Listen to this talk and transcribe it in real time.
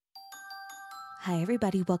Hi,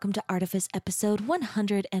 everybody. Welcome to Artifice episode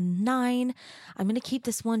 109. I'm going to keep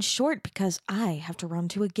this one short because I have to run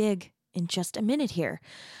to a gig in just a minute here.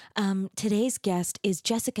 Today's guest is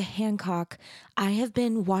Jessica Hancock. I have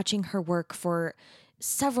been watching her work for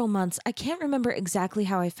several months. I can't remember exactly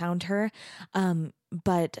how I found her,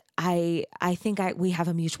 but I think we have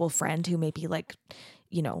a mutual friend who maybe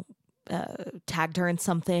tagged her in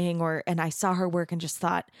something, and I saw her work and just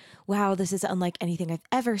thought, wow, this is unlike anything I've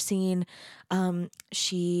ever seen.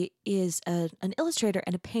 She is an illustrator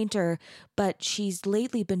and a painter, but she's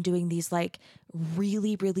lately been doing these like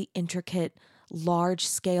really, really intricate, large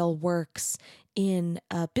scale works in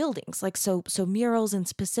buildings, like so murals, and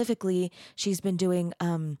specifically she's been doing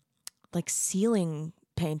like ceiling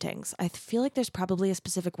paintings. I feel like there's probably a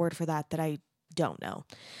specific word for that I don't know.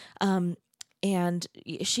 And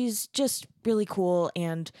she's just really cool.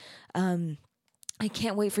 And I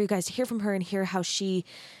can't wait for you guys to hear from her and hear how she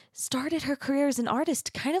started her career as an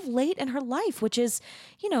artist kind of late in her life, which is,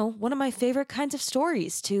 one of my favorite kinds of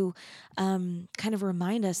stories to kind of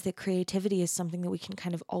remind us that creativity is something that we can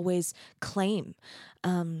kind of always claim,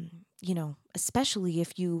 especially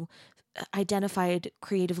if you identified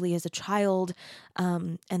creatively as a child,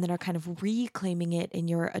 and then are kind of reclaiming it in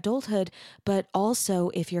your adulthood, but also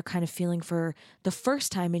if you're kind of feeling for the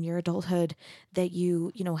first time in your adulthood that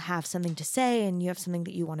you have something to say and you have something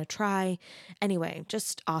that you want to try. Anyway,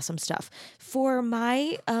 just awesome stuff. For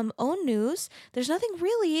my own news, there's nothing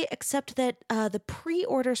really except that the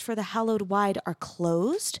pre-orders for the Hallowed Wide are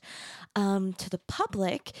closed to the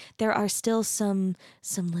public. There are still some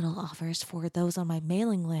little offers for those on my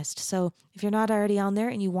mailing list. So if you're not already on there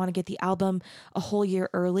and you want to get the album a whole year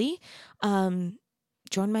early,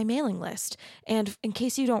 join my mailing list. And in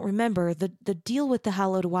case you don't remember, the deal with the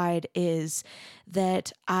Hallowed Wide is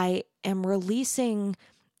that I am releasing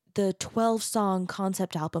the 12-song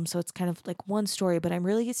concept album. So it's kind of like one story, but I'm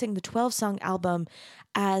releasing the 12-song album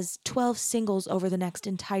as 12 singles over the next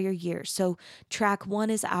entire year. So track 1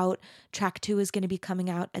 is out. Track 2 is going to be coming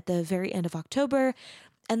out at the very end of October.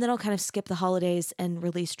 And then I'll kind of skip the holidays and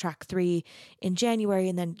release track 3 in January,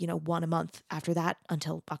 and then, one a month after that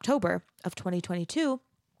until October of 2022.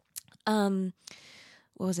 What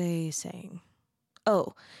was I saying?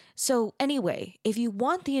 Oh, so anyway, if you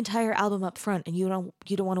want the entire album up front and you don't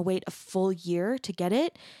want to wait a full year to get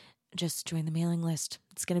it, just join the mailing list.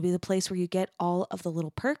 It's going to be the place where you get all of the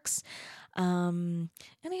little perks. And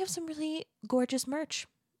I have some really gorgeous merch.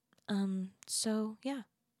 So yeah,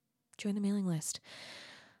 join the mailing list.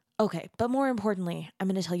 Okay, but more importantly, I'm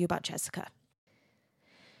going to tell you about Jessica.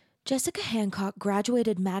 Jessica Hancock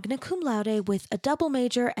graduated magna cum laude with a double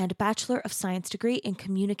major and Bachelor of Science degree in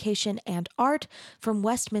Communication and Art from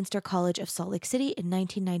Westminster College of Salt Lake City in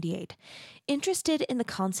 1998. Interested in the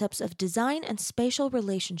concepts of design and spatial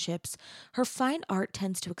relationships, her fine art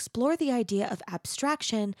tends to explore the idea of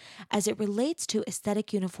abstraction as it relates to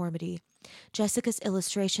aesthetic uniformity. Jessica's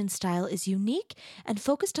illustration style is unique and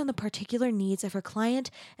focused on the particular needs of her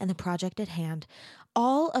client and the project at hand.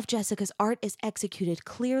 All of Jessica's art is executed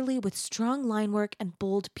clearly with strong line work and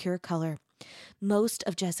bold, pure color. Most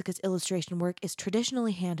of Jessica's illustration work is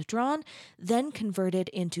traditionally hand-drawn, then converted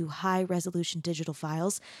into high-resolution digital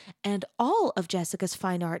files, and all of Jessica's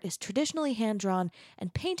fine art is traditionally hand-drawn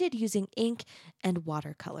and painted using ink and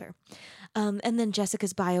watercolor. And then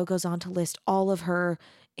Jessica's bio goes on to list all of her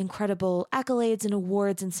incredible accolades and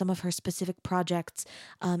awards and some of her specific projects,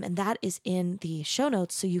 and that is in the show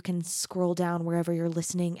notes, so you can scroll down wherever you're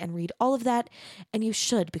listening and read all of that, and you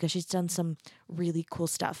should, because she's done some really cool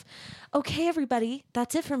stuff. Okay, everybody,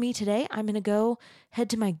 that's it for me today. I'm going to go head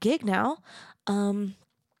to my gig now, and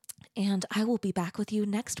I will be back with you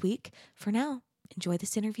next week. For now, enjoy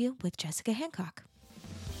this interview with Jessica Hancock.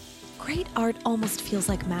 Great art almost feels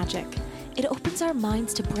like magic. It opens our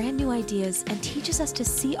minds to brand new ideas and teaches us to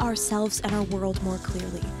see ourselves and our world more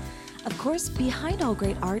clearly. Of course, behind all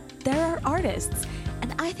great art, there are artists,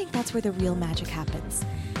 and I think that's where the real magic happens.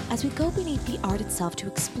 As we go beneath the art itself to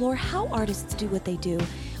explore how artists do what they do,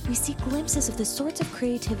 we see glimpses of the sorts of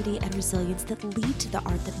creativity and resilience that lead to the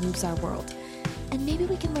art that moves our world. And maybe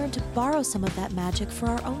we can learn to borrow some of that magic for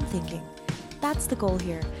our own thinking. That's the goal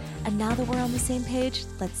here. And now that we're on the same page,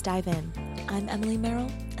 let's dive in. I'm Emily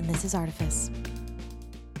Merrill, and this is Artifice.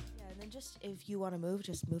 Yeah, and then just if you want to move,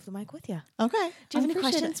 just move the mic with you. Okay. Do you have any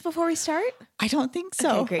questions before we start? I don't think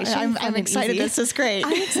so. Okay, great. I'm excited. This is great.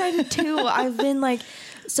 I'm excited too. I've been like,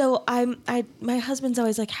 so my husband's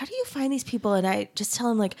always like, how do you find these people? And I just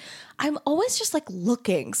tell him like, I'm always just like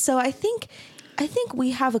looking. So I think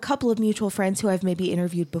we have a couple of mutual friends who I've maybe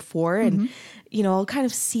interviewed before, and I'll kind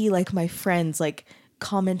of see like my friends like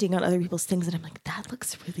commenting on other people's things and I'm like, that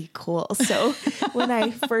looks really cool. So when I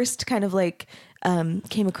first kind of like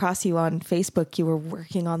came across you on Facebook, you were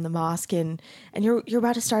working on the mosque and you're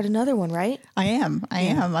about to start another one, right? I am.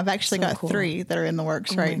 I've actually got 3 that are in the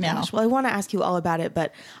works right now. Gosh. Well, I want to ask you all about it,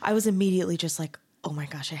 but I was immediately just like, oh my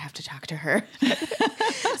gosh, I have to talk to her.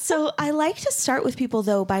 So I like to start with people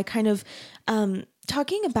though by kind of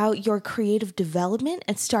talking about your creative development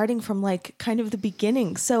and starting from like kind of the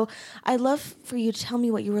beginning. So I'd love for you to tell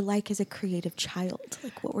me what you were like as a creative child.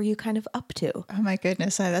 Like what were you kind of up to? Oh my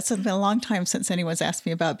goodness. That's been a long time since anyone's asked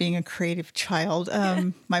me about being a creative child.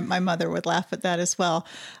 My mother would laugh at that as well.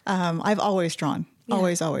 I've always drawn. Yeah.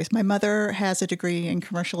 Always. My mother has a degree in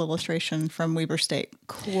commercial illustration from Weber State.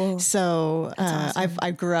 Cool. So awesome.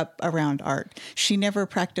 I grew up around art. She never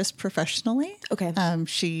practiced professionally. Okay.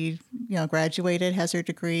 She, graduated, has her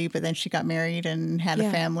degree, but then she got married and had a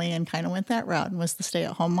family and kind of went that route and was the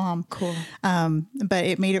stay-at-home mom. Cool. But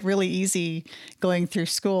it made it really easy going through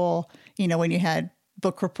school, when you had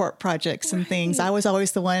book report projects and things. I was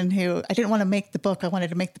always the one who I didn't want to make the book. I wanted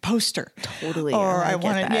to make the poster. Totally. Or I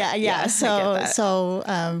wanted,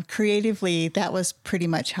 So creatively, that was pretty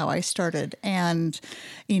much how I started. And,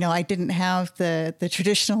 I didn't have the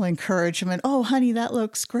traditional encouragement. Oh, honey, that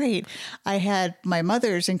looks great. I had my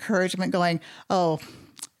mother's encouragement going, oh,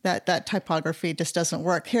 that typography just doesn't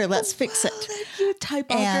work. Here, let's fix it.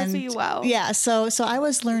 Typography, wow. Yeah, so I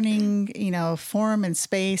was learning, form and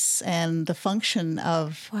space and the function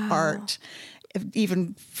of art,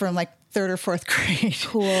 even from like 3rd or 4th grade.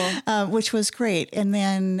 Cool. Which was great. And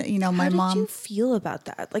then, my mom. How did you feel about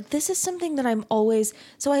that? Like, this is something that I'm always,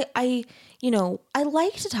 so I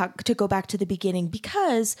like to go back to the beginning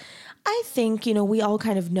because I think, we all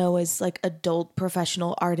kind of know as like adult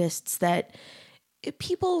professional artists that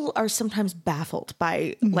people are sometimes baffled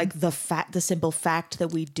by like the simple fact that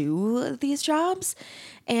we do these jobs.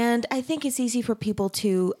 And I think it's easy for people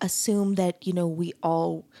to assume that, we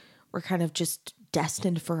all were kind of just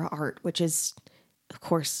destined for art, which is, of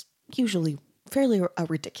course, usually fairly a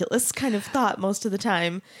ridiculous kind of thought most of the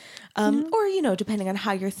time. Or, depending on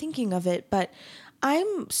how you're thinking of it. But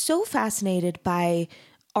I'm so fascinated by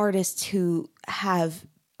artists who have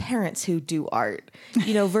parents who do art,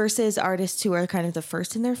 versus artists who are kind of the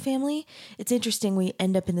first in their family. It's interesting. We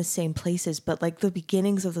end up in the same places, but like the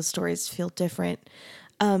beginnings of the stories feel different.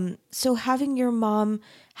 So having your mom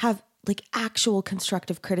have like actual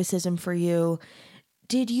constructive criticism for you,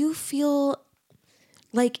 did you feel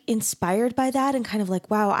like inspired by that and kind of like,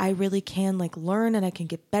 wow, I really can like learn and I can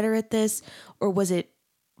get better at this? Or was it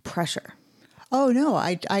pressure? Oh no,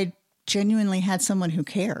 I genuinely had someone who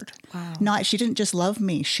cared. Wow. She didn't just love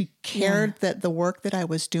me. She cared that the work that I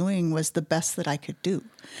was doing was the best that I could do.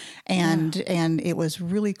 And it was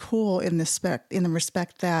really cool in the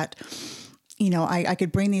respect that, I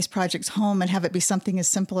could bring these projects home and have it be something as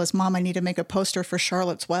simple as, Mom, I need to make a poster for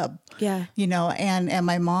Charlotte's Web. Yeah. And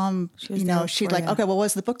my mom, she'd like, okay, well, what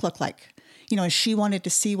does the book look like? And she wanted to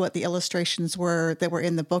see what the illustrations were that were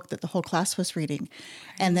in the book that the whole class was reading.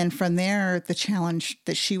 And then from there, the challenge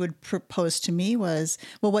that she would propose to me was,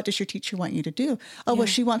 well, what does your teacher want you to do? Oh, well,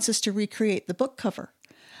 she wants us to recreate the book cover.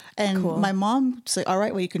 And my mom said, all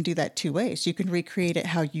right, well, you can do that 2 ways. You can recreate it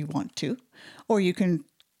how you want to, or you can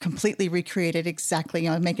completely recreate it exactly,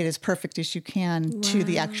 make it as perfect as you can to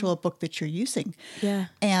the actual book that you're using. Yeah.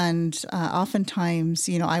 And oftentimes,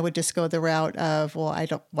 I would just go the route of, well,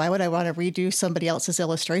 why would I want to redo somebody else's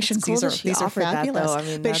illustrations? Cool these are fabulous.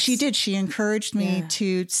 That, but she did. She encouraged me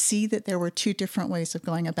to see that there were 2 different ways of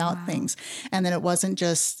going about things. And then it wasn't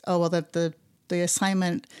just, oh, well, the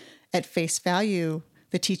assignment at face value,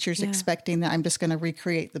 the teacher's expecting that I'm just going to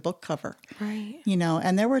recreate the book cover. Right.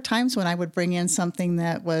 And there were times when I would bring in something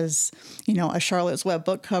that was, a Charlotte's Web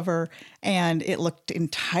book cover, and it looked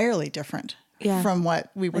entirely different from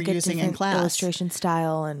what we were using in class. Illustration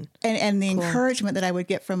style and the encouragement that I would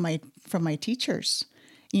get from my teachers,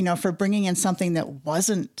 for bringing in something that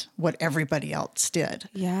wasn't what everybody else did.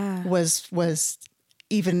 Yeah. Was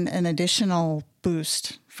even an additional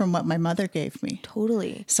boost from what my mother gave me.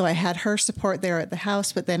 Totally. So I had her support there at the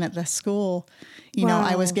house, but then at the school,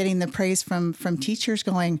 I was getting the praise from teachers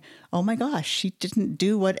going, oh my gosh, she didn't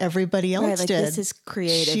do what everybody else did. This is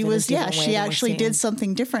creative. She actually did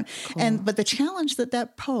something different. Cool. But the challenge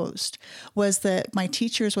that posed was that my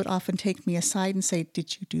teachers would often take me aside and say,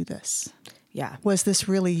 did you do this? Yeah. Was this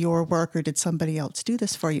really your work, or did somebody else do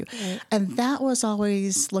this for you? Right. And that was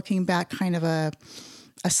always, looking back, kind of a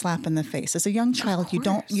slap in the face. As a young child, you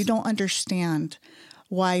don't understand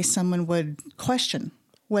why someone would question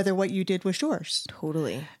whether what you did was yours.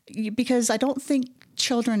 Totally. Because I don't think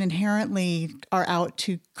children inherently are out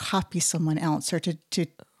to copy someone else or to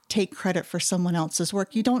take credit for someone else's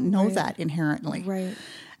work. You don't know that inherently. Right.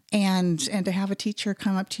 And to have a teacher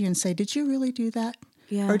come up to you and say, "Did you really do that?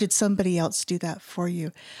 Yeah. Or did somebody else do that for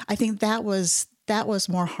you?" I think that was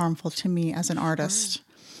more harmful to me as an artist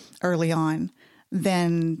early on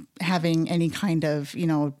than having any kind of,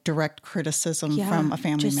 direct criticism from a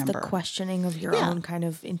family member. Just the questioning of your own kind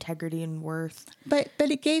of integrity and worth. But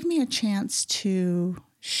it gave me a chance to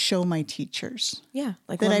show my teachers. Yeah.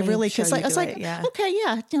 Like that I really, because I was like, okay,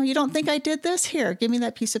 you don't think I did this? Here, give me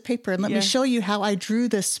that piece of paper and let me show you how I drew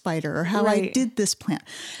this spider or how I did this plant.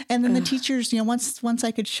 And then the teachers, once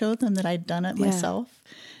I could show them that I'd done it myself,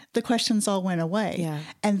 the questions all went away. Yeah.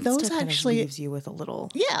 And those still actually kind of leaves you with a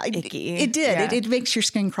little icky. It did. Yeah. It makes your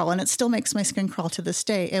skin crawl, and it still makes my skin crawl to this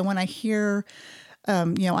day. And when I hear,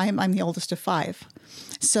 I'm the oldest of 5.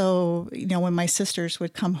 So, when my sisters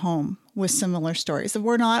would come home with similar stories,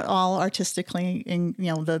 we're not all artistically,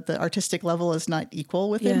 the artistic level is not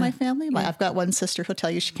equal within my family. I've got one sister who'll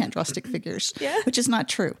tell you she can't draw stick figures, which is not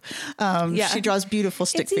true. She draws beautiful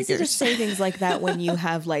stick figures. It's easy to say things like that when you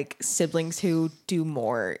have like siblings who do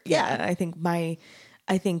more. Yeah. I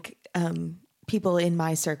think people in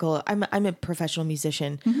my circle, I'm a professional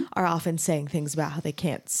musician, are often saying things about how they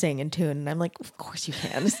can't sing in tune. And I'm like, of course you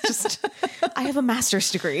can. It's just, I have a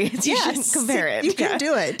master's degree. You shouldn't compare it. You can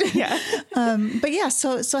do it. Yeah. But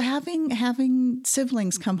so having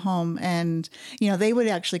siblings come home and, they would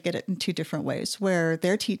actually get it in 2 different ways, where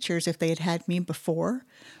their teachers, if they had had me before,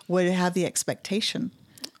 would have the expectation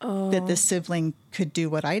that the sibling could do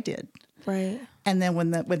what I did. Right. And then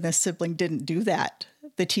when the sibling didn't do that,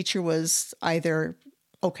 the teacher was either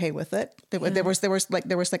okay with it. There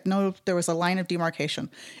was a line of demarcation.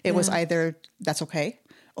 It was either that's okay,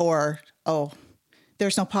 or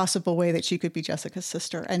there's no possible way that she could be Jessica's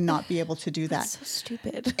sister and not be able to do that. That's so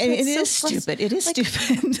stupid. And it is stupid. It is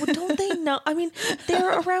stupid. Well, don't they know? I mean,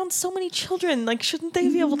 they're around so many children. Like, shouldn't they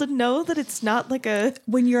be able to know that it's not like a...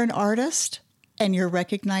 When you're an artist and you're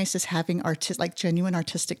recognized as having genuine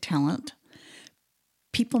artistic talent,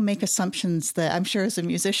 people make assumptions that, I'm sure as a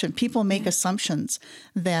musician, people make assumptions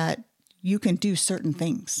that you can do certain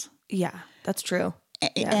things. Yeah, that's true.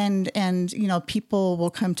 Yeah. And people will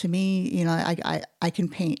come to me, I can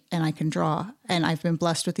paint and I can draw, and I've been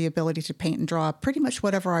blessed with the ability to paint and draw pretty much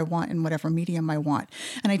whatever I want in whatever medium I want.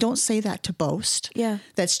 And I don't say that to boast. Yeah.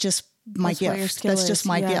 That's just my gift. That's just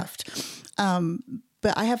my gift.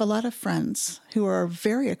 But I have a lot of friends who are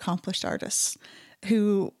very accomplished artists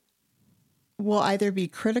who will either be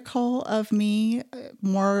critical of me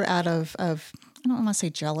more out of I don't want to say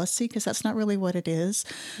jealousy, because that's not really what it is.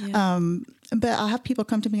 Yeah. But I'll have people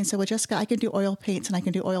come to me and say, "Well, Jessica, I can do oil paints and I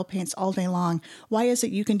can do oil paints all day long. Why is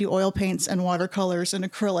it you can do oil paints and watercolors and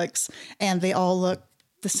acrylics and they all look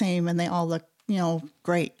the same and they all look,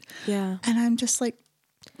 great?" Yeah. And I'm just like,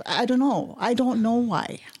 I don't know. I don't know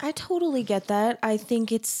why. I totally get that. I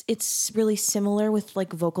think it's really similar with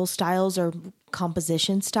like vocal styles or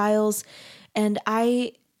composition styles. And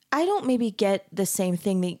I don't maybe get the same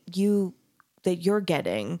thing that you're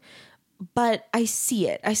getting, but I see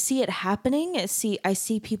it. I see it happening. I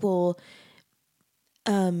see people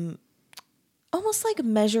almost like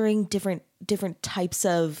measuring different types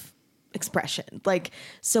of expression. Like,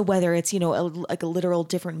 so whether it's, like a literal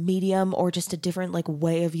different medium or just a different like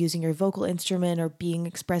way of using your vocal instrument or being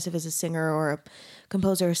expressive as a singer or a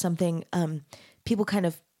composer or something, people kind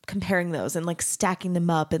of comparing those and like stacking them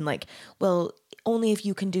up and like, well, only if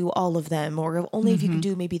you can do all of them, or only if you can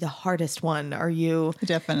do maybe the hardest one are you.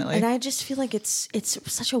 Definitely. And I just feel like it's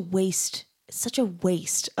such a waste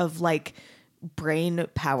of like brain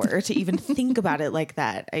power to even think about it like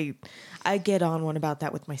that. I get on one about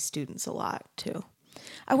that with my students a lot too.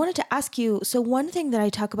 I wanted to ask you, so one thing that I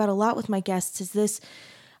talk about a lot with my guests is this.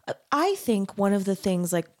 I think one of the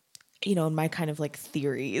things, like, in my kind of like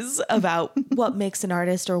theories about what makes an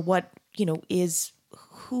artist or what, is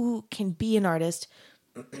who can be an artist.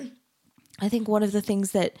 I think one of the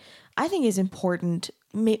things that I think is important,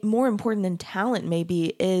 more important than talent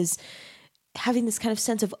maybe, is having this kind of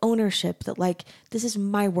sense of ownership that like, this is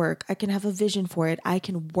my work. I can have a vision for it. I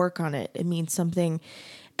can work on it. It means something.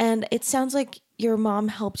 And it sounds like your mom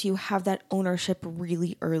helped you have that ownership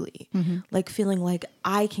really early, like feeling like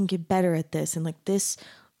I can get better at this. And like, this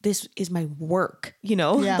is my work,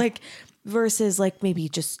 like versus like maybe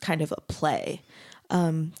just kind of a play.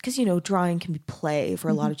 Because, drawing can be play for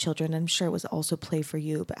a lot of children. I'm sure it was also play for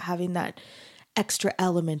you, but having that extra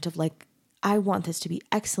element of like, I want this to be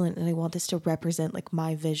excellent and I want this to represent like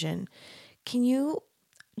my vision. Can you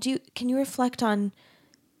reflect on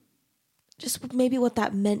just maybe what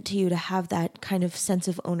that meant to you to have that kind of sense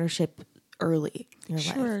of ownership early in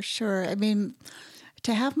your life. Sure. I mean,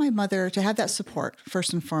 to have my mother, to have that support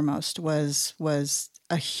first and foremost was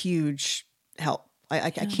a huge help. I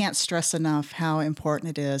can't stress enough how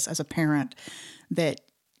important it is as a parent that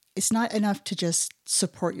it's not enough to just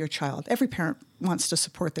support your child. Every parent wants to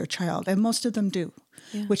support their child, and most of them do,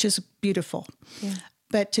 which is beautiful. Yeah.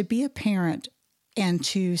 But to be a parent and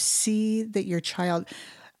to see that your child,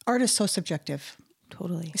 art is so subjective.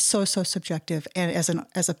 Totally. So subjective. And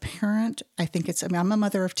as a parent, I think I'm a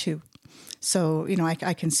mother of two. So,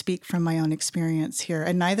 I can speak from my own experience here.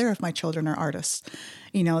 And neither of my children are artists.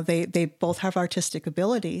 They both have artistic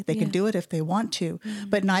ability. They can do it if they want to. Mm-hmm.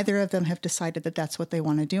 But neither of them have decided that that's what they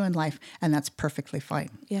want to do in life. And that's perfectly fine.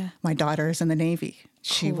 Yeah. My daughter is in the Navy.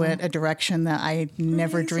 She went a direction that I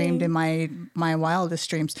never dreamed in my wildest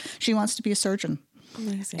dreams. She wants to be a surgeon.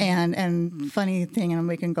 Amazing. And funny thing, and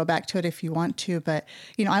we can go back to it if you want to, but,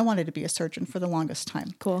 I wanted to be a surgeon for the longest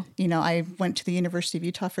time. Cool. I went to the University of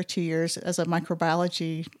Utah for 2 years as a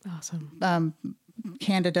microbiology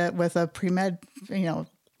candidate with a pre-med,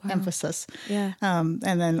 emphasis. Yeah. And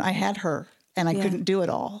then I had her. And I couldn't do it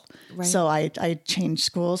all. Right. So I changed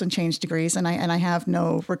schools and changed degrees, and I have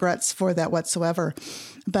no regrets for that whatsoever.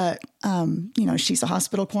 But, she's a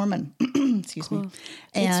hospital corpsman. Excuse me.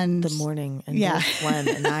 And it's the morning, and there's phlegm,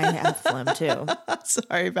 and I have phlegm too.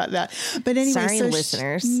 Sorry about that. But anyway, sorry,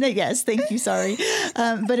 listeners. Yes, thank you. Sorry.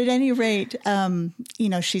 But at any rate,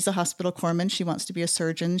 she's a hospital corpsman. She wants to be a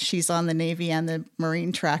surgeon. She's on the Navy and the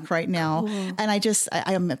Marine track right now. Cool.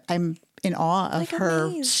 And I'm in awe of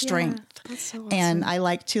her strength. That's so awesome. And I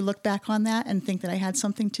like to look back on that and think that I had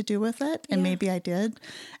something to do with it. And maybe I did.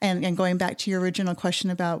 And going back to your original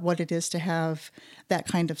question about what it is to have that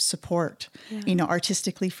kind of support,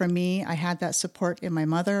 artistically for me, I had that support in my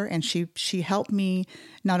mother, and she helped me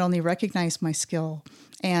not only recognize my skill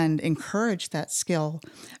and encourage that skill,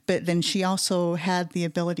 but then she also had the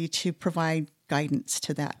ability to provide guidance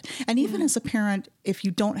to that. And even as a parent, if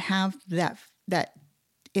you don't have that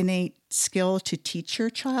innate skill to teach your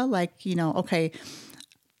child, like, okay,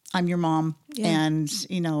 I'm your mom and,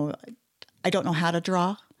 I don't know how to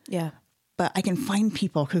draw. Yeah. But I can find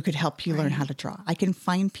people who could help you learn how to draw. I can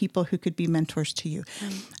find people who could be mentors to you.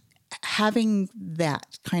 Having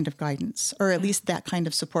that kind of guidance, or at least that kind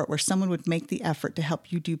of support where someone would make the effort to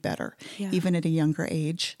help you do better, even at a younger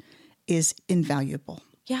age, is invaluable.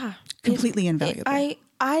 Yeah. Completely invaluable.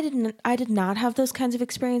 I did not have those kinds of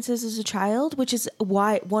experiences as a child, which is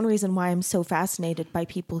one reason why I'm so fascinated by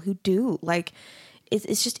people who do. Like,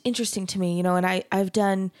 it's just interesting to me, and I've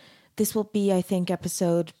done, this will be, I think,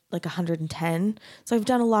 episode like 110. So I've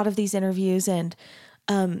done a lot of these interviews, and,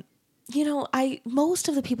 most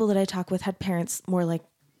of the people that I talk with had parents more like,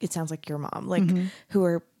 it sounds like your mom, like who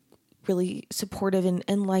are really supportive.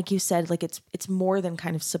 And like you said, like it's more than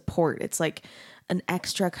kind of support. It's like an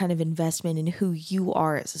extra kind of investment in who you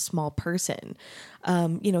are as a small person.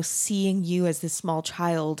 Seeing you as this small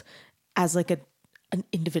child as like an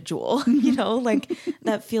individual, like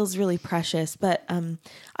that feels really precious. But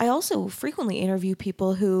I also frequently interview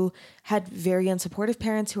people who had very unsupportive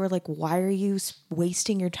parents who are like, why are you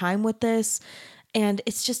wasting your time with this? And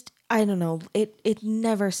it's just, I don't know, it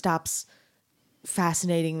never stops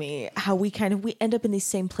fascinating me how we end up in these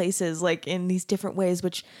same places, like in these different ways,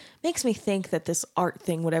 which makes me think that this art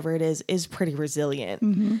thing, whatever it is pretty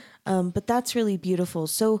resilient. But that's really beautiful.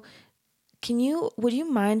 So would you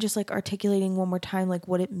mind just like articulating one more time, like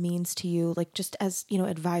what it means to you, like just as,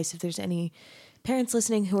 advice, if there's any parents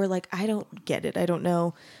listening who are like, I don't get it, I don't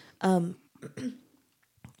know,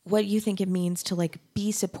 what you think it means to like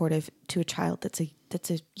be supportive to a child that's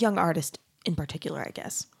a young artist in particular, I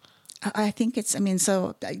guess. I think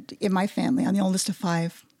so in my family, I'm the oldest of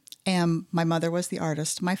 5, and my mother was the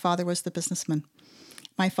artist. My father was the businessman.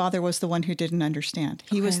 My father was the one who didn't understand.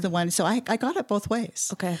 He was the one. So I got it both ways.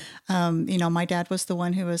 Okay. My dad was the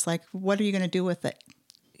one who was like, what are you going to do with it?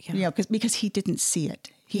 Yeah. Because he didn't see it.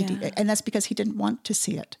 And that's because he didn't want to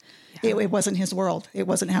see it. Yeah. It wasn't his world. It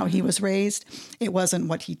wasn't how he was raised. It wasn't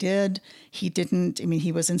what he did. He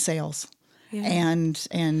was in sales. Yeah.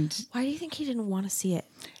 And why do you think he didn't want to see it?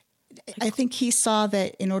 I think he saw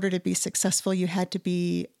that in order to be successful, you had to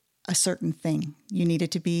be a certain thing. You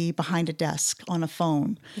needed to be behind a desk on a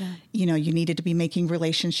phone. Yeah. You needed to be making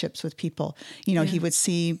relationships with people. He would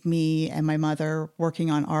see me and my mother working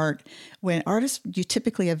on art. When artists, you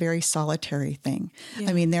typically a very solitary thing.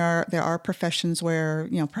 Yeah. There are professions where,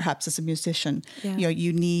 perhaps as a musician,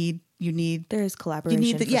 you need there's collaboration.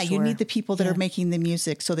 You sure. need the people that are making the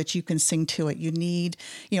music so that you can sing to it. You need,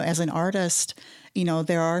 as an artist,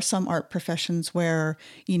 there are some art professions where,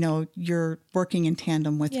 you're working in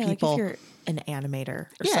tandem with people. Like if you're an animator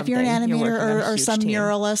or something. If you're an animator or some team.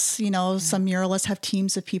 muralists, some muralists have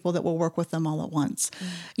teams of people that will work with them all at once.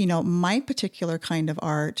 My particular kind of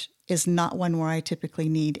art is not one where I typically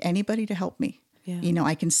need anybody to help me. Yeah.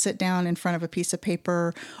 I can sit down in front of a piece of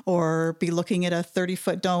paper or be looking at a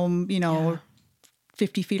 30-foot dome,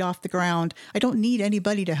 50 feet off the ground. I don't need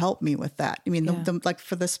anybody to help me with that. I mean, like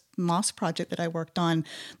for this Moss project that I worked on,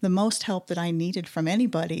 the most help that I needed from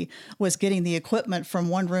anybody was getting the equipment from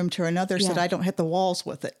one room to another so that I don't hit the walls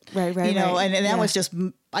with it. Right. And that was just,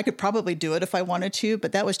 I could probably do it if I wanted to,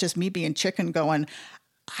 but that was just me being chicken going,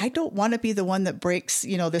 I don't want to be the one that breaks,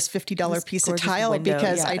 this $50 piece of tile window,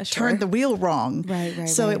 because I turned the wheel wrong. Right.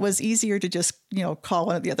 So it was easier to just, call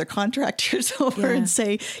one of the other contractors over and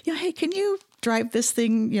say, hey, can you drive this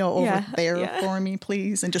thing, over there for me,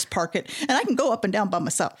 please, and just park it. And I can go up and down by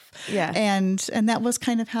myself. Yeah. And that was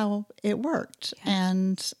kind of how it worked. Yeah.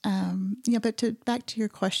 And, but back to your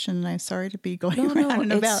question, I'm sorry to be going around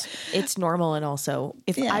and about. It's normal. And also,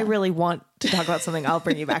 if I really want to talk about something, I'll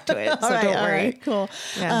bring you back to it. So don't worry. All right, cool.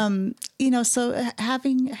 Yeah. So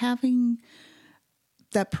having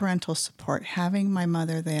that parental support, having my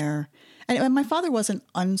mother there. And my father wasn't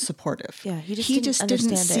unsupportive. Yeah, he just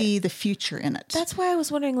didn't see the future in it. That's why I was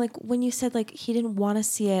wondering, like, when you said, like, he didn't want to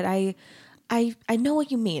see it, I know what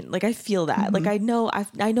you mean. Like, I feel that. Mm-hmm. Like,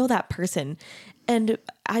 I know that person. And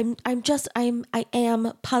I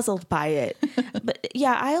am puzzled by it. But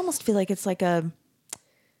yeah, I almost feel like it's like a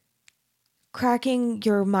cracking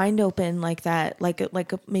your mind open like that, like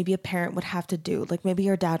maybe a parent would have to do, like maybe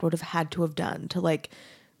your dad would have had to have done to like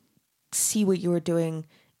see what you were doing.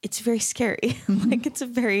 It's very scary. Like it's a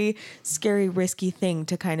very scary, risky thing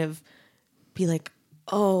to kind of be like,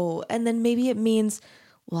 oh, and then maybe it means,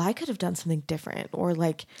 well, I could have done something different, or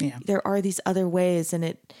like there are these other ways,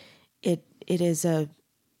 and it's a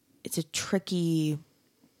tricky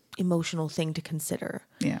emotional thing to consider.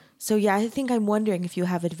 Yeah. So yeah, I think I'm wondering if you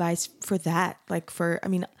have advice for that, like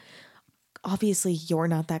obviously you're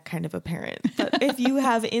not that kind of a parent, but if you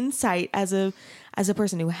have insight as a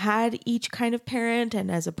person who had each kind of parent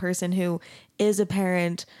and as a person who is a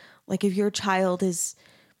parent, like if your child is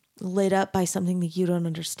lit up by something that you don't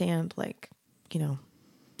understand, like,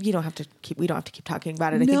 we don't have to keep talking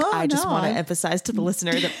about it. I just want to emphasize to the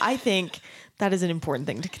listener that I think that is an important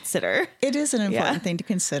thing to consider. It is an important thing to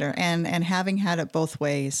consider. And having had it both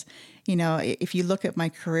ways, if you look at my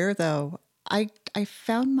career though, I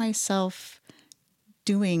found myself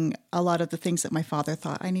doing a lot of the things that my father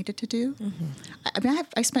thought I needed to do. Mm-hmm. I mean,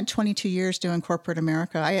 I spent 22 years doing corporate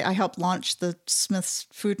America. I helped launch the Smith's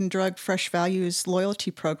Food and Drug Fresh Values loyalty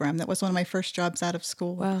program. That was one of my first jobs out of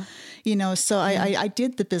school. Wow. So I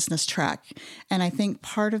did the business track. And I think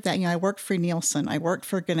part of that, I worked for Nielsen. I worked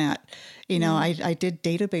for Gannett. I did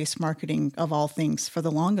database marketing of all things for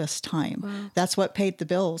the longest time. Wow. That's what paid the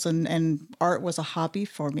bills. And art was a hobby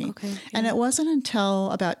for me. Okay. Yeah. And it wasn't until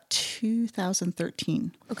about 2013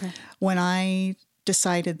 when I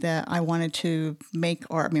decided that I wanted to make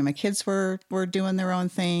art. I mean, my kids were doing their own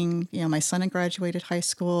thing. My son had graduated high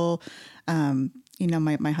school.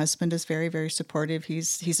 My husband is very, very supportive.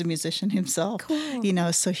 He's a musician himself.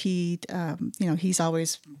 Cool. So he, he's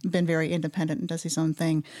always been very independent and does his own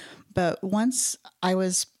thing. But once I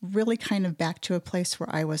was really kind of back to a place where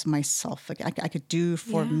I was myself, like I could do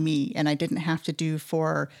for me, and I didn't have to do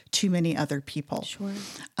for too many other people. Sure.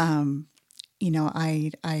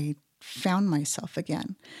 I found myself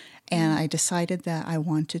again. And I decided that I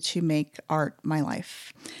wanted to make art my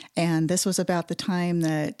life. And this was about the time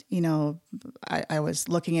that, I was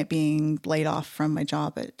looking at being laid off from my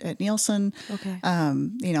job at Nielsen. Okay.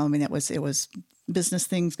 It was business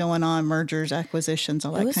things going on, mergers, acquisitions,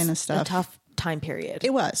 all that kind of stuff. A tough time period.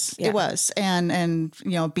 It was. Yeah. It was. And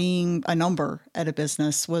being a number at a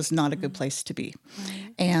business was not a good place to be.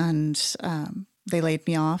 Right. And they laid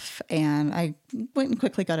me off, and I went and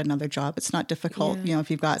quickly got another job. It's not difficult, if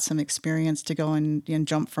you've got some experience to go and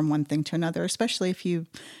jump from one thing to another, especially if you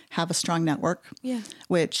have a strong network,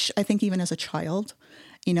 which I think even as a child,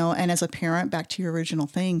 and as a parent, back to your original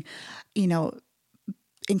thing,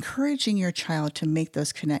 encouraging your child to make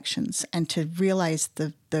those connections and to realize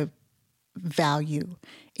the value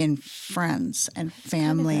in friends and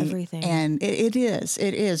family. Kind of everything. And it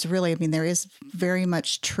is really, I mean, there is very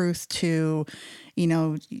much truth to,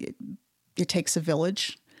 it takes a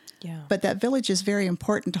village. Yeah. But that village is very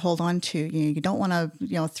important to hold on to. You don't want to,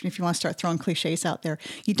 if you want to start throwing cliches out there,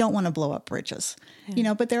 you don't want to blow up bridges,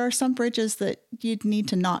 but there are some bridges that you'd need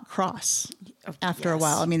to not cross after a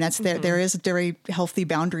while. I mean, that's there is very healthy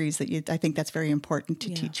boundaries that I think that's very important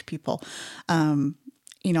to teach people. And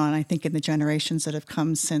I think in the generations that have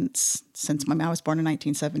come since I was born in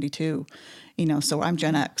 1972, so I'm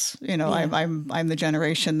Gen X, I'm the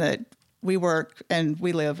generation that we work and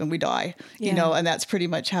we live and we die, and that's pretty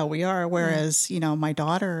much how we are. Whereas, my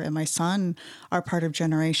daughter and my son are part of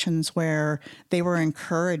generations where they were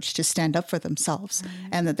encouraged to stand up for themselves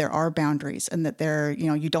and that there are boundaries and that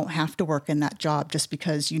you don't have to work in that job just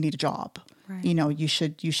because you need a job. Right. You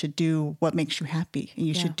should do what makes you happy, and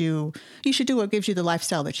you should do what gives you the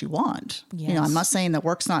lifestyle that you want. Yes. I'm not saying that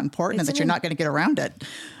work's not important and that you're not going to get around it.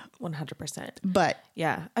 100%. But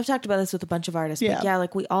yeah, I've talked about this with a bunch of artists, but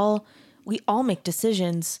like we all make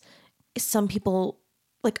decisions. Some people,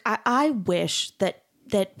 like I wish that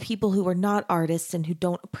people who are not artists and who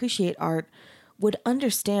don't appreciate art would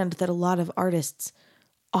understand that a lot of artists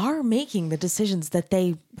are making the decisions that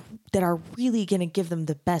are really going to give them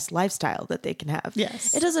the best lifestyle that they can have.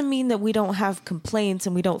 Yes. It doesn't mean that we don't have complaints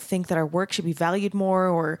and we don't think that our work should be valued more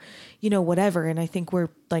or, whatever. And I think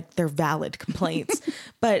they're valid complaints.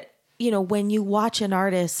 But, when you watch an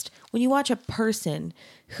artist, when you watch a person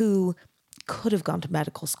who could have gone to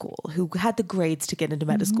medical school, who had the grades to get into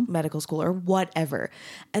medical school or whatever,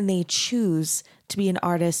 and they choose to be an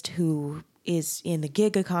artist who is in the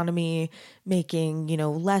gig economy, making,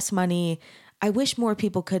 less money. I wish more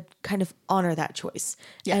people could kind of honor that choice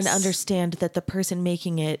and understand that the person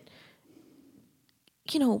making it,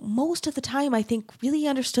 most of the time, I think really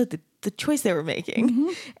understood the choice they were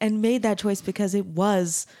making and made that choice because it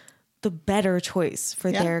was the better choice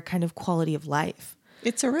for their kind of quality of life.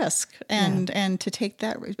 It's a risk. And to take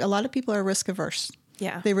that, a lot of people are risk averse.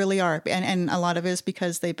 Yeah. They really are. And a lot of it is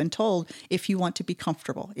because they've been told, if you want to be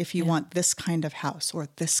comfortable, if you want this kind of house or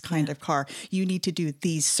this kind of car, you need to do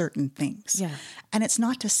these certain things. Yeah. And it's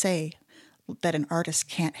not to say that an artist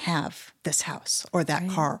can't have this house or that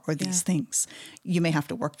car or these things. You may have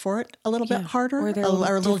to work for it a little bit harder or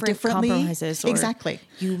a little differently. Compromises, exactly.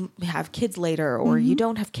 You have kids later or you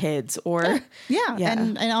don't have kids or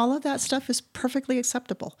And all of that stuff is perfectly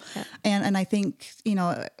acceptable. Yeah. And I think,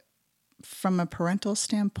 from a parental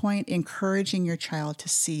standpoint, encouraging your child to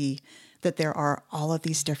see that there are all of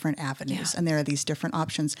these different avenues and there are these different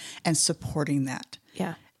options and supporting that.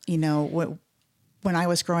 Yeah. When I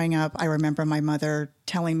was growing up, I remember my mother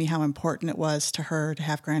telling me how important it was to her to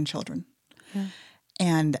have grandchildren. Yeah.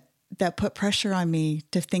 And that put pressure on me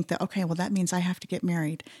to think that, okay, well, that means I have to get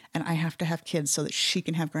married and I have to have kids so that she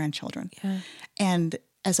can have grandchildren. Yeah. And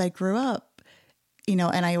as I grew up,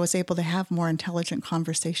 and I was able to have more intelligent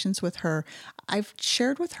conversations with her, I've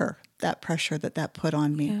shared with her that pressure that put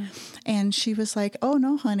on me. Yeah. And she was like, oh,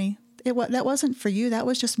 no, honey, that wasn't for you. That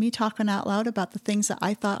was just me talking out loud about the things that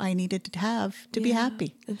I thought I needed to have to be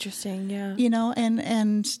happy. Interesting, yeah.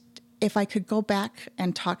 And if I could go back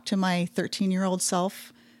and talk to my 13-year-old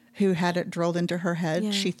self who had it drilled into her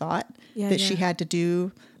head, she thought that she had to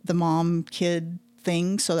do the mom-kid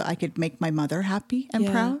thing so that I could make my mother happy and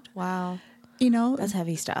proud. Wow. That's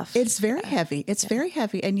heavy stuff. It's very heavy. It's very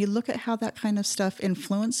heavy. And you look at how that kind of stuff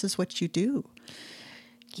influences what you do.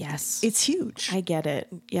 Yes. It's huge. I get it.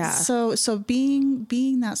 Yeah. So being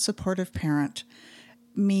that supportive parent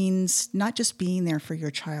means not just being there for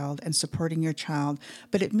your child and supporting your child,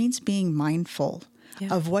 but it means being mindful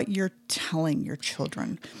of what you're telling your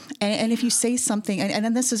children. And if you say something,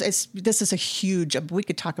 and this is a huge, we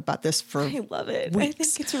could talk about this for I love it. weeks. I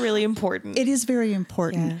think it's really important. It is very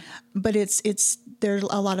important, but there's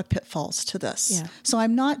a lot of pitfalls to this. Yeah. So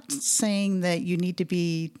I'm not saying that you need to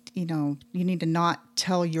be, you need to not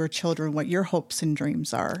tell your children what your hopes and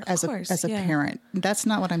dreams are as a parent. That's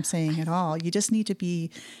not what I'm saying at all. You just need to be,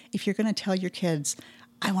 if you're going to tell your kids,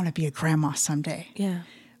 I want to be a grandma someday. Yeah.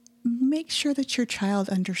 Make sure that your child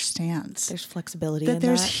understands. There's flexibility that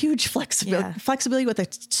there's huge flexibility. Yeah. Flexibility with a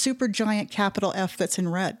super giant capital F that's in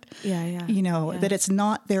red. Yeah. That it's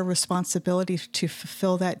not their responsibility to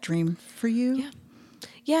fulfill that dream for you. Yeah.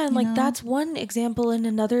 Yeah. And that's one example. And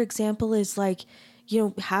another example is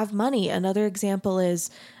have money. Another example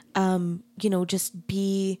is, just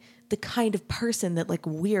be the kind of person that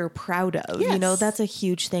we're proud of. Yes. That's a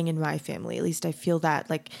huge thing in my family. At least I feel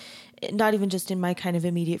that not even just in my kind of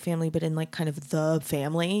immediate family, but in kind of the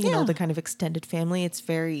family, you know, the kind of extended family. It's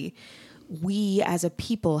very, we as a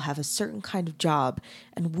people have a certain kind of job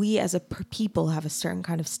and we as a people have a certain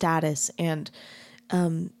kind of status. And,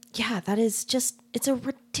 that is just, it's a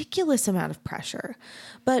ridiculous amount of pressure.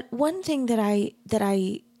 But one thing that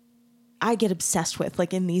I I get obsessed with,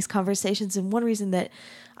 like, in these conversations. And one reason that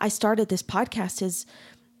I started this podcast is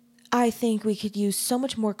I think we could use so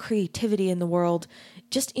much more creativity in the world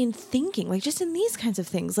just in thinking, like just in these kinds of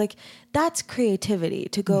things. Like, that's creativity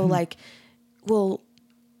to go like, well,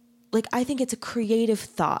 like, I think it's a creative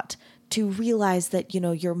thought to realize that,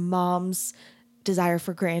 your mom's desire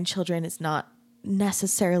for grandchildren is not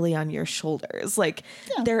necessarily on your shoulders. Like,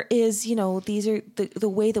 there is, these are the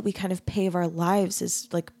way that we kind of pave our lives is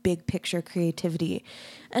like big picture creativity.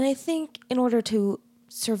 And I think in order to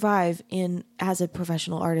survive as a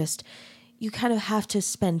professional artist, you kind of have to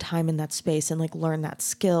spend time in that space and like learn that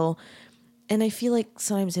skill. And I feel like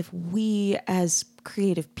sometimes if we as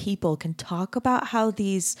creative people can talk about how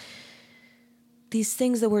these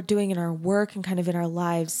things that we're doing in our work and kind of in our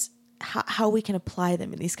lives, how we can apply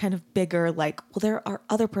them in these kind of bigger, like, well, there are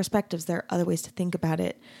other perspectives, there are other ways to think about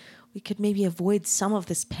it. We could maybe avoid some of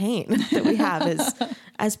this pain that we have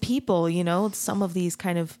as people, some of these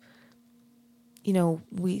kind of,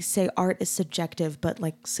 we say art is subjective, but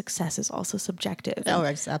like success is also subjective. Oh,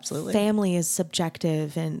 absolutely. Family is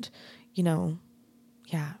subjective. And,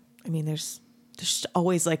 there's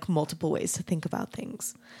always like multiple ways to think about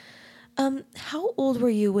things. How old were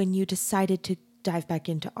you when you decided to dive back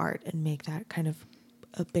into art and make that kind of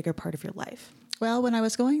a bigger part of your life? Well, when I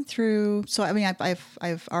was going through,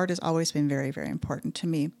 art has always been very, very important to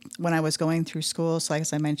me. When I was going through school, so like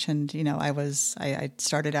as I mentioned, I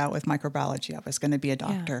started out with microbiology. I was going to be a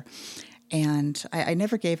doctor, and I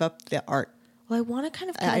never gave up the art. Well, I want to kind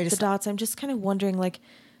of connect the dots. I'm just kind of wondering, like,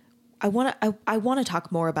 I want to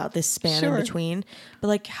talk more about this span in between, but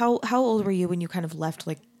like, how old were you when you kind of left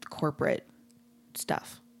like corporate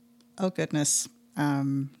stuff? Oh goodness.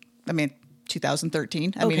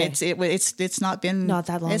 2013. I mean, it's not been that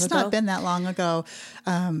long ago. It's not been that long ago.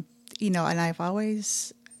 And I've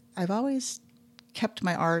always kept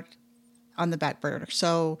my art on the back burner.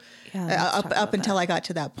 So up until I got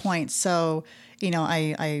to that point. So,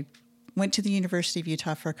 I went to the University of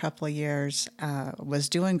Utah for a couple of years, was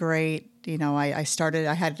doing great. I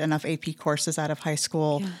had enough AP courses out of high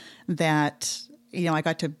school that, I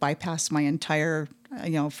got to bypass my entire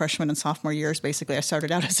freshman and sophomore years. Basically, I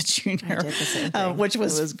started out as a junior, I did the same thing. which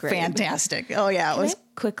was fantastic. Oh yeah. Can I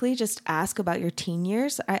quickly just ask about your teen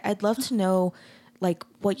years? I'd love to know like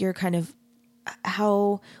what your kind of,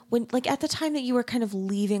 at the time that you were kind of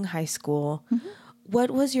leaving high school,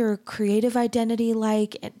 what was your creative identity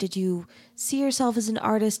like? Did you see yourself as an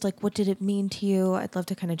artist? Like, what did it mean to you? I'd love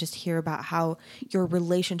to kind of just hear about how your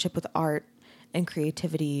relationship with art and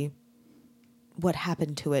creativity, what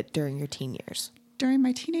happened to it during your teen years. During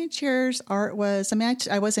my teenage years, art was,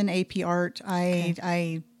 I was in AP art.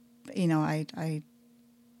 I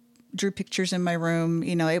drew pictures in my room.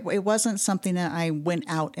 It wasn't something that I went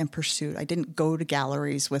out and pursued. I didn't go to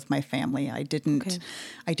galleries with my family. I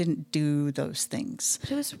didn't do those things.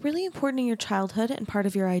 But it was really important in your childhood and part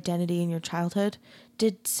of your identity in your childhood.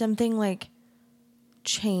 Did something like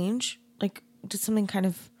change? Like, did something kind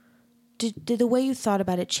of, did the way you thought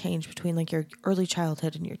about it change between like your early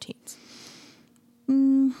childhood and your teens?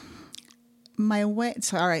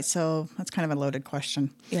 So that's kind of a loaded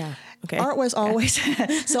question. Yeah. Okay. Art was always,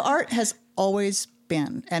 so art has always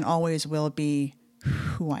been and always will be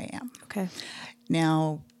who I am. Okay.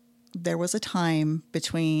 Now, there was a time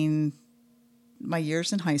between my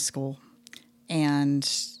years in high school and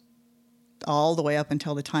all the way up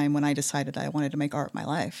until the time when I decided I wanted to make art my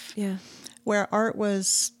life. Yeah. Where art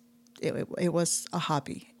was, it was a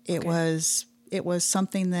hobby. It was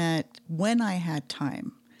something that when I had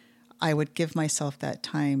time, I would give myself that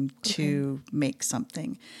time to make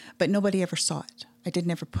something, but nobody ever saw it. I didn't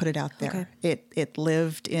ever put it out there. Okay. It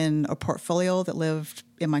lived in a portfolio that lived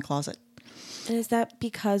in my closet. And is that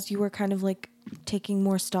because you were kind of like taking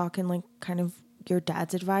more stock in like kind of your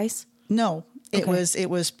dad's advice? No, it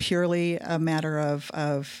was purely a matter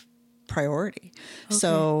of priority. Okay.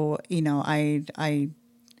 So, I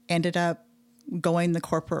ended up going the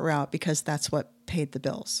corporate route because that's what paid the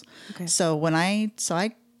bills. Okay. So I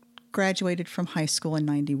graduated from high school in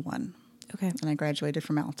 91. Okay. And I graduated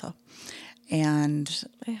from Alta. And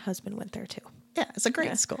my husband went there too. Yeah, it's a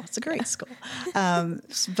great school. It's a great school.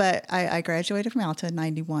 But I graduated from Alta in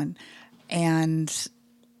 91. And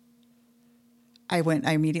I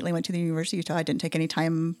immediately went to the University of Utah. I didn't take any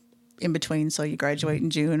time in between. So you graduate in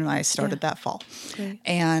June and I started that fall. Okay.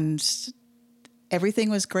 And everything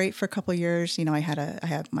was great for a couple of years. I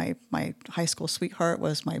had my high school sweetheart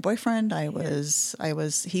was my boyfriend.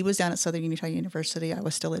 He was down at Southern Utah University. I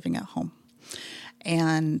was still living at home.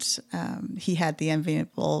 And he had the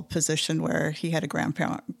enviable position where he had a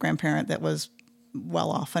grandparent that was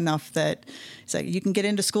well off enough that it's like, you can get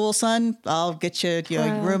into school, son. I'll get you,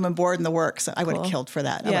 room and board and the works. I would have killed for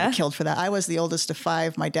that. I would have killed for that. I was the oldest of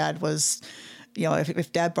 5. My dad was,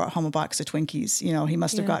 if dad brought home a box of Twinkies, he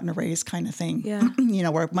must have gotten a raise kind of thing. Yeah.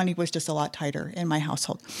 Where money was just a lot tighter in my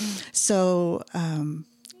household. So,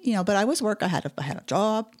 but I was I had a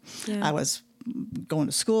job. Yeah. I was going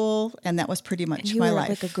to school, and that was pretty much my life. You were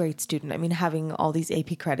like a great student. I mean, having all these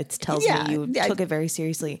AP credits tells me you took it very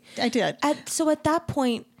seriously. I did. So at that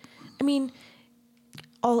point, I mean,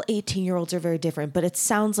 all 18-year-olds are very different, but it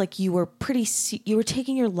sounds like you were you were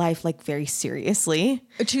taking your life like very seriously.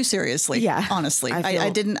 Too seriously. Yeah. Honestly.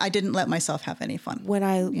 I didn't let myself have any fun. When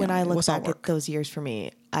I look back at those years for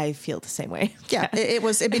me, I feel the same way. Yeah. It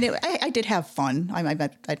was, I did have fun. I'm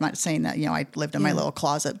not saying that, I lived in my little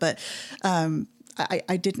closet, but,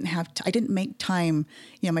 I didn't make time.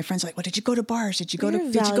 My friends are like, well, did you go to bars? Did you go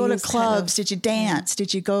to clubs? Did you dance?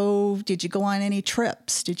 Did you go on any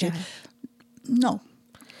trips? No.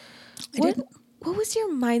 What was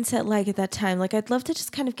your mindset like at that time? Like, I'd love to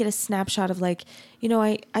just kind of get a snapshot of like,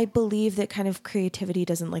 I believe that kind of creativity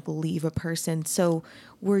doesn't like leave a person. So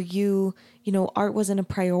were you, art wasn't a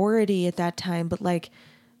priority at that time, but like,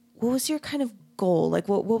 what was your kind of goal? Like,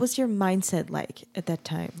 what was your mindset like at that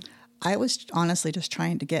time? I was honestly just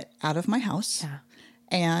trying to get out of my house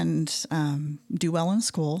and do well in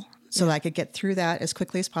school so that I could get through that as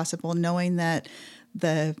quickly as possible, knowing that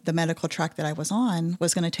the medical track that I was on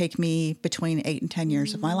was going to take me between 8 and 10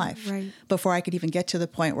 years of my life before I could even get to the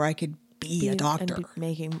point where I could be a doctor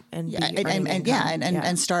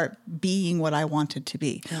and start being what I wanted to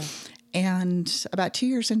be. Yeah. And about 2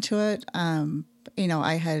 years into it,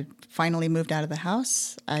 I had finally moved out of the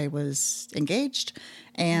house. I was engaged,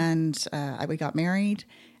 and we got married,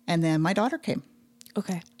 and then my daughter came.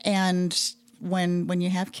 Okay. And when you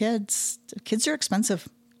have kids are expensive.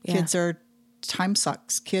 Yeah. Kids are time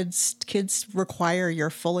sucks. Kids require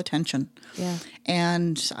your full attention. Yeah.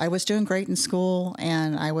 And I was doing great in school,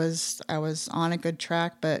 and I was on a good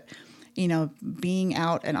track, but being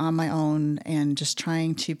out and on my own and just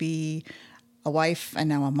trying to be a wife and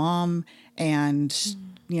now a mom and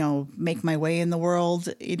make my way in the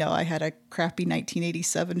world. I had a crappy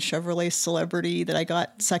 1987 Chevrolet Celebrity that I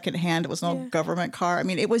got secondhand. It was no government car. I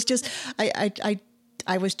mean, it was just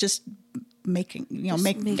I was just making,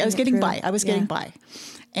 I was getting by. I was getting by.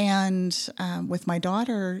 And with my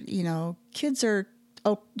daughter, kids are,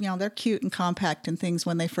 they're cute and compact and things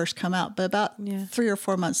when they first come out, but about 3 or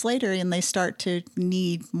 4 months later, and they start to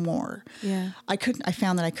need more. Yeah. I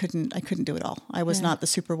found that I couldn't do it all. I was not the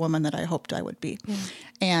superwoman that I hoped I would be. Yeah.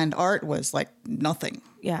 And art was like nothing.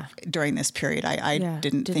 Yeah. During this period, I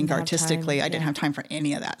didn't think artistically. Time. I didn't have time for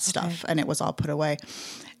any of that stuff, and it was all put away.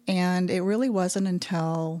 And it really wasn't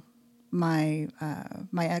until my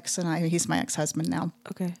ex and I, he's my ex-husband now.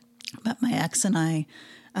 Okay. But my ex and I,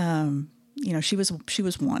 she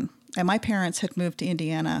was 1. And my parents had moved to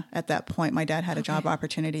Indiana at that point. My dad had a job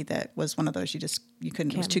opportunity that was one of those you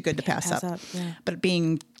couldn't, it was too good to pass up. Yeah. But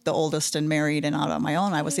being the oldest and married and out on my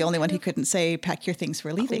own, I was the only one he couldn't say, pack your things,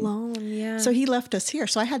 we're leaving. Alone, yeah. So he left us here.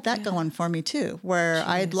 So I had that going for me too, where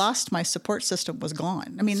I had lost my support system was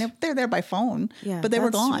gone. I mean, they're there by phone, but they were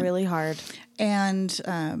gone. That's really hard.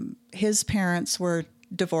 And his parents were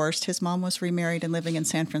divorced. His mom was remarried and living in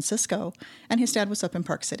San Francisco, and his dad was up in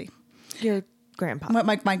Park City. Your grandpa. My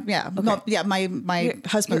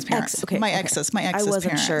husband's parents. My ex's parents. I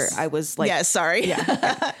wasn't sure. I was like, sorry.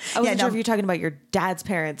 Yeah. I wasn't sure if you're talking about your dad's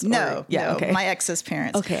parents. No. My ex's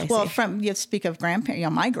parents. Okay. You speak of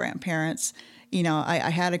grandparents, my grandparents, I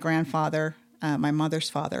had a grandfather. My mother's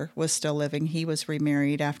father was still living. He was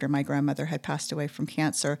remarried after my grandmother had passed away from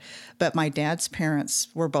cancer, but my dad's parents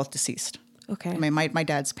were both deceased. Okay. I mean, my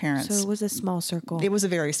dad's parents. So it was a small circle. It was a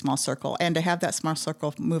very small circle. And to have that small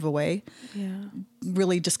circle move away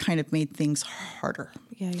really just kind of made things harder.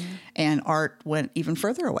 Yeah. And art went even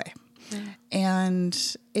further away. Yeah.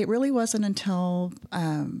 And it really wasn't until,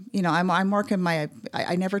 I'm working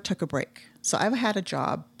I never took a break. So I've had a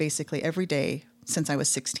job basically every day since I was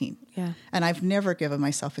 16. Yeah. And I've never given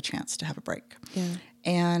myself a chance to have a break. Yeah.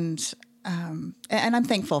 And I'm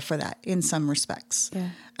thankful for that in some respects. Yeah.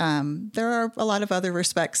 There are a lot of other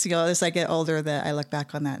respects, as I get older, that I look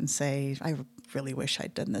back on that and say, I really wish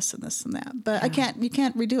I'd done this and this and that, but you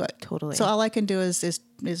can't redo it. Totally. So all I can do is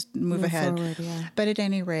move ahead. Forward, yeah. But at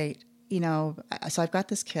any rate, so I've got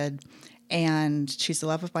this kid, and she's the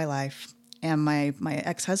love of my life. And my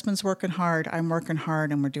ex-husband's working hard. I'm working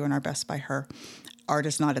hard, and we're doing our best by her. Art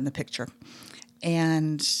is not in the picture.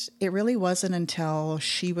 And it really wasn't until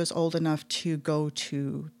she was old enough to go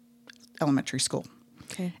to elementary school.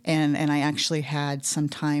 Okay. And I actually had some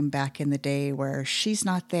time back in the day where she's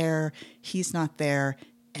not there, he's not there,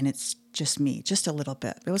 and it's just me, just a little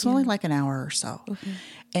bit. It was only like an hour or so. Okay.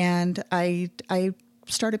 And I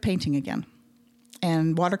started painting again.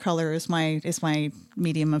 And watercolor is my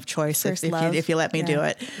medium of choice if you let me do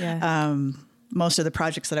it. Yeah. Most of the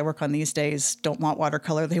projects that I work on these days don't want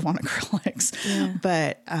watercolor; they want acrylics. Yeah.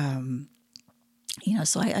 But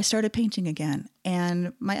so I started painting again.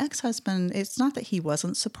 And my ex-husband, it's not that he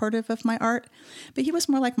wasn't supportive of my art, but he was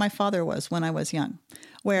more like my father was when I was young,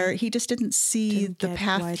 where he just didn't see the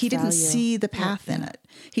path. He didn't see the path in it.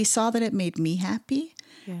 He saw that it made me happy,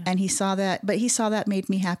 and he saw that made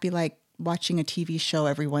me happy, like watching a TV show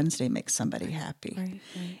every Wednesday makes somebody happy. Right.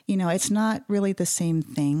 It's not really the same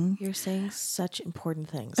thing. You're saying such important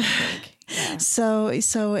things, I think. Yeah. So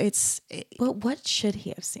it's... But what should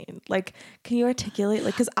he have seen? Like, can you articulate?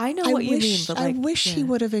 Like, because I know what you mean, but like... I wish he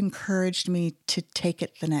would have encouraged me to take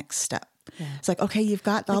it the next step. Yeah. It's like, okay, you've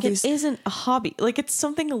got all these... It isn't a hobby. Like, it's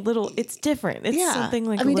something a little... It's different. It's something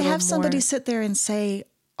like to have somebody sit there and say,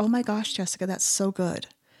 oh my gosh, Jessica, that's so good.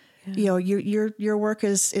 Yeah. Your work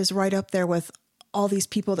is right up there with all these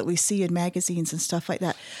people that we see in magazines and stuff like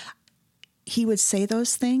that. He would say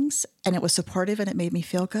those things, and it was supportive, and it made me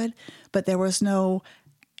feel good. But there was no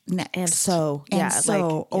next,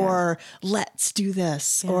 or let's do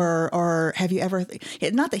this, or have you ever?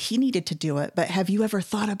 Not that he needed to do it, but have you ever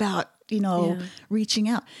thought about reaching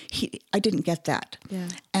out? I didn't get that,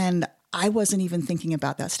 and I wasn't even thinking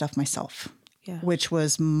about that stuff myself, which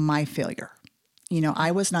was my failure.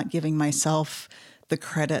 I was not giving myself the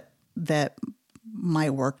credit that my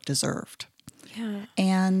work deserved. Yeah.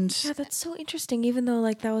 And that's so interesting. Even though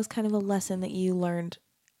like that was kind of a lesson that you learned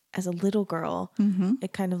as a little girl,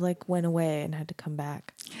 it kind of like went away and had to come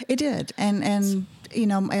back. It did. And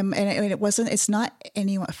it wasn't, it's not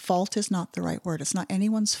anyone, fault is not the right word. It's not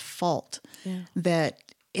anyone's fault that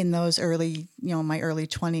in those early, my early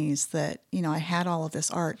 20s that, I had all of this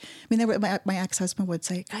art. I mean, my ex-husband would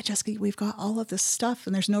say, God, Jessica, we've got all of this stuff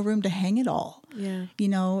and there's no room to hang it all. Yeah.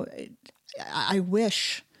 I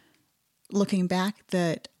wish, looking back,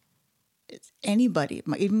 that anybody,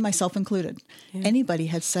 even myself included, anybody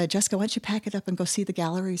had said, Jessica, why don't you pack it up and go see the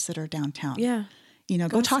galleries that are downtown? Yeah.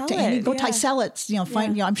 Go talk to Annie, sell it,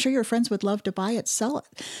 find, I'm sure your friends would love to buy it, sell it.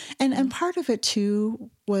 And part of it too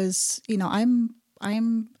was, I'm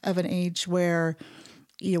of an age where,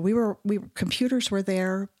 computers were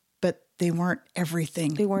there, but they weren't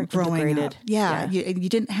everything. They weren't growing integrated. Up. Yeah. You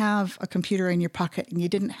didn't have a computer in your pocket, and you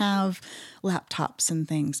didn't have laptops and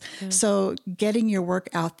things. Yeah. So getting your work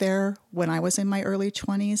out there when I was in my early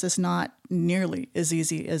 20s is not nearly as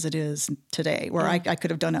easy as it is today, where I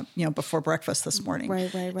could have done it, before breakfast this morning,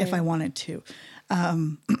 right. if I wanted to.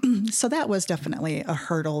 So that was definitely a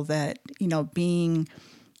hurdle that, being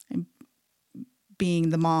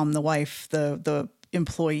the mom, the wife, the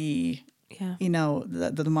employee,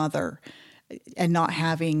 the mother, and not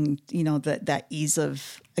having, that ease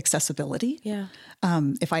of accessibility. Yeah.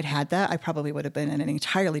 If I'd had that, I probably would have been in an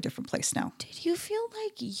entirely different place now. Did you feel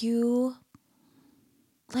do you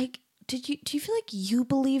feel like you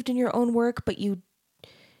believed in your own work, but it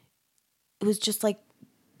was just like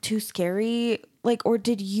too scary? Like, or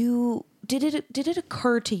did it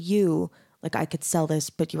occur to you, like, I could sell this,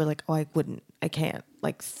 but you were like, oh, I can't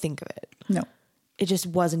like think of it. No. It just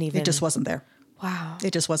wasn't even. It just wasn't there. Wow.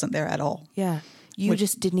 It just wasn't there at all. Yeah. You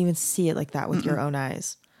just didn't even see it like that with your own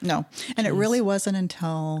eyes. No. And it really wasn't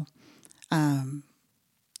until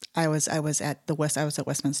I was at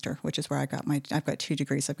Westminster, which is where I've got 2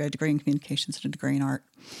 degrees. I've got a degree in communications and a degree in art.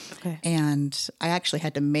 Okay. And I actually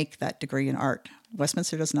had to make that degree in art.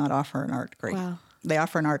 Westminster does not offer an art degree. Wow. They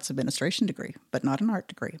offer an arts administration degree, but not an art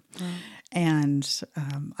degree. Wow. And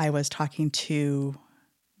I was talking to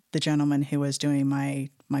the gentleman who was doing my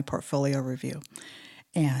portfolio review.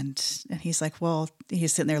 And he's like, well,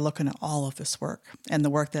 he's sitting there looking at all of this work and the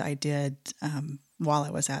work that I did while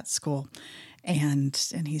I was at school. And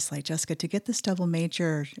he's like, Jessica, to get this double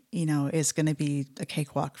major, is going to be a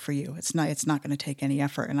cakewalk for you. It's not going to take any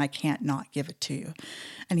effort, and I can't not give it to you.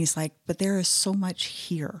 And he's like, but there is so much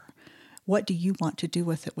here. What do you want to do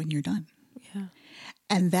with it when you're done? Yeah.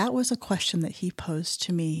 And that was a question that he posed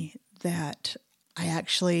to me that I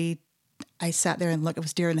sat there and looked, it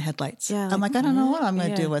was deer in the headlights. Yeah, I'm like, I don't know what I'm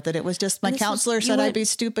going to do with it. It was just my counselor said I'd be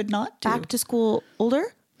stupid not to. Back to school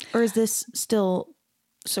older? Or is this still,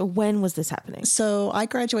 so when was this happening? So I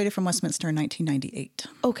graduated from Westminster in 1998.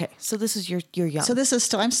 Okay. So this is you're young. So this is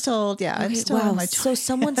still, I'm still in my 20s. So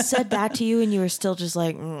someone said that to you and you were still just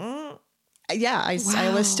like, Yeah, I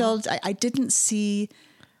was still, I didn't see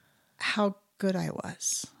how good I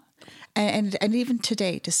was. And even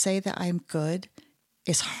today, to say that I'm good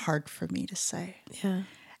is hard for me to say. Yeah.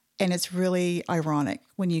 And it's really ironic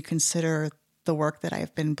when you consider the work that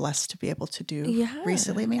I've been blessed to be able to do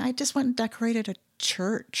recently. I mean, I just went and decorated a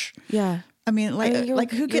church. Yeah. I mean,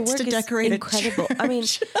 who gets to decorate incredible. a church? I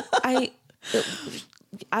mean,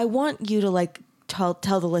 I want you to like tell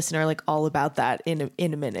the listener like all about that in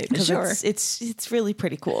a minute, because it's really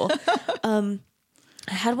pretty cool. I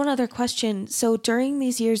had one other question. So during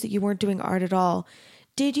these years that you weren't doing art at all,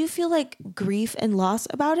 did you feel like grief and loss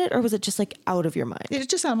about it, or was it just like out of your mind? It's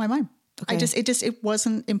just out of my mind. Okay. It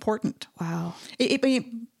wasn't important. Wow.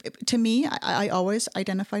 To me, I always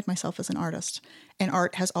identified myself as an artist, and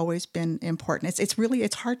art has always been important.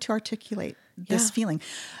 It's hard to articulate this feeling.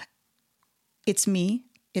 It's me.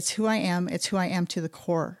 It's who I am. It's who I am to the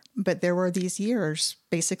core. But there were these years,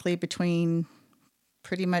 basically between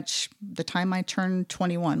pretty much the time I turned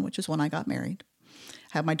 21, which is when I got married.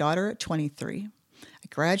 I had my daughter at 23. I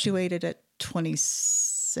graduated at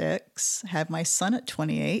 26, had my son at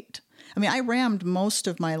 28. I mean, I rammed most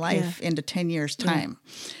of my life into 10 years time.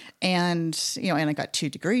 And, and I got 2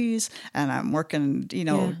 degrees, and I'm working,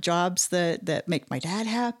 jobs that make my dad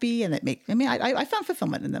happy and I found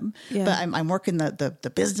fulfillment in them, but I'm working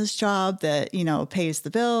the business job that, pays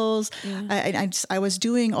the bills. Yeah. I was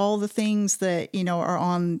doing all the things that, are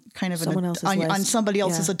on kind of on somebody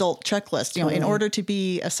else's adult checklist. Totally. In order to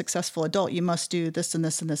be a successful adult, you must do this and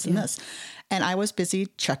this and this and this. And I was busy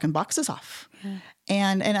checking boxes off. Yeah.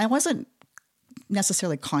 And I wasn't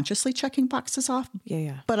necessarily consciously checking boxes off.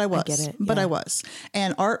 But I was. I get it. But I was.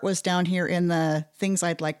 And art was down here in the things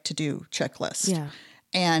I'd like to do checklist. Yeah.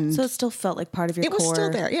 And so it still felt like part of your core. It was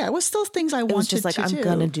still there. Yeah. It was still things I wanted to do. It was just like, I'm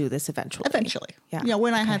going to do this eventually. Yeah.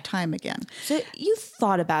 When I have time again. So you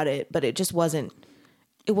thought about it, but it just wasn't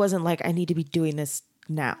like, I need to be doing this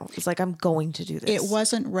now. It's like, I'm going to do this. It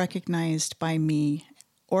wasn't recognized by me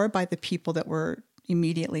or by the people that were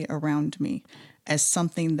immediately around me as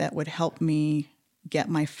something that would help me get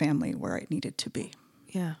my family where I needed to be.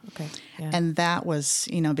 Yeah. Okay. Yeah. And that was,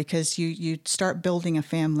 because you start building a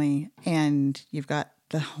family, and you've got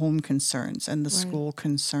the home concerns and the school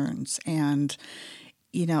concerns. And,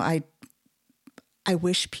 I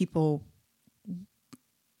wish people,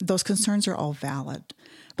 those concerns are all valid,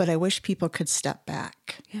 but I wish people could step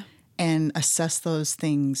back and assess those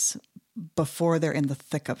things before they're in the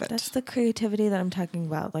thick of it. That's the creativity that I'm talking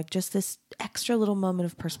about. Like just this extra little moment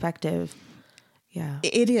of perspective. Yeah.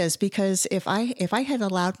 It is, because if I had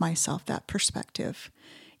allowed myself that perspective,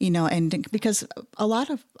 and because a lot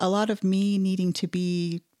of me needing to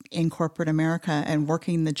be in corporate America and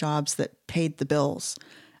working the jobs that paid the bills,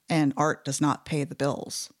 and art does not pay the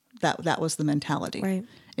bills. That was the mentality. Right.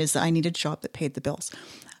 Is that I needed a job that paid the bills.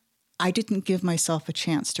 I didn't give myself a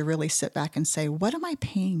chance to really sit back and say, what am I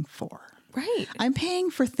paying for? Right. I'm paying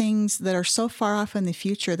for things that are so far off in the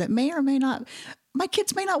future that may or may not, my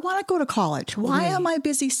kids may not want to go to college. Totally. Why am I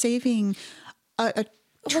busy saving a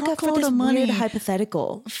truckload of money,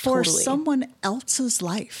 hypothetical, for someone else's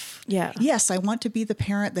life? Yeah. Yes, I want to be the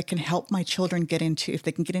parent that can help my children if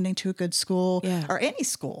they can get into a good school or any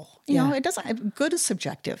school. It doesn't, good is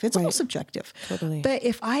subjective. It's all subjective. Totally. But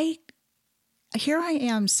here I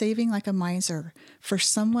am saving like a miser for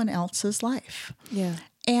someone else's life. Yeah.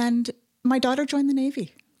 And my daughter joined the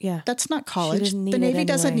Navy. Yeah. That's not college. The Navy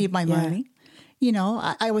doesn't need my money.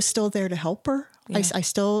 I was still there to help her. Yeah.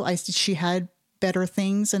 She had better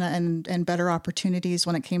things and better opportunities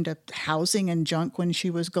when it came to housing and junk when she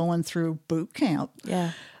was going through boot camp.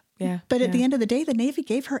 Yeah. Yeah. But at the end of the day, the Navy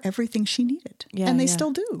gave her everything she needed. Yeah. And they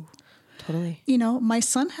still do. Totally. My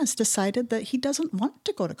son has decided that he doesn't want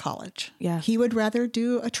to go to college. Yeah. He would rather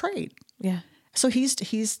do a trade. Yeah. So he's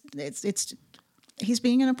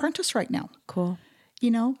being an apprentice right now. Cool.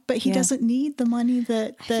 But he doesn't need the money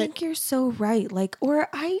that I think you're so right. Or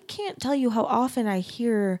I can't tell you how often I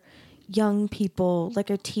hear young people,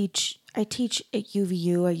 like I teach at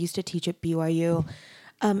UVU. I used to teach at BYU.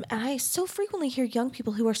 And I so frequently hear young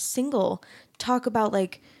people who are single talk about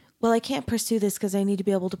like, well, I can't pursue this because I need to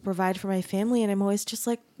be able to provide for my family. And I'm always just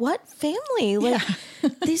like, what family? Like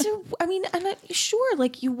these are, I'm not sure,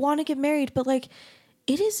 like you want to get married, but like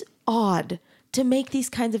it is odd to make these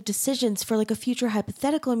kinds of decisions for like a future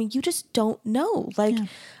hypothetical. You just don't know.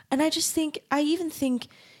 And I even think,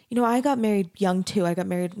 I got married young too. I got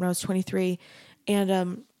married when I was 23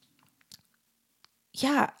 and,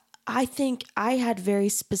 I think I had very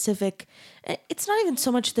specific, it's not even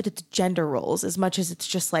so much that it's gender roles as much as it's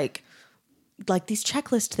just like these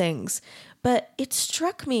checklist things. But it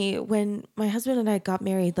struck me when my husband and I got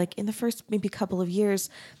married, like in the first maybe couple of years,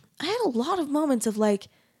 I had a lot of moments of like,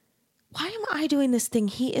 why am I doing this thing?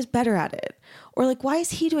 He is better at it. Or like, why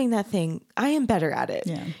is he doing that thing? I am better at it.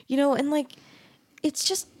 Yeah. You know, and like, it's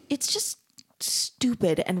just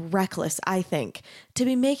stupid and reckless, I think, to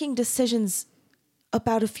be making decisions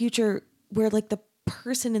about a future where like the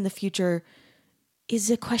person in the future is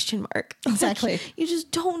a question mark. Exactly. Like, you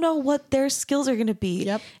just don't know what their skills are going to be.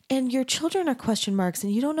 Yep. And your children are question marks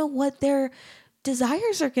and you don't know what their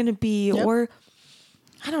desires are going to be. Yep. Or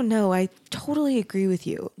I don't know. I totally agree with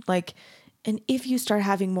you. Like, and if you start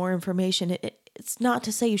having more information, it's not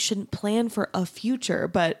to say you shouldn't plan for a future,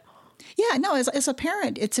 but yeah, no, as a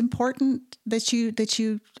parent, it's important that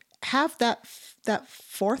you have that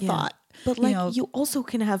forethought. Yeah. But like, you also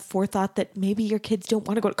can have forethought that maybe your kids don't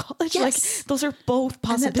want to go to college. Yes. Like those are both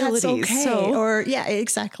possibilities. And that's okay. So, or yeah,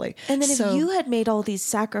 exactly. and then if you had made all these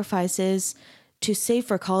sacrifices to save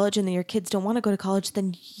for college and then your kids don't want to go to college,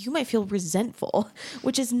 then you might feel resentful,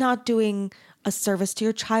 which is not doing a service to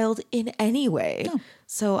your child in any way. No.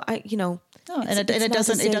 So no, and it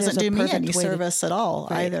doesn't do me any service at all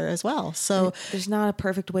either as well. So there's not a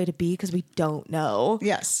perfect way to be because we don't know.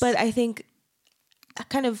 Yes. But I think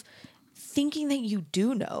kind of thinking that you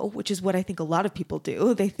do know, which is what I think a lot of people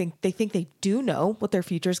do. They think they do know what their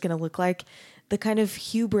future is going to look like. The kind of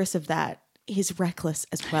hubris of that is reckless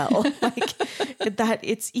as well. Like that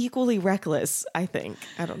it's equally reckless, I think.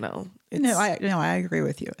 I don't know. I agree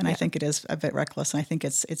with you. And I think it is a bit reckless. And I think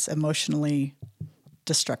it's emotionally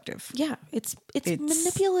destructive. Yeah. It's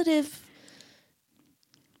manipulative.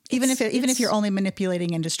 Even if you're only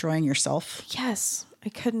manipulating and destroying yourself. Yes. I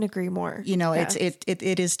couldn't agree more.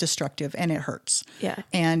 It is destructive and it hurts. Yeah.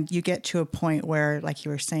 And you get to a point where, like you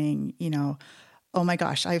were saying, oh my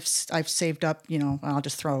gosh, I've saved up, I'll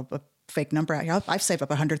just throw a fake number out here. I've saved up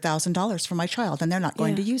 $100,000 for my child and they're not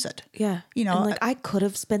going to use it. Yeah. And like I could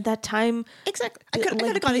have spent that time. Exactly. I could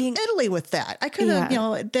have gone to Italy with that. I could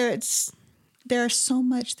have, there's so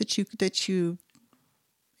much that you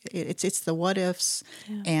it's the what ifs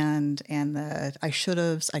and the I should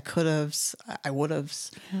have's, I could have's, I would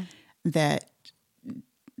have's that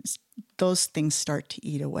those things start to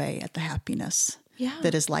eat away at the happiness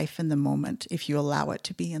that is life in the moment if you allow it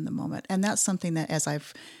to be in the moment. And that's something that as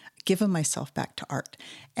I've given myself back to art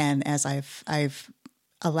and as I've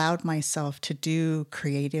allowed myself to do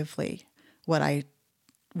creatively what I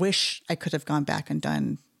wish I could have gone back and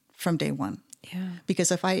done from day one. Yeah.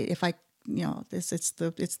 Because if I it's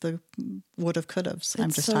the would have could have.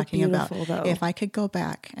 I'm just so talking about though. If I could go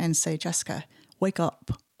back and say, Jessica, wake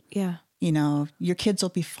up. Yeah. Your kids will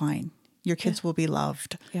be fine. Your kids will be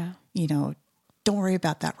loved. Yeah. Don't worry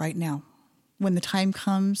about that right now. When the time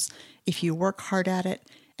comes, if you work hard at it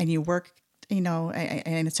and you work,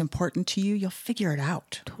 and it's important to you, you'll figure it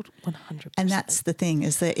out. 100%. And that's the thing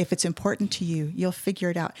is that if it's important to you, you'll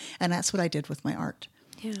figure it out. And that's what I did with my art.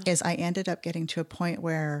 Yeah. Is I ended up getting to a point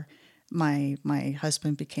where my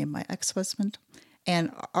husband became my ex-husband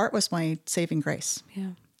and art was my saving grace. Yeah.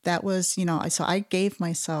 That was, so I gave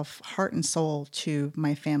myself heart and soul to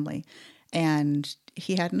my family and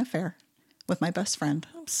he had an affair with my best friend.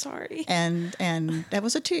 I'm sorry. And that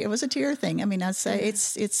was it was a tear thing. I mean, I'd say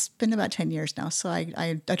it's been about 10 years now. So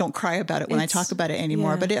I don't cry about it when I talk about it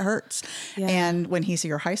anymore, but it hurts. Yeah. And when he's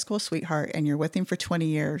your high school sweetheart and you're with him for 20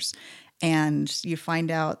 years and you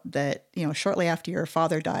find out that, shortly after your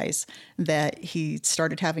father dies, that he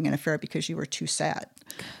started having an affair because you were too sad.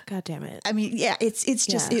 God damn it. I mean, yeah, it's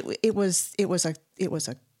just, it was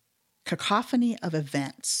a cacophony of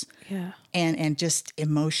events and just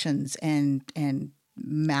emotions and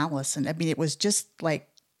malice. And I mean, it was just like,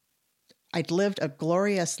 I'd lived a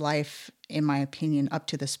glorious life, in my opinion, up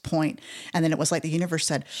to this point. And then it was like the universe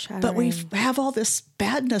said, but we have all this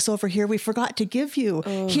badness over here. We forgot to give you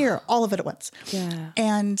here, all of it at once. Yeah.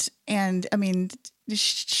 And I mean,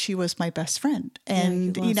 she was my best friend.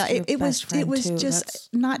 And, it was just that's...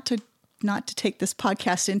 not to take this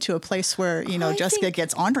podcast into a place where, Jessica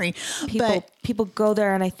gets ornery. People go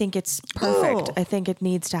there and I think it's perfect. I think it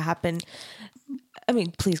needs to happen. I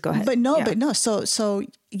mean, please go ahead. But no. So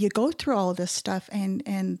you go through all of this stuff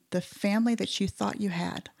and the family that you thought you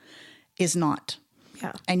had is not.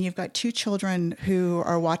 Yeah. And you've got two children who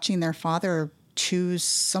are watching their father choose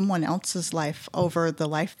someone else's life over the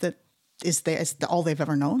life that is all they've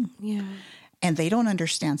ever known. Yeah. And they don't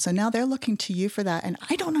understand. So now they're looking to you for that. And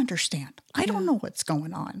I don't understand. I don't know what's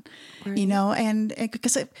going on, right. And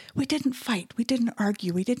because we didn't fight, we didn't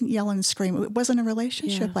argue, we didn't yell and scream. It wasn't a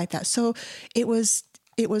relationship like that. So it's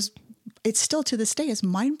still to this day is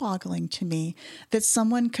mind boggling to me that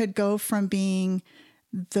someone could go from being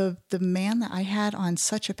the man that I had on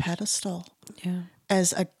such a pedestal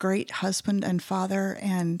as a great husband and father.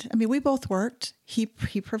 And I mean, we both worked. He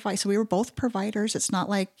provides. So we were both providers. It's not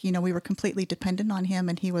like, we were completely dependent on him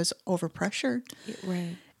and he was overpressured.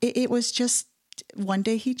 Right. It was just one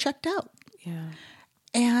day he checked out. Yeah.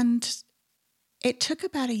 And it took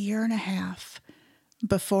about 1.5 years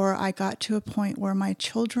before I got to a point where my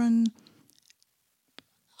children,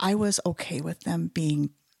 I was okay with them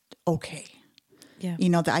being okay. Yeah.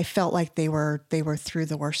 That I felt like they were through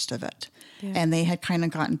the worst of it. Yeah. And they had kind of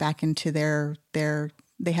gotten back into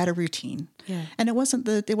they had a routine. Yeah. And it wasn't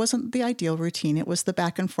the ideal routine. It was the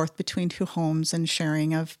back and forth between 2 homes and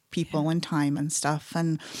sharing of people and time and stuff.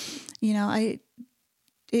 And,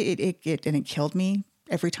 it killed me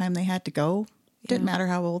every time they had to go. Didn't matter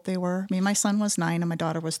how old they were. I mean, my son was 9 and my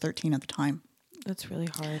daughter was 13 at the time. That's really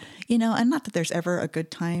hard. And not that there's ever a good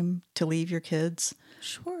time to leave your kids.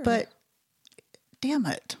 Sure. But damn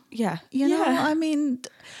it. Yeah. I mean,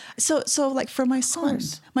 so like for my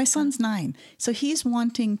son's 9. So he's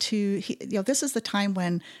wanting to, this is the time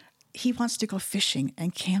when he wants to go fishing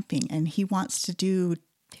and camping and he wants to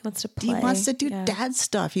play. He wants to do dad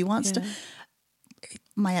stuff. He wants to,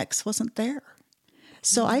 my ex wasn't there.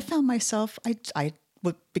 So I found myself, I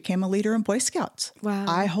became a leader in Boy Scouts. Wow.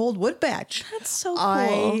 I hold wood badge. That's so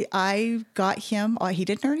cool. I got him, he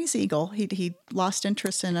didn't earn his eagle. He lost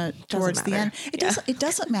interest in it towards the end. It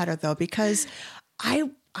doesn't matter though, because I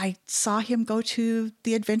saw him go to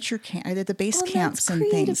the adventure camp, the base camps and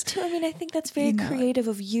things. Too. I mean, I think that's very creative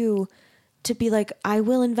of you to be like, I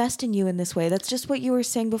will invest in you in this way. That's just what you were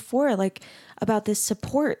saying before, like about this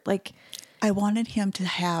support. Like, I wanted him to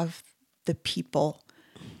have the people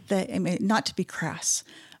that, I mean, not to be crass,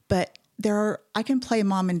 but I can play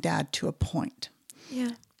mom and dad to a point.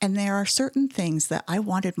 Yeah. And there are certain things that I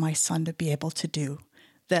wanted my son to be able to do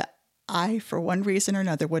that I, for one reason or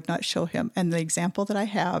another, would not show him. And the example that I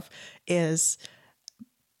have is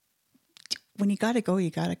when you got to go, you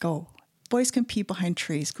got to go. Boys can pee behind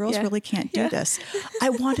trees. Girls really can't do this. I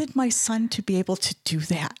wanted my son to be able to do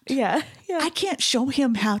that. Yeah. I can't show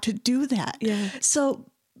him how to do that. Yeah. So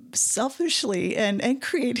selfishly and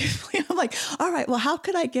creatively, I'm like, all right, well, how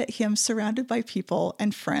could I get him surrounded by people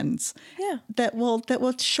and friends that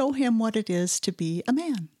will show him what it is to be a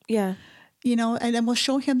man? Yeah. And then we'll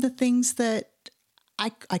show him the things that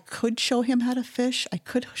I could show him how to fish. I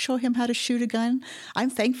could show him how to shoot a gun. I'm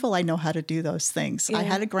thankful I know how to do those things. Yeah. I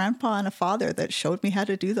had a grandpa and a father that showed me how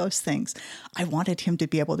to do those things. I wanted him to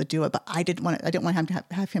be able to do it, but I didn't want him to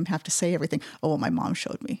have to say everything. Oh, well, my mom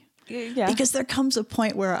showed me. Yeah. Because there comes a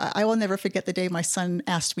point where I will never forget the day my son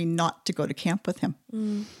asked me not to go to camp with him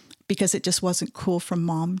because it just wasn't cool for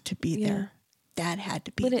mom to be there. Dad had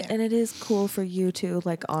to be there. And it is cool for you to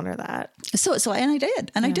like honor that. So and I did.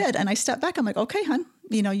 And I did. And I stepped back. I'm like, okay, hon,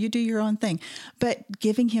 you do your own thing. But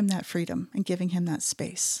giving him that freedom and giving him that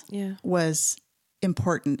space was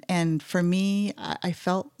important. And for me, I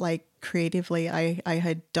felt like creatively I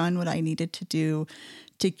had done what I needed to do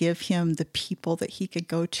to give him the people that he could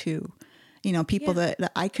go to, people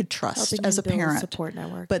that I could trust as a parent, support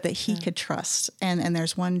network, but that he could trust. And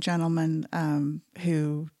there's one gentleman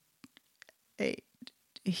who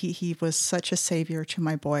he was such a savior to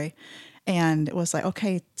my boy, and it was like,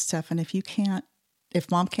 okay, Stefan,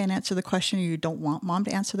 if mom can't answer the question, or you don't want mom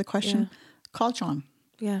to answer the question, call John.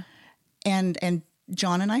 Yeah. And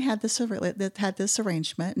John and I had this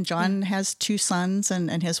arrangement, and John has 2 sons,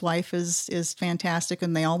 and his wife is fantastic,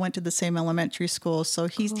 and they all went to the same elementary school. So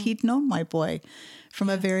he'd known my boy from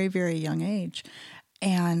a very, very young age.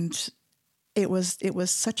 And it was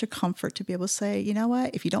such a comfort to be able to say, you know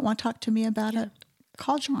what, if you don't want to talk to me about it,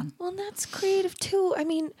 call John. Well, and that's creative too. I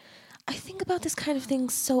mean, I think about this kind of thing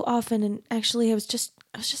so often. And actually I was just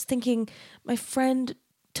thinking, my friend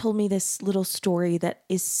told me this little story that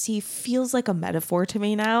feels like a metaphor to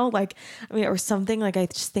me now. Like, I mean, or something, like I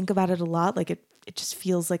just think about it a lot. Like it just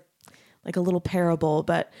feels like a little parable.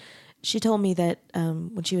 But she told me that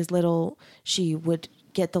when she was little, she would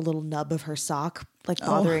get the little nub of her sock, like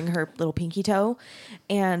bothering her little pinky toe.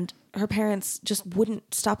 And her parents just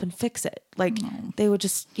wouldn't stop and fix it. Like they would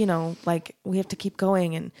just, like, we have to keep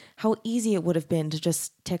going. And how easy it would have been to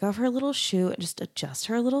just take off her little shoe and just adjust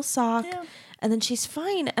her little sock. Yeah. And then she's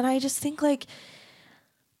fine. And I just think like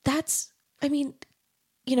maybe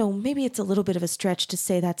it's a little bit of a stretch to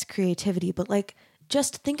say that's creativity, but like,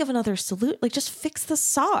 just think of another solution, like just fix the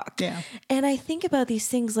sock. Yeah. And I think about these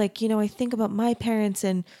things like, I think about my parents,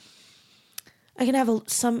 and I can have a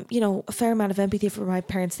fair amount of empathy for my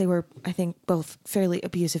parents. They were, I think, both fairly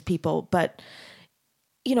abusive people, but,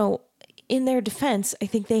 in their defense, I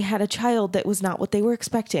think they had a child that was not what they were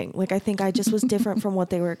expecting. Like, I think I just was different from what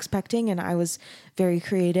they were expecting, and I was very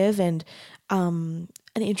creative, and an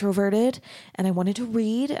introverted, and I wanted to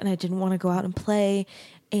read, and I didn't want to go out and play.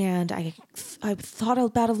 And I thought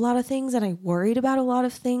about a lot of things, and I worried about a lot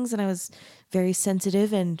of things, and I was very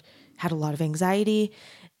sensitive and had a lot of anxiety.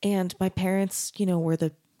 And my parents, you know, were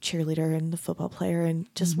the cheerleader and the football player and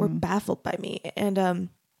just were baffled by me. And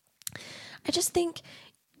I just think,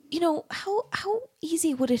 you know, how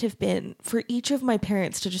easy would it have been for each of my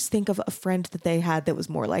parents to just think of a friend that they had that was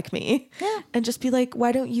more like me, and just be like,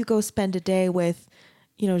 why don't you go spend a day with,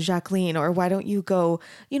 you know, Jacqueline, or why don't you go,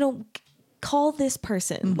 you know, call this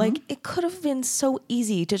person. Like, it could have been so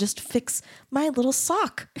easy to just fix my little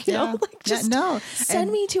sock, you know, like just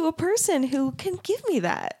send me to a person who can give me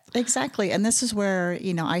that. Exactly. And this is where,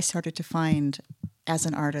 you know, I started to find, as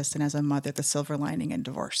an artist and as a mother, the silver lining in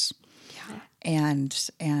divorce. Yeah.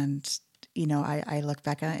 And you know, I look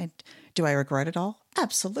back at it. Do I regret it all?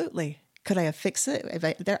 Absolutely. Could I have fixed it?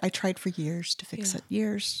 I tried for years to fix it.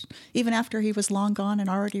 Years. Even after he was long gone and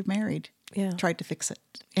already married. Yeah. Tried to fix it.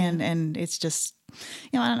 And it's just,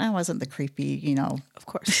 you know, I wasn't the creepy, you know. Of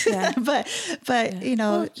course. Yeah. but you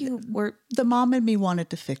know, the mom in me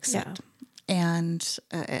wanted to fix it. And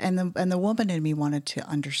the woman in me wanted to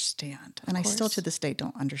understand. And I still to this day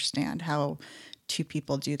don't understand how two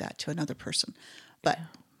people do that to another person. But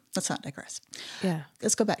let's not digress. Yeah.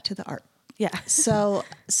 Let's go back to the art. Yeah. So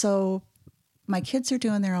my kids are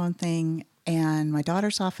doing their own thing, and my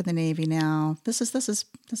daughter's off in the Navy now. This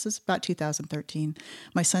is about 2013.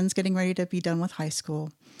 My son's getting ready to be done with high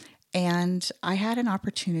school, and I had an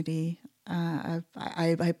opportunity.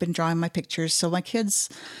 I've been drawing my pictures. So my kids,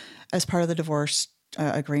 as part of the divorce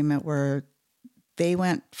agreement, they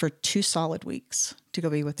went for 2 solid weeks to go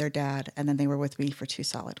be with their dad, and then they were with me for 2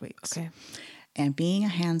 solid weeks. Okay. And being a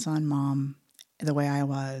hands-on mom, the way I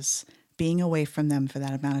was, being away from them for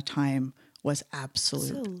that amount of time was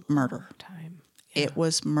absolute murder. It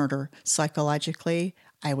was murder. Psychologically,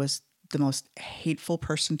 I was the most hateful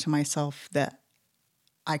person to myself that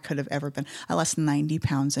I could have ever been. I lost 90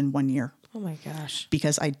 pounds in 1 year. Oh my gosh.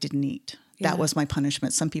 Because I didn't eat. That was my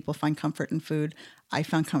punishment. Some people find comfort in food. I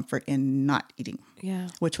found comfort in not eating,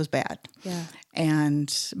 which was bad. Yeah.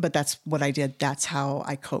 But that's what I did. That's how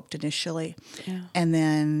I coped initially. Yeah. And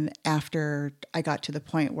then after I got to the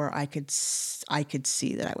point where I could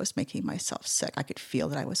see that I was making myself sick. I could feel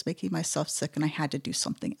that I was making myself sick, and I had to do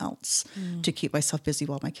something else to keep myself busy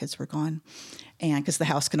while my kids were gone. And because the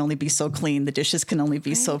house can only be so clean, the dishes can only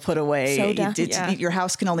be so put away. So your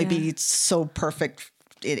house can only be so perfect.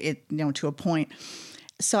 It you know, to a point.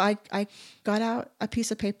 So I got out a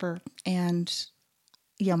piece of paper, and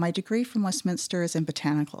my degree from Westminster is in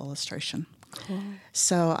botanical illustration. Cool.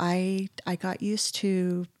 So I got used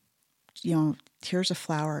to, here's a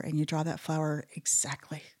flower, and you draw that flower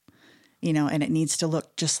exactly, and it needs to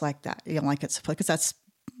look just like that, like it's because that's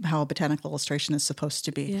how a botanical illustration is supposed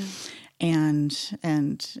to be. Yeah.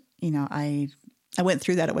 And I went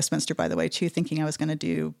through that at Westminster, by the way, too, thinking I was going to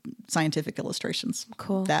do scientific illustrations.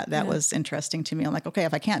 Cool. That was interesting to me. I'm like, okay,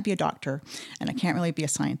 if I can't be a doctor and I can't really be a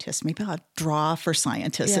scientist, maybe I'll draw for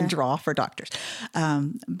scientists and draw for doctors.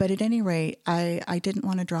 But at any rate, I didn't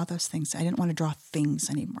want to draw those things. I didn't want to draw things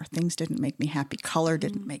anymore. Things didn't make me happy. Color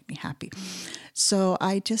didn't make me happy. So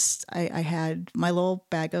I had my little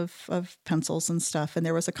bag of pencils and stuff, and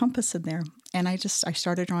there was a compass in there. And I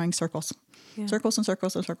started drawing circles. Yeah. Circles and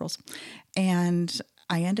circles and circles. And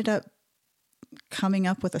I ended up coming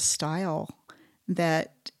up with a style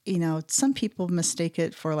that, some people mistake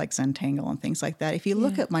it for like Zentangle and things like that. If you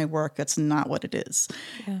look at my work, that's not what it is.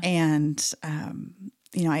 Yeah. And,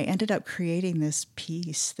 I ended up creating this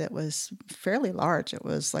piece that was fairly large. It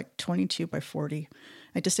was like 22 by 40.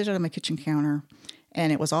 I just did it on my kitchen counter,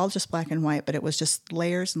 and it was all just black and white, but it was just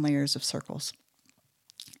layers and layers of circles.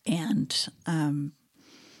 And,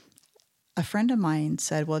 a friend of mine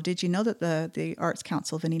said, well, did you know that the Arts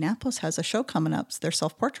Council of Indianapolis has a show coming up? It's their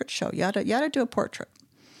self-portrait show. You ought to do a portrait.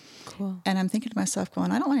 Cool. And I'm thinking to myself,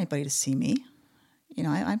 going, I don't want anybody to see me.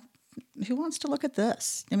 Who wants to look at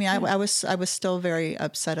this? I mean, I was still very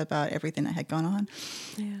upset about everything that had gone on.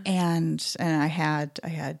 Yeah. And I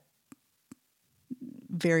had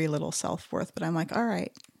very little self-worth, but I'm like, all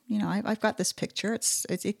right, I've got this picture.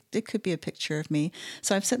 It could be a picture of me.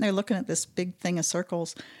 So I'm sitting there looking at this big thing of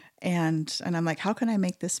circles, and I'm like, how can I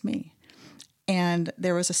make this me? And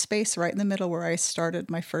there was a space right in the middle where I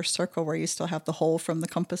started my first circle, where you still have the hole from the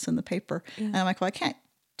compass in the paper. Yeah. And I'm like, well, I can't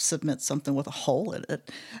submit something with a hole in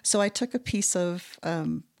it. So I took a piece of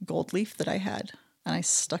gold leaf that I had, and I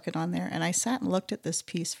stuck it on there. And I sat and looked at this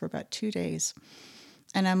piece for about 2 days.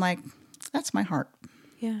 And I'm like, that's my heart.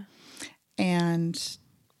 Yeah. And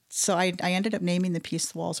so I ended up naming the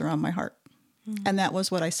piece "The Walls Around My Heart." And that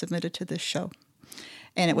was what I submitted to this show.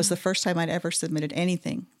 And it was the first time I'd ever submitted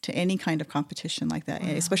anything to any kind of competition like that,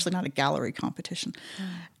 especially not a gallery competition.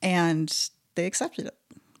 And they accepted it.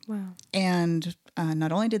 Wow. And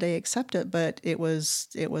not only did they accept it, but it was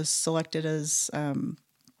selected as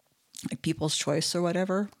like People's Choice or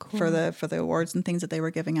whatever for the awards and things that they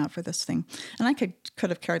were giving out for this thing. And I could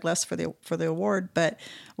have cared less for the award, but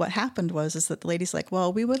what happened is that the lady's like,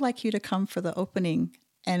 well, we would like you to come for the opening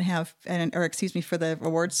and for the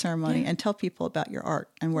award ceremony and tell people about your art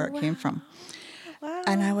and where it came from. Wow.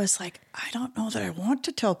 And I was like, I don't know that I want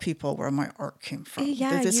to tell people where my art came from.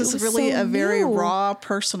 Yeah, this is really a very raw,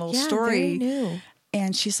 personal story. Very new.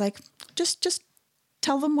 And she's like, just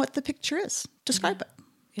tell them what the picture is. Describe it.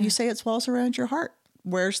 Yeah. You say it's walls around your heart.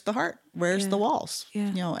 Where's the heart? Where's the walls? Yeah.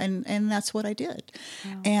 You know, and that's what I did.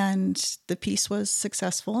 Wow. And the piece was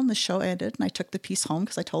successful and the show ended and I took the piece home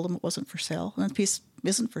because I told them it wasn't for sale. And the piece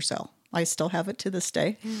isn't for sale. I still have it to this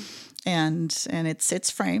day. And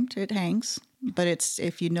it's framed, it hangs. But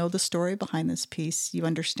if you know the story behind this piece, you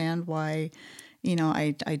understand why, you know,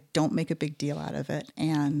 I don't make a big deal out of it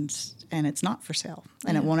and it's not for sale.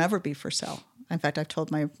 And it won't ever be for sale. In fact, I've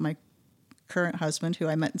told my current husband, who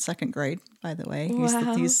I met in second grade, by the way.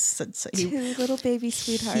 Wow. He's two little baby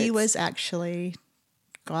sweethearts. He was actually,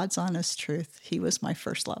 God's honest truth, he was my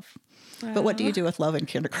first love. Wow. But what do you do with love in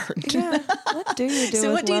kindergarten? Yeah, what do you do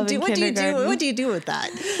so with what do love you do? in kindergarten? What do you do with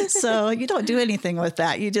that? So you don't do anything with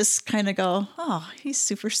that. You just kind of go, oh, he's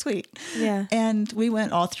super sweet. Yeah. And we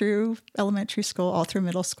went all through elementary school, all through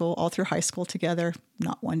middle school, all through high school together.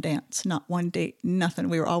 Not one dance, not one date, nothing.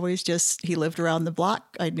 We were always he lived around the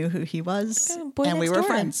block. I knew who he was. And we were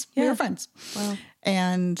friends. Yeah. We were friends. Wow.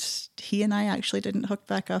 And he and I actually didn't hook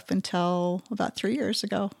back up until about 3 years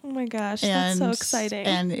ago. Oh my gosh, that's so exciting.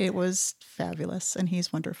 And it was fabulous, and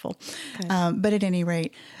he's wonderful. But at any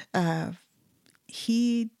rate, I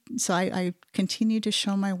continued to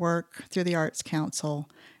show my work through the Arts Council.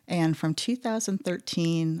 And from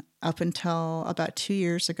 2013 up until about 2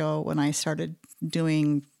 years ago when I started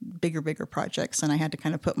doing bigger projects and I had to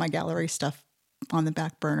kind of put my gallery stuff on the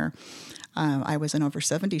back burner, I was in over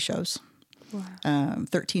 70 shows. Wow.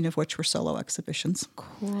 13 of which were solo exhibitions.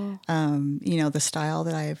 Cool. You know, the style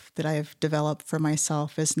that I've developed for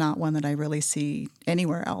myself is not one that I really see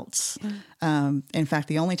anywhere else. Yeah. In fact,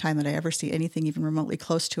 the only time that I ever see anything even remotely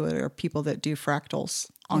close to it are people that do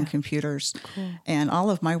fractals on computers. Cool. And all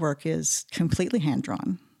of my work is completely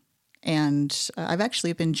hand-drawn. And I've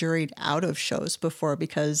actually been juried out of shows before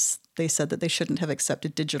because they said that they shouldn't have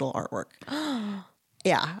accepted digital artwork.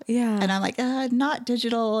 Yeah. And I'm like, not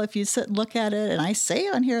digital. If you sit and look at it, and I say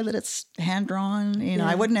on here that it's hand drawn, you know,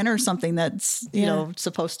 I wouldn't enter something that's, you know,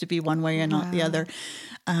 supposed to be one way and not the other.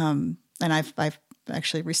 And I've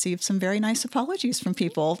actually received some very nice apologies from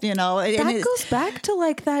people, you know. That goes back to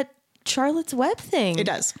like that Charlotte's Web thing. It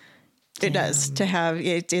does. It does to have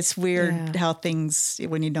it. It's weird how things,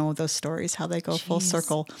 when you know those stories, how they go full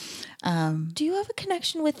circle. Do you have a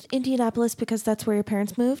connection with Indianapolis because that's where your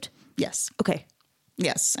parents moved? Yes. Okay.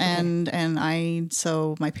 Yes. And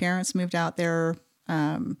so my parents moved out there.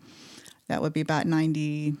 That would be about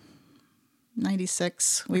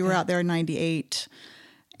 96. We were out there in 98.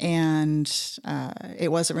 And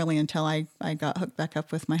it wasn't really until I got hooked back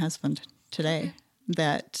up with my husband today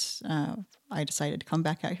that I decided to come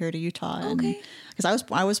back out here to Utah. Because I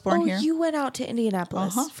was born here. You went out to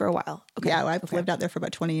Indianapolis for a while. Okay. Yeah, I've lived out there for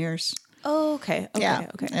about 20 years. Oh, okay.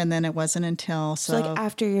 Okay. And then it wasn't until so like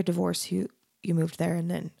after your divorce, you moved there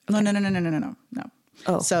and then... Okay. No.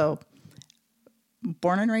 Oh. So,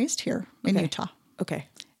 born and raised here in Utah. Okay.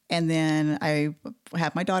 And then I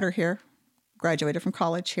had my daughter here, graduated from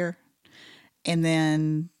college here. And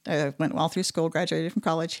then I went all through school, graduated from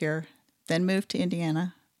college here, then moved to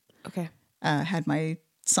Indiana. Okay. Had my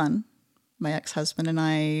son, my ex-husband, and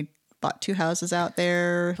I bought 2 houses out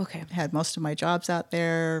there. Okay. Had most of my jobs out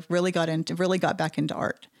there, really got back into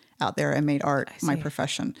art out there and made art my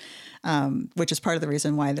profession, which is part of the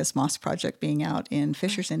reason why this Moss project being out in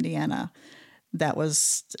Fishers, Indiana, it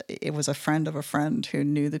was a friend of a friend who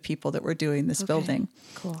knew the people that were doing this building.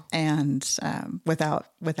 Cool. And without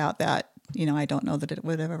that, you know, I don't know that it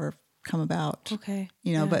would have ever come about. Okay.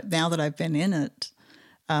 You know, but now that I've been in it,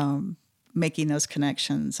 making those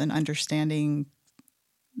connections and understanding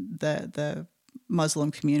the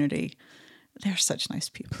Muslim community, they're such nice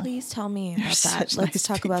people. Please tell me about that. Let's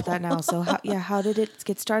talk about that now. So how did it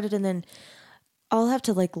get started? And then I'll have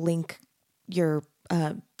to like link your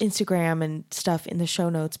Instagram and stuff in the show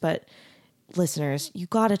notes, but listeners, you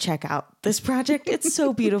got to check out this project. It's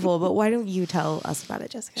so beautiful, but why don't you tell us about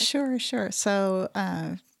it, Jessica? Sure. So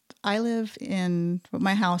I live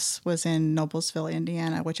my house was in Noblesville,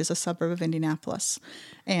 Indiana, which is a suburb of Indianapolis.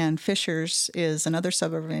 And Fishers is another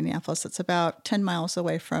suburb of Indianapolis that's about 10 miles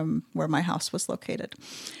away from where my house was located.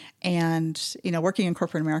 And, working in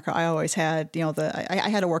corporate America, I always had, I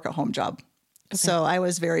had a work at home job. Okay. So I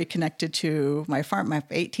was very connected to my farm, my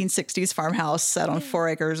 1860s farmhouse set on 4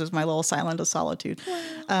 acres is my little island of solitude.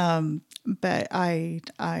 Wow. But I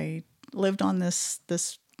lived on this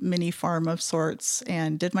mini farm of sorts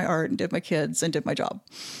and did my art and did my kids and did my job.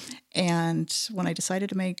 And when I decided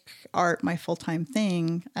to make art my full-time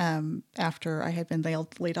thing, after I had been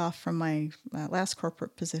laid off from my last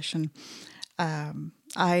corporate position,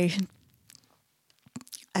 I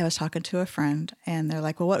was talking to a friend and they're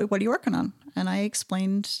like, well, what are you working on? And I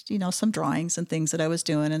explained, some drawings and things that I was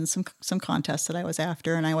doing and some contests that I was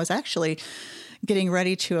after. And I was actually getting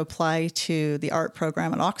ready to apply to the art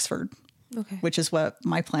program at Oxford. Okay. Which is what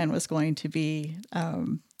my plan was going to be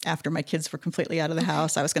after my kids were completely out of the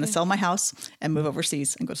house. I was going to sell my house and move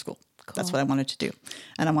overseas and go to school. Cool. That's what I wanted to do.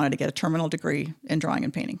 And I wanted to get a terminal degree in drawing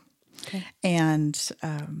and painting. Okay. And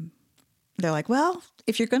they're like, well,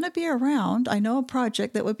 if you're going to be around, I know a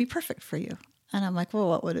project that would be perfect for you. And I'm like, well,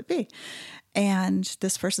 what would it be? And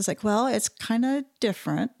this person's like, well, it's kind of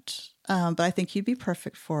different. But I think you'd be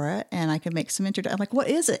perfect for it. And I can make some I'm like, what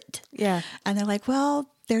is it? Yeah. And they're like, well,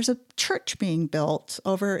 there's a church being built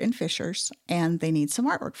over in Fishers and they need some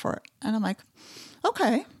artwork for it. And I'm like,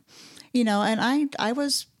 okay. And I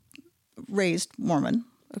was raised Mormon.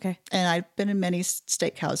 Okay. And I've been in many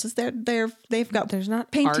steakhouses. They've got there's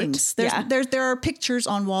not paintings. There are pictures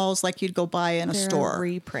on walls like you'd go buy in a store.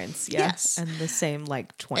 Reprints, yes. And the same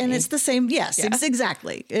 20. And it's the same, yes,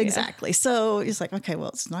 exactly. Yeah. So it's like, okay, well,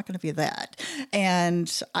 it's not going to be that.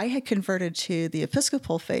 And I had converted to the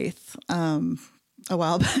Episcopal faith a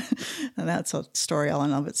while back. And that's a story all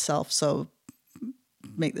in of itself. So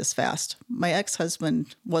make this fast. My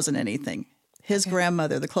ex-husband wasn't anything. His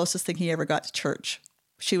grandmother, the closest thing he ever got to church,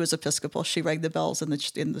 she was Episcopal. She rang the bells in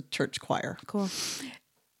the church choir. Cool.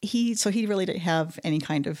 He really didn't have any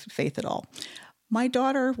kind of faith at all. My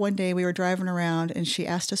daughter, one day we were driving around and she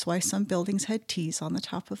asked us why some buildings had T's on the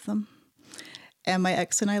top of them. And my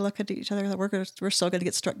ex and I look at each other like we're still going to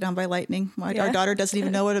get struck down by lightning. Our daughter doesn't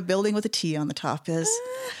even know what a building with a T on the top is.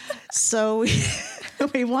 So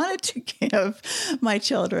we wanted to give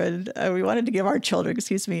our children,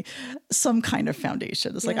 some kind of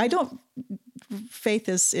foundation. It's like, faith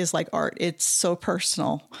is like art. It's so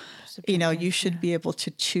personal. You should be able to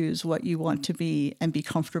choose what you want to be and be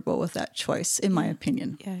comfortable with that choice, in my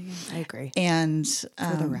opinion. Yeah, I agree. And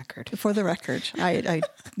for the record, I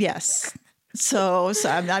yes. So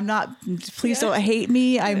I'm not, please don't hate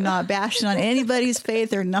me. I'm not bashing on anybody's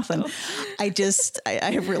faith or nothing. I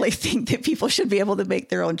really think that people should be able to make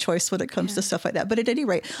their own choice when it comes to stuff like that. But at any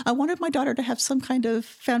rate, I wanted my daughter to have some kind of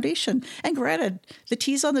foundation. And granted, the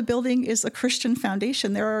T's on the building is a Christian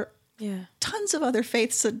foundation. There are tons of other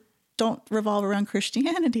faiths that don't revolve around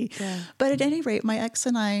Christianity. Yeah. But at any rate, my ex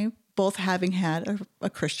and I, both having had a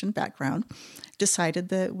Christian background, decided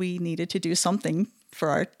that we needed to do something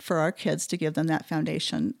for our kids to give them that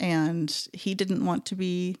foundation. And he didn't want to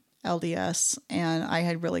be LDS, and I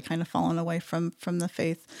had really kind of fallen away from the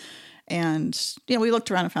faith. And we looked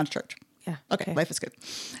around and found a church. Yeah. Okay. Life is good.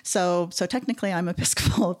 So technically I'm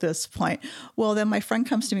Episcopal at this point. Well, then my friend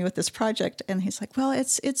comes to me with this project and he's like, well,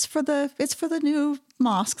 it's for the new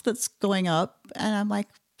mosque that's going up. And I'm like,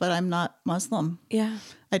 but I'm not Muslim. Yeah.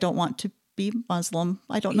 I don't want to be Muslim.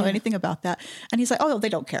 I don't know anything about that. And he's like, oh, they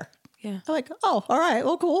don't care. Yeah. I'm like, oh, all right.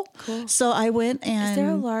 Well, cool. So I went and... Is there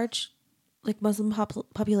a large Muslim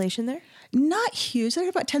population there? Not huge. There are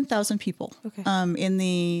about 10,000 people in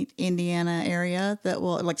the Indiana area that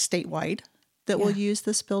will, statewide, that will use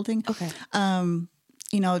this building. Okay. When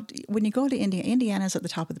you go to Indiana's at the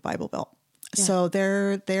top of the Bible Belt. Yeah. So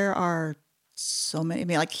there are so many. I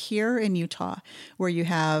mean, like here in Utah, where you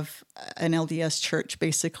have an LDS church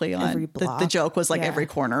basically on every block. The joke was every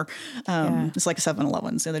corner. It's like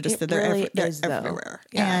 7-Elevens, and they're everywhere.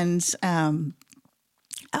 Yeah. And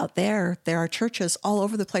out there are churches all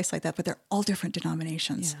over the place like that, but they're all different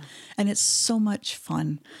denominations, and it's so much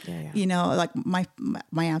fun. Like my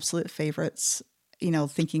absolute favorites.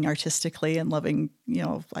 Thinking artistically and loving,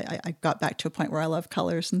 I got back to a point where I love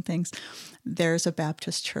colors and things. There's a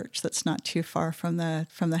Baptist church that's not too far from the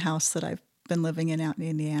house that I've been living in out in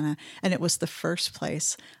Indiana. And it was the first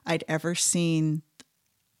place I'd ever seen,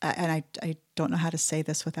 and I don't know how to say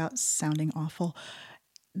this without sounding awful.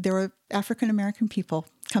 There were African-American people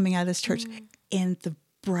coming out of this church in the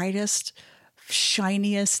brightest,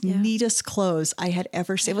 shiniest, neatest clothes I had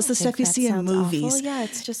ever seen. It was the stuff you see in movies. Awful. Yeah,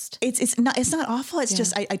 it's just it's not awful. It's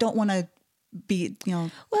just I don't want to be,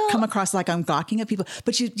 come across like I'm gawking at people,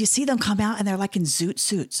 but you see them come out and they're like in zoot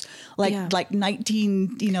suits, like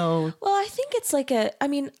 19, Well, I think it's like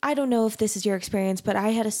I don't know if this is your experience, but I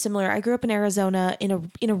had I grew up in Arizona in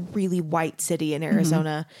a really white city in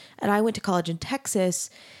Arizona, and I went to college in Texas.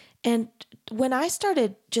 And when I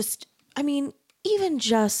started even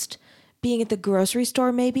just being at the grocery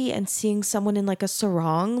store maybe and seeing someone in like a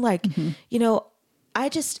sarong, like, I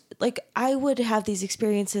just like, I would have these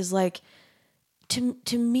experiences like,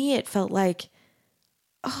 to me, it felt like,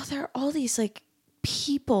 oh, there are all these like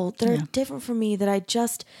people that are different from me that I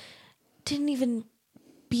just didn't even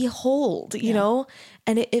behold, you know?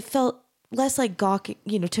 And it felt less like gawking,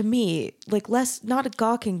 to me, like less, not a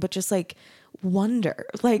gawking, but just like wonder,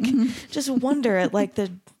 like just wonder at like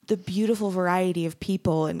the beautiful variety of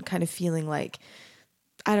people and kind of feeling like,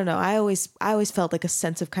 I don't know. I always felt like a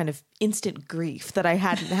sense of kind of instant grief that I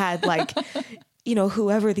hadn't had like,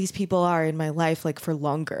 whoever these people are in my life, like for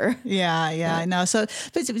longer. Yeah, I know. So,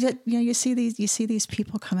 but you see these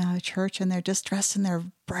people come out of church and they're just dressed in their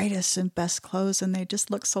brightest and best clothes and they just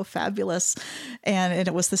look so fabulous. And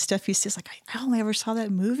it was the stuff you see. It's like, I only ever saw that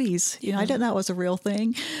in movies. I didn't know it was a real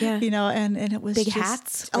thing. Yeah. And it was big just,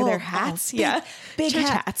 hats. Were there hats? Big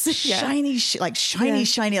hats. Shiny,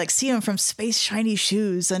 shiny, like see them from space shiny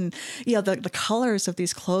shoes. And, the colors of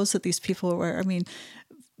these clothes that these people wear. I mean,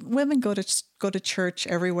 women go to church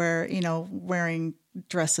everywhere, wearing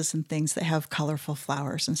dresses and things that have colorful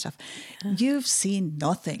flowers and stuff. You've seen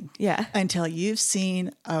nothing until you've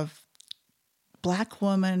seen a Black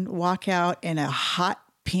woman walk out in a hot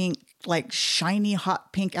pink, like shiny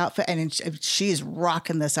hot pink outfit. And she's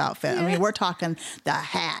rocking this outfit. I mean, we're talking the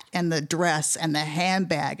hat and the dress and the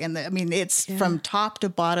handbag. And it's from top to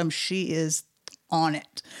bottom, she is on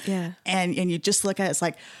it. Yeah. And you just look at it, it's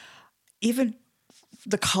like, even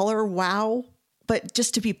the color, wow, but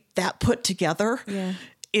just to be that put together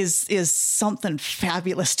is something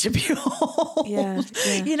fabulous to behold.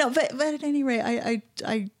 But at any rate,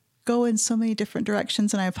 I go in so many different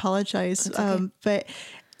directions and I apologize. Okay. But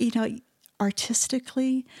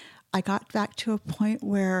artistically, I got back to a point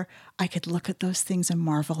where I could look at those things and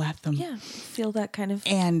marvel at them. Yeah, feel that kind of.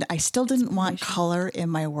 And I still didn't want color in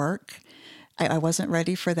my work. I wasn't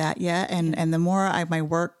ready for that yet. And the more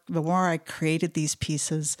I created these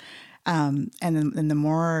pieces, and the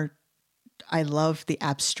more I loved the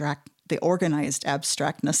organized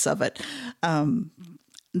abstractness of it,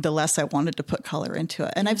 the less I wanted to put color into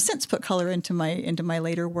it. And I've since put color into my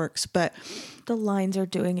later works, but the lines are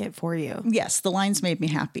doing it for you. Yes, the lines made me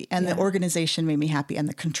happy, and the organization made me happy, and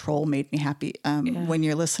the control made me happy. When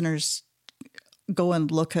your listeners go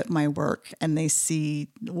and look at my work and they see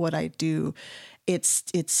what I do,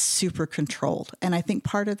 it's super controlled. And I think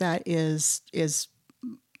part of that is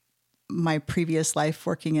my previous life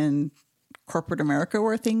working in corporate America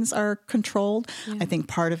where things are controlled. Yeah. I think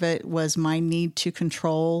part of it was my need to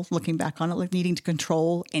control, looking back on it, like needing to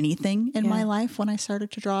control anything in my life when I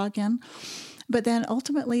started to draw again. But then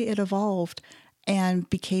ultimately it evolved and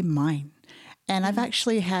became mine. And I've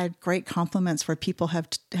actually had great compliments where people have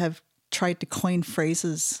tried to coin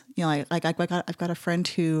phrases, I've got a friend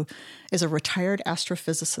who is a retired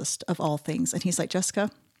astrophysicist of all things. And he's like,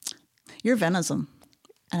 Jessica, you're Venism.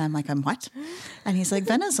 And I'm like, I'm what? And he's like,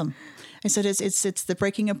 Venism. I said, it's the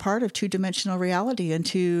breaking apart of two-dimensional reality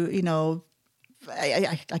into,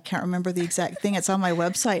 I can't remember the exact thing. It's on my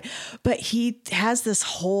website, but he has this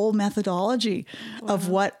whole methodology of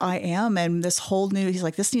what I am. And this whole he's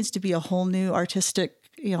like, this needs to be a whole new artistic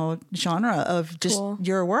genre of just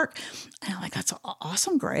your work. And I'm like, that's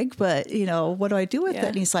awesome, Greg. But, what do I do with it?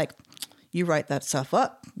 And he's like, you write that stuff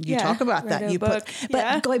up. You talk about that. You book.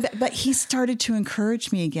 Going back, but he started to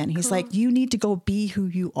encourage me again. He's like, you need to go be who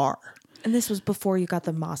you are. And this was before you got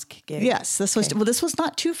the mosque gig. Yes, this was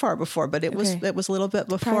not too far before, but it was a little bit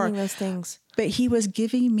before. Priming those things. But he was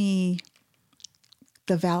giving me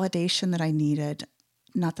the validation that I needed.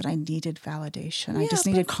 Not that I needed validation. I just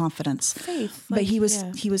needed confidence. Faith. But he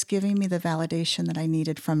was giving me the validation that I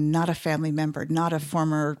needed from not a family member, not a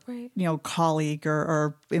former colleague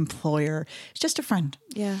or employer. It's just a friend.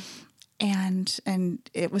 Yeah. And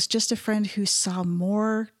it was just a friend who saw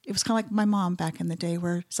more. It was kind of like my mom back in the day,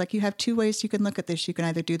 where it's like, you have two ways you can look at this. You can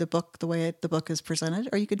either do the book the way the book is presented,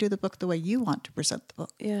 or you can do the book the way you want to present the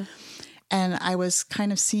book. Yeah. And I was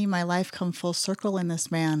kind of seeing my life come full circle in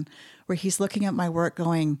this man, where he's looking at my work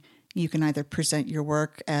going, you can either present your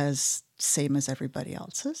work as same as everybody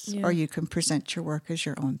else's, or you can present your work as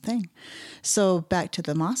your own thing. So back to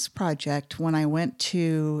the Mosque Project, when I went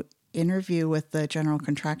to interview with the general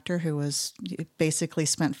contractor who was basically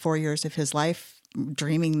spent 4 years of his life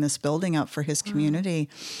dreaming this building up for his community.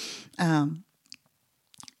 I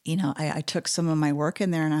took some of my work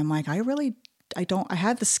in there and I'm like, I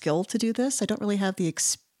have the skill to do this. I don't really have the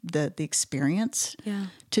experience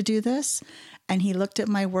to do this. And he looked at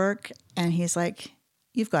my work and he's like,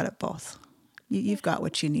 you've got it both. You've got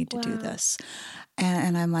what you need to do this.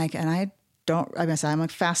 And I'm like, I'm a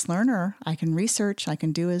fast learner. I can research. I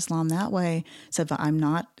can do Islam that way. So, but I'm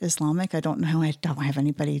not Islamic. I don't know. I don't have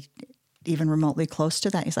anybody even remotely close to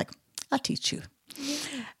that. He's like, I'll teach you.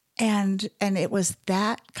 Yeah. And it was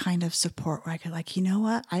that kind of support where I could like, you know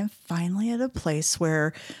what? I'm finally at a place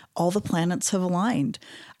where all the planets have aligned.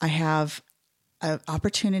 I have an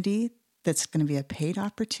opportunity that's going to be a paid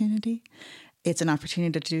opportunity. It's an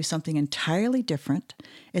opportunity to do something entirely different.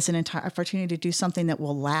 It's an entire opportunity to do something that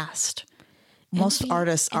will last. Most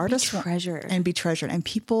artists be treasured. And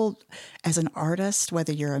people, as an artist,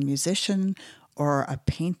 whether you're a musician or a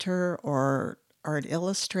painter or an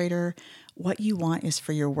illustrator, what you want is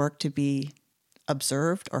for your work to be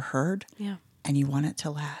observed or heard. Yeah. And you want it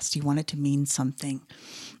to last. You want it to mean something.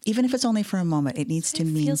 Even if it's only for a moment, it needs to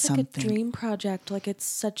mean something. It feels like a dream project. Like it's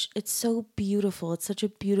so beautiful. It's such a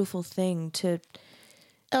beautiful thing to.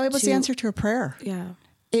 Oh, it was the answer to a prayer. Yeah.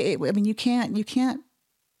 I mean, you can't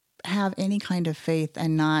have any kind of faith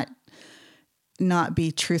and not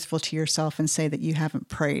be truthful to yourself and say that you haven't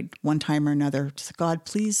prayed one time or another. Just, God,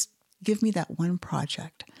 please give me that one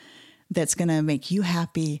project that's going to make you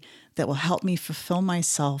happy, that will help me fulfill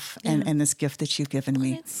myself and this gift that you've given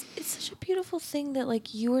me. It's such a beautiful thing that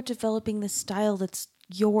like you are developing this style that's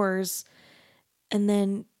yours, and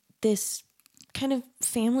then this kind of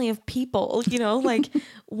family of people, like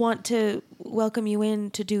want to welcome you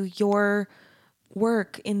in to do your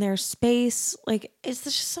work in their space. Like, is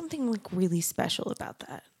there just something like really special about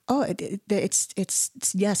that? Oh,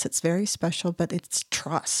 it's very special, but it's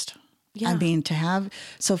trust. Yeah. I mean,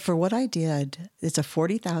 so for what I did, it's a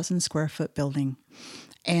 40,000 square foot building,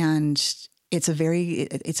 and it's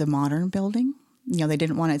a modern building. They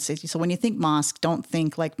didn't want it. So when you think mosque, don't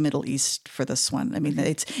think like Middle East for this one. I mean,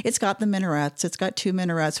 it's got the minarets. It's got 2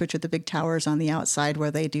 minarets, which are the big towers on the outside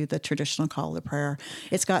where they do the traditional call to prayer.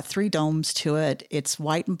 It's got 3 domes to it. It's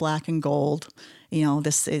white and black and gold.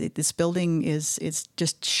 This building is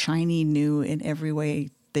just shiny new in every way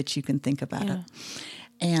that you can think about it.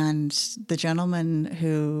 And the gentleman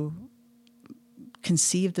who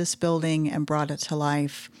conceived this building and brought it to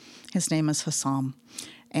life, his name is Hassam.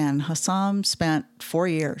 And Hassam spent 4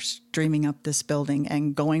 years dreaming up this building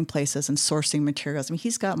and going places and sourcing materials. I mean,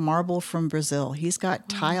 he's got marble from Brazil. He's got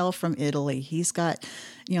tile from Italy. He's got,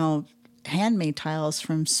 handmade tiles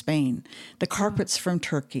from Spain, the carpets from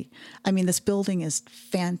Turkey. I mean, this building is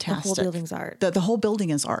fantastic. The whole building's art. The whole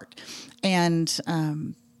building is art.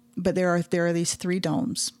 And, but there are these 3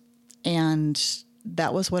 domes, and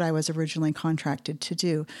that was what I was originally contracted to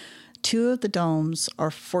do. 2 of the domes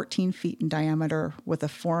are 14 feet in diameter with a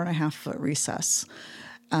 4.5 foot recess.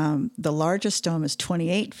 The largest dome is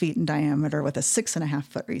 28 feet in diameter with a 6.5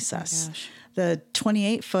 foot recess. Oh, the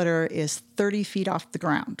 28 footer is 30 feet off the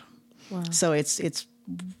ground. Wow. So it's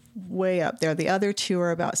way up there. The other 2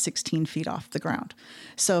 are about 16 feet off the ground.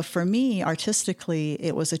 So for me, artistically,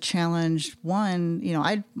 it was a challenge. One,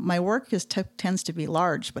 my work tends to be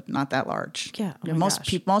large, but not that large. Yeah.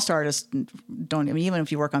 Most artists don't. I mean, even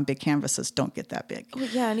if you work on big canvases, don't get that big. Oh,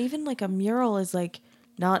 yeah, and even like a mural is like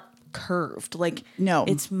not curved. Like no,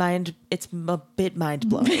 it's a bit mind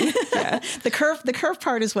blowing. Yeah. The curve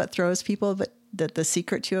part is what throws people, but the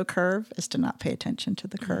secret to a curve is to not pay attention to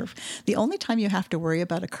the curve. The only time you have to worry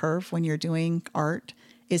about a curve when you're doing art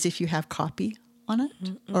is if you have copy on it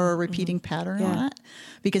or a repeating pattern on it,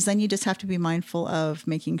 because then you just have to be mindful of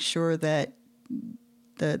making sure that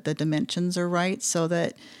the dimensions are right so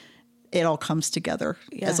that it all comes together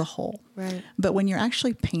as a whole. Right. But when you're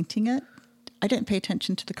actually painting it, I didn't pay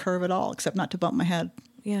attention to the curve at all, except not to bump my head.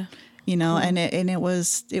 Yeah. And it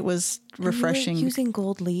was refreshing. Using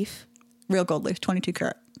gold leaf. Real gold leaf, 22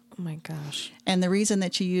 karat. Oh my gosh. And the reason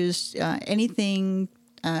that you used anything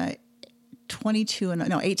 18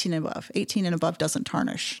 and above doesn't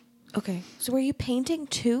tarnish. Okay. So were you painting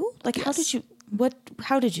too? Like, yes.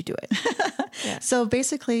 how did you do it? Yeah. So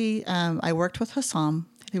basically, I worked with Hassam,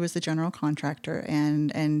 who was the general contractor,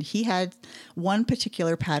 and he had one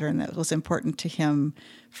particular pattern that was important to him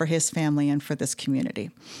for his family and for this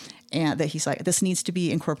community. And that he's like, this needs to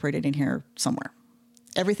be incorporated in here somewhere.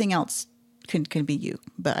 Everything else can be you,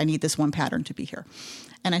 but I need this one pattern to be here.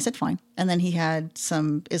 And I said, fine. And then he had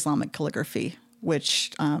some Islamic calligraphy,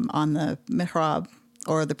 which on the mihrab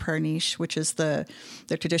or the prayer niche, which is the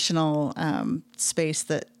traditional space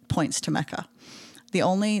that points to Mecca. The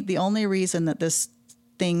only reason that this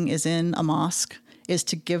thing is in a mosque is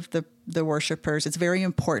to give the worshipers, it's very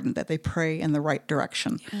important that they pray in the right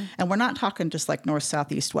direction. Yeah. And we're not talking just like north,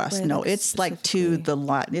 south, east, west. Right, no, it's like to the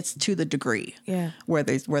lot. It's to the degree where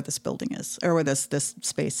this building is, or where this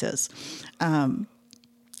space is. And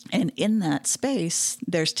in that space,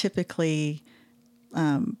 there's typically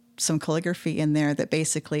some calligraphy in there that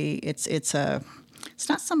basically it's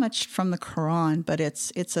not so much from the Quran, but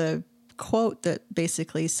it's a quote that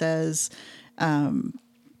basically says,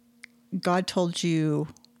 God told you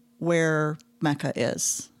where Mecca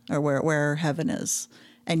is, or where heaven is,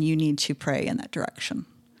 and you need to pray in that direction.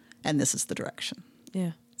 And this is the direction.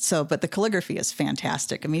 Yeah. So, but the calligraphy is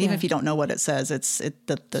fantastic. I mean, even if you don't know what it says,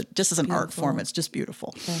 just as an art form, it's just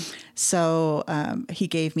beautiful. Okay. So he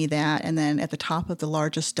gave me that. And then at the top of the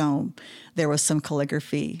largest dome, there was some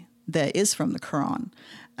calligraphy that is from the Quran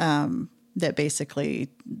that basically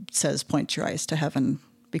says, point your eyes to heaven,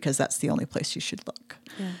 because that's the only place you should look,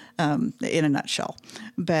 in a nutshell.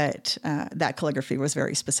 But that calligraphy was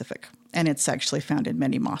very specific, and it's actually found in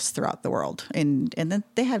many mosques throughout the world. And then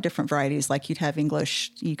they have different varieties, like you'd have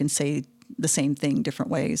English, you can say the same thing different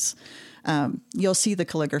ways. You'll see the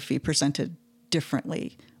calligraphy presented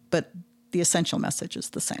differently, but the essential message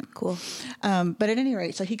is the same. Cool. But at any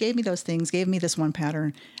rate, so he gave me those things, gave me this one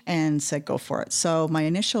pattern, and said, go for it. So my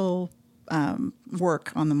initial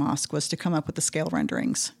work on the mosque was to come up with the scale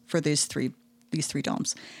renderings for these three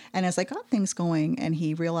domes. And as I got things going, and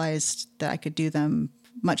he realized that I could do them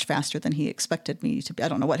much faster than he expected me to be. I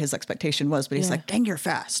don't know what his expectation was, but he's like, dang, you're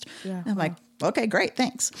fast. Yeah, I'm like, okay, great,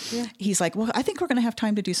 thanks. Yeah. He's like, well, I think we're going to have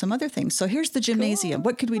time to do some other things. So here's the gymnasium.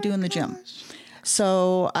 Cool. What could we do in the gym?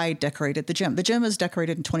 So I decorated the gym. The gym is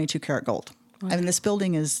decorated in 22 karat gold. Wow. I mean, this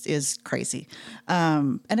building is crazy.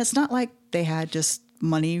 And it's not like they had just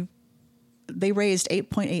money. They raised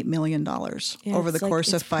 $8.8 million over the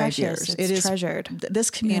course of 5 years. It is treasured.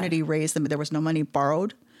 This community raised them. There was no money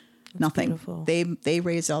borrowed, nothing. Beautiful. They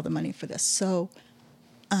raised all the money for this. So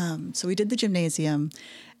we did the gymnasium,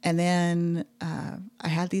 and then I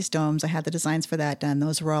had these domes. I had the designs for that done.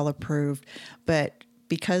 Those were all approved. But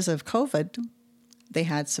because of COVID, they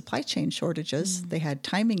had supply chain shortages. They had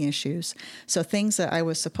timing issues. So things that I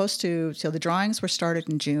was supposed to, so the drawings were started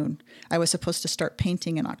in June. I was supposed to start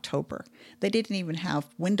painting in October. They didn't even have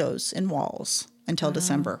windows in walls until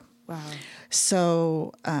December. Wow.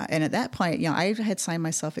 So, and at that point, I had signed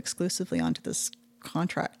myself exclusively onto this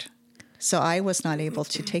contract. So I was not able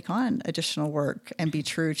to take on additional work and be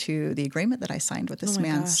true to the agreement that I signed with this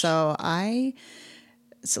man. Gosh.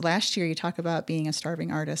 So last year, you talk about being a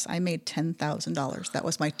starving artist. I made $10,000. That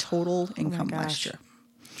was my total income last year.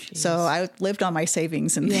 Jeez. So I lived on my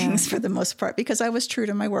savings and things for the most part, because I was true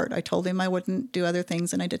to my word. I told him I wouldn't do other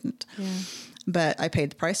things, and I didn't. Yeah. But I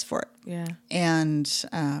paid the price for it. Yeah. And,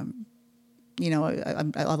 a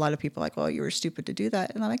lot of people are like, well, you were stupid to do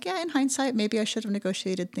that. And I'm like, yeah, in hindsight, maybe I should have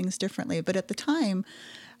negotiated things differently. But at the time,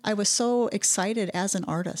 I was so excited as an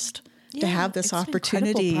artist to have this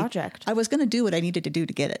opportunity. Project. I was going to do what I needed to do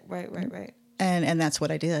to get it. Right. And that's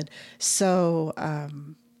what I did. So,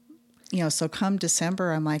 so come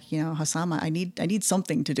December, I'm like, Hossama, I need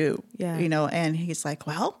something to do. Yeah. And he's like,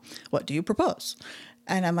 well, what do you propose?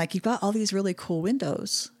 And I'm like, you've got all these really cool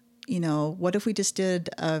windows. What if we just did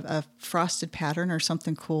a frosted pattern or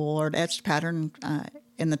something cool, or an etched pattern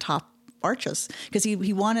in the top arches? Because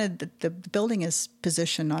he wanted, the building is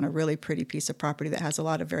positioned on a really pretty piece of property that has a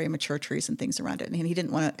lot of very mature trees and things around it. And he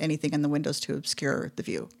didn't want anything in the windows to obscure the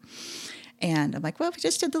view. And I'm like, well, if we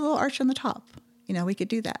just did the little arch on the top, we could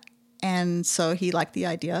do that. And so he liked the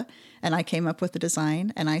idea, and I came up with the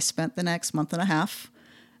design, and I spent the next month and a half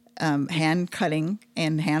hand cutting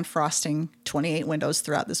and hand frosting 28 windows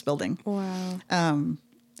throughout this building. Wow. And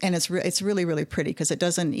it's really, really pretty, because it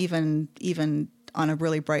doesn't even on a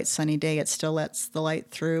really bright sunny day, it still lets the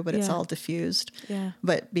light through, but it's all diffused. Yeah.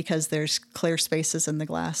 But because there's clear spaces in the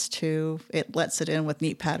glass too, it lets it in with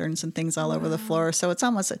neat patterns and things all over the floor. So it's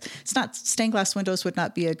not, stained glass windows would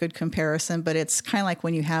not be a good comparison, but it's kind of like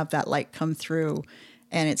when you have that light come through,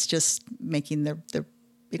 and it's just making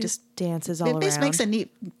it just dances all around. It just makes a neat,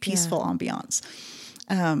 peaceful ambiance.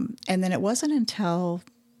 And then it wasn't until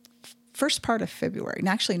first part of February,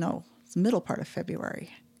 it's the middle part of February,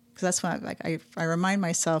 because that's when I remind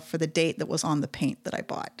myself for the date that was on the paint that I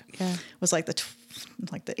bought. Yeah. It was like the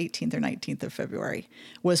 18th or 19th of February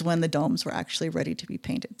was when the domes were actually ready to be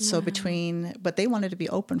painted. Wow. So but they wanted to be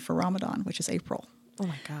open for Ramadan, which is April. Oh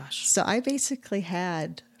my gosh. So I basically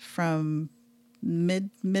had from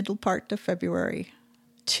middle part of February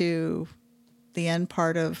to the end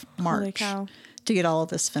part of March to get all of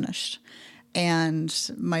this finished.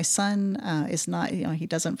 And my son is not, he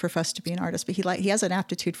doesn't profess to be an artist, but he has an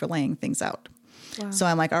aptitude for laying things out. Wow. So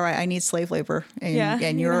I'm like, all right, I need slave labor,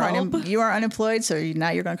 and you are unemployed, so now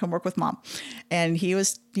you're going to come work with Mom. And he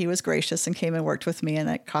was gracious and came and worked with me, and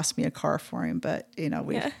it cost me a car for him, but we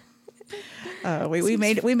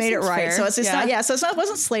made it right. Fair. So it's just not, so it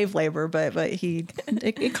wasn't slave labor, but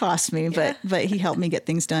it cost me, but he helped me get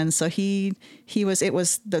things done. So the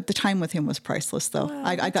time with him was priceless though. Wow,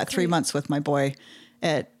 I got 3 months with my boy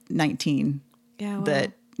at 19. Yeah. Wow.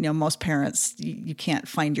 That, most parents, you can't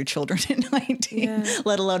find your children at 19,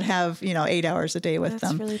 let alone have, 8 hours a day with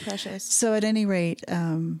them. That's really precious. So at any rate,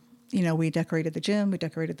 we decorated the gym, we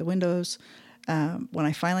decorated the windows. When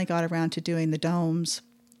I finally got around to doing the domes,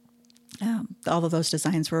 all of those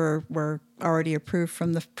designs were already approved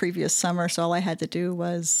from the previous summer. So all I had to do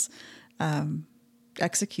was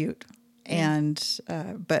execute. And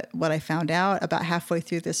but what I found out about halfway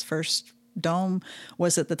through this first dome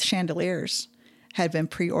was that the chandeliers had been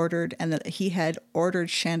pre-ordered, and that he had ordered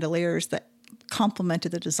chandeliers that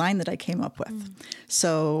complemented the design that I came up with.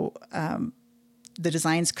 So the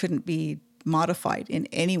designs couldn't be modified in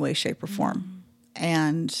any way, shape, or form.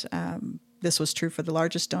 And this was true for the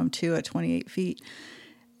largest dome too, at 28 feet.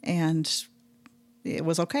 And it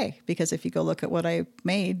was okay, because if you go look at what I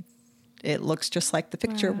made, it looks just like the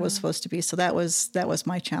picture was supposed to be. So that was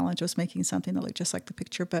my challenge, was making something that looked just like the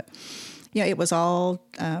picture. But it was all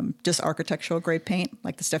just architectural grade paint,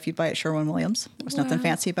 like the stuff you'd buy at Sherwin-Williams. There was nothing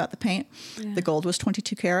fancy about the paint. Yeah. The gold was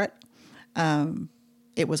 22 karat.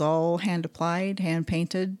 It was all hand applied, hand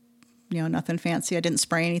painted, nothing fancy. I didn't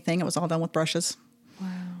spray anything. It was all done with brushes. Wow.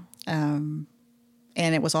 And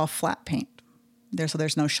it was all flat paint so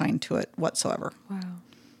there's no shine to it whatsoever. Wow.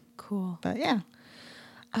 Cool. But yeah.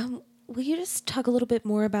 Will you just talk a little bit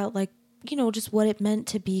more about just what it meant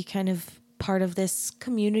to be kind of part of this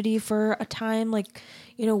community for a time?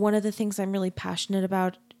 One of the things I'm really passionate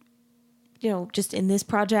about, just in this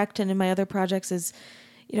project and in my other projects is,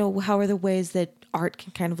 how are the ways that art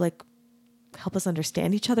can kind of help us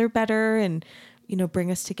understand each other better and,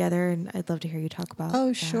 bring us together. And I'd love to hear you talk about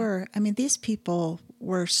that. Sure. I mean, these people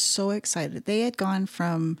were so excited. They had gone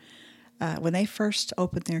from, when they first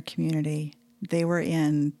opened their community, they were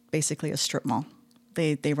in basically a strip mall.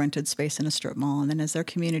 They rented space in a strip mall. And then as their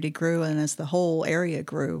community grew and as the whole area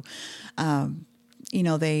grew,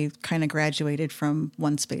 they kind of graduated from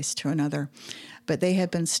one space to another. But they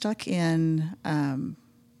had been stuck in, I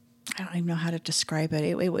don't even know how to describe it.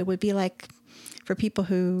 It would be like, for people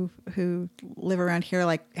who live around here,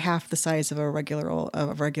 like half the size of a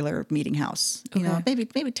regular meeting house,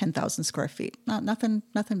 maybe 10,000 square feet, nothing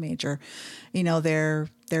major.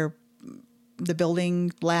 The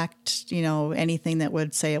building lacked, anything that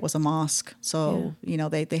would say it was a mosque. So,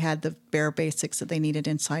 they had the bare basics that they needed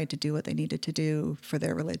inside to do what they needed to do for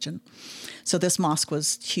their religion. So this mosque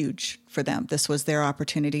was huge for them. This was their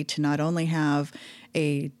opportunity to not only have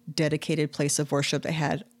a dedicated place of worship that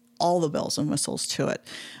had all the bells and whistles to it,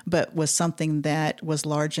 but was something that was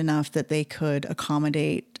large enough that they could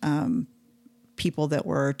accommodate people that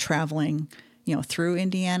were traveling through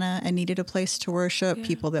Indiana and needed a place to worship,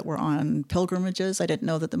 people that were on pilgrimages. I didn't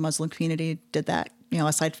know that the Muslim community did that,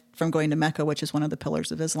 aside from going to Mecca, which is one of the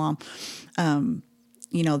pillars of Islam.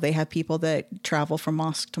 They have people that travel from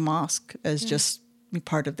mosque to mosque as just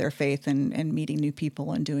part of their faith and meeting new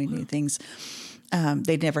people and doing new things.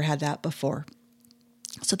 They'd never had that before.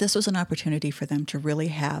 So this was an opportunity for them to really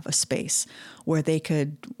have a space where they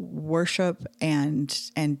could worship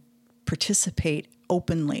and participate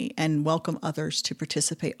openly and welcome others to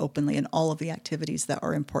participate openly in all of the activities that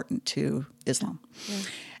are important to Islam. Yeah.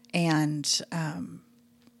 And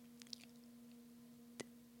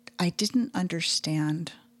I didn't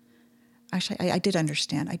understand. Actually, I did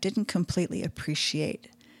understand. I didn't completely appreciate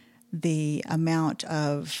the amount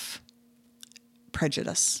of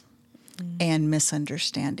prejudice and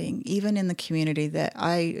misunderstanding, even in the community that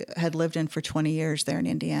I had lived in for 20 years there in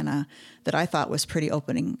Indiana, that I thought was pretty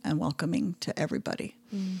opening and welcoming to everybody.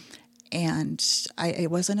 And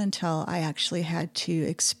it wasn't until I actually had to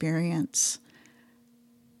experience,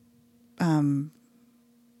 we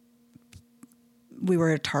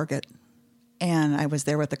were at Target, and I was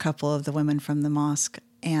there with a couple of the women from the mosque,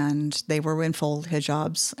 and they were in full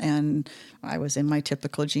hijabs, and I was in my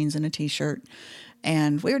typical jeans and a t-shirt.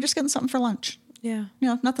 And we were just getting something for lunch. Yeah.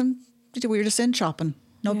 Nothing. We were just in shopping.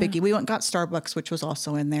 No biggie. We went and got Starbucks, which was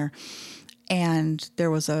also in there. And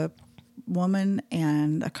there was a woman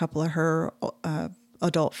and a couple of her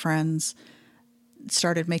adult friends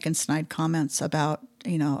started making snide comments about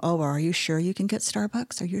oh, are you sure you can get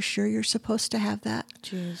Starbucks? Are you sure you're supposed to have that?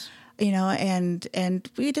 Jeez. And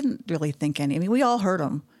we didn't really think any. I mean, we all heard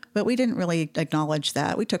them, but we didn't really acknowledge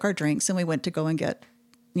that. We took our drinks and we went to go and get,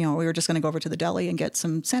 we were just going to go over to the deli and get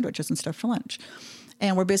some sandwiches and stuff for lunch.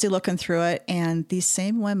 And we're busy looking through it. And these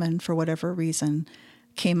same women, for whatever reason,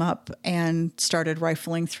 came up and started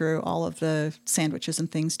rifling through all of the sandwiches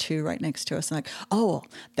and things too, right next to us. And like, oh, well,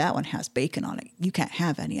 that one has bacon on it. You can't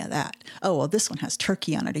have any of that. Oh, well, this one has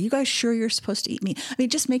turkey on it. Are you guys sure you're supposed to eat meat? I mean,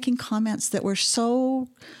 just making comments that were so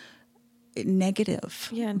negative,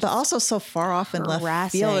 but also so far off in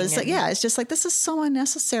left field. It's like, it's just like, this is so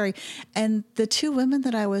unnecessary. And the two women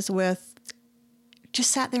that I was with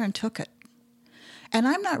just sat there and took it. And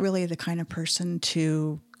I'm not really the kind of person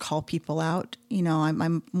to call people out.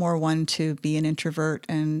 I'm more one to be an introvert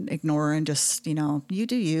and ignore and just, you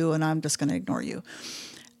do you, and I'm just going to ignore you.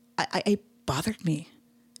 It bothered me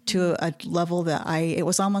to a level that it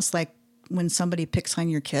was almost like when somebody picks on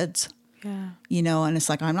your kids. Yeah. And it's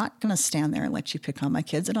like, I'm not going to stand there and let you pick on my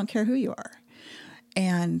kids. I don't care who you are.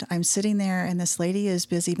 And I'm sitting there and this lady is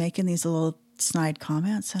busy making these little snide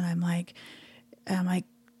comments. And I'm like,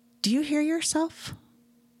 do you hear yourself?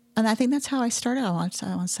 And I think that's how I started. I want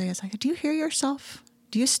to say, it's like, do you hear yourself?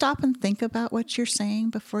 Do you stop and think about what you're saying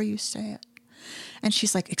before you say it? And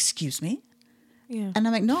she's like, excuse me? Yeah. And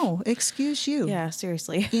I'm like, no, excuse you. Yeah,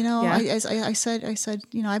 seriously. I said,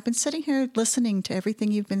 I've been sitting here listening to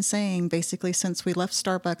everything you've been saying basically since we left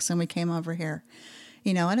Starbucks and we came over here,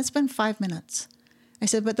 and it's been 5 minutes. I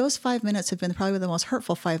said, but those 5 minutes have been probably the most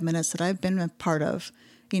hurtful 5 minutes that I've been a part of,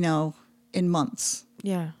 in months.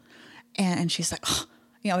 Yeah. And she's like, oh,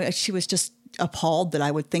 she was just appalled that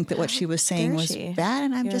I would think that what she was saying was bad.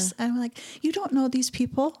 And I'm like, you don't know these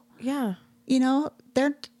people. Yeah.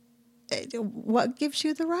 What gives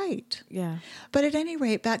you the right? Yeah. But at any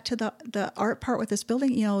rate, back to the art part with this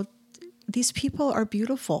building, these people are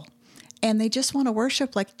beautiful and they just want to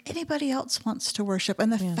worship like anybody else wants to worship.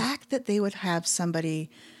 And the fact that they would have somebody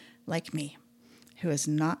like me who is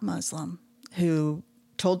not Muslim, who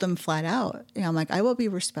told them flat out, I'm like, I will be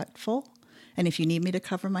respectful. And if you need me to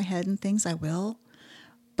cover my head and things, I will.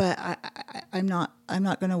 But I'm not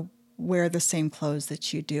going to wear the same clothes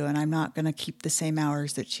that you do, and I'm not going to keep the same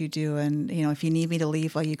hours that you do. And, if you need me to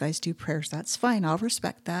leave while you guys do prayers, that's fine. I'll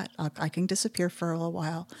respect that. I can disappear for a little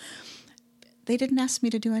while. They didn't ask me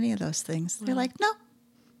to do any of those things. They're like, no,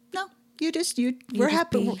 we're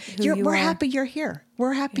happy. We're happy you're here.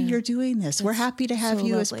 We're happy you're doing this. We're happy to have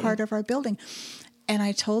you as part of our building. And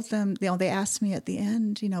I told them, they asked me at the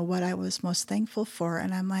end, what I was most thankful for.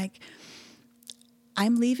 And I'm like,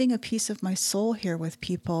 I'm leaving a piece of my soul here with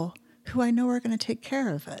people who I know are going to take care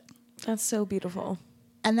of it. That's so beautiful.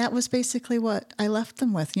 And that was basically what I left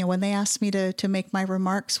them with. When they asked me to make my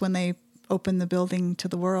remarks when they opened the building to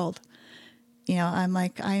the world, I'm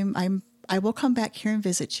like, I will come back here and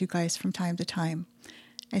visit you guys from time to time.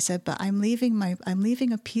 I said, but I'm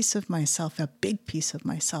leaving a piece of myself, a big piece of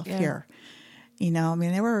myself here.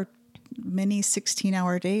 There were many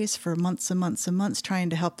 16-hour days for months and months and months trying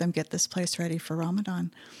to help them get this place ready for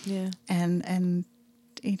Ramadan. Yeah. And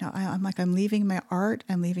I'm like, I'm leaving my art,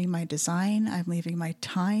 I'm leaving my design, I'm leaving my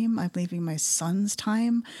time, I'm leaving my son's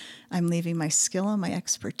time, I'm leaving my skill and my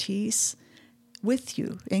expertise with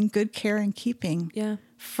you in good care and keeping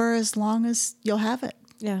for as long as you'll have it.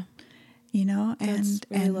 Yeah. That's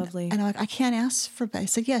really lovely. And I'm like, I can't ask for, I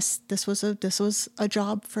said, yes, this was a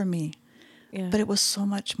job for me. Yeah. But it was so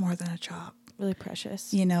much more than a job. Really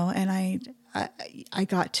precious. And I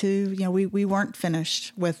got to, we weren't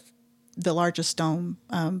finished with the largest dome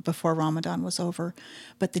before Ramadan was over.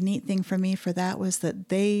 But the neat thing for me for that was that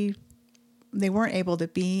they weren't able to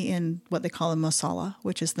be in what they call a musalla,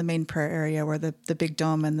 which is the main prayer area where the big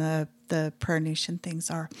dome and the prayer nation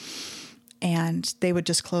things are. And they would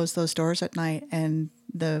just close those doors at night, and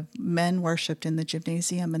the men worshiped in the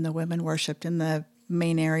gymnasium and the women worshiped in the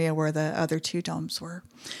main area where the other two domes were,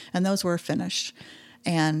 and those were finished.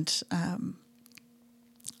 And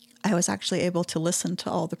I was actually able to listen to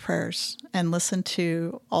all the prayers and listen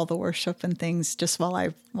to all the worship and things just while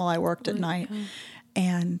I worked at night.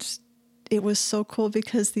 And it was so cool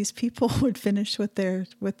because these people would finish with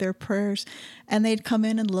their prayers, and they'd come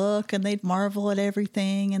in and look, and they'd marvel at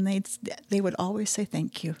everything, and they would always say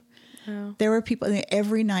thank you. Oh. There were people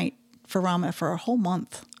every night for Ramadan for a whole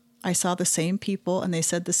month. I saw the same people, and they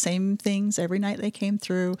said the same things every night they came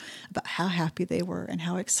through about how happy they were and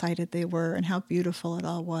how excited they were and how beautiful it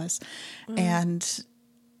all was. And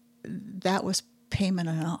that was payment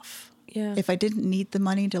enough. Yeah. If I didn't need the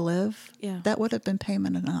money to live, that would have been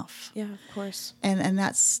payment enough. Yeah, of course. And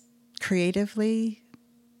that's creatively,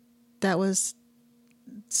 that was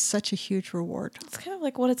such a huge reward. It's kind of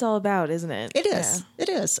like what it's all about, isn't it? It is. Yeah. It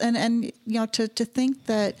is. And you know, to think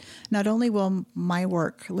that not only will my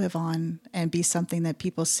work live on and be something that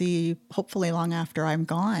people see hopefully long after I'm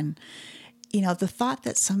gone, you know, the thought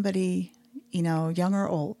that somebody, you know, young or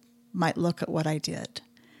old, might look at what I did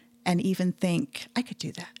and even think I could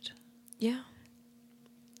do that. Yeah.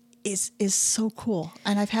 Is so cool.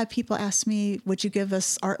 And I've had people ask me, would you give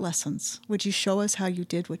us art lessons? Would you show us how you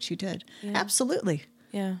did what you did? Yeah. Absolutely.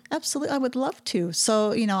 Yeah. Absolutely. I would love to.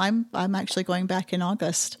 So, you know, I'm actually going back in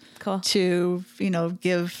August to, you know,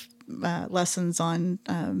 give lessons on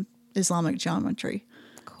Islamic geometry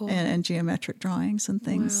and geometric drawings and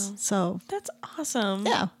things. Wow. So that's awesome.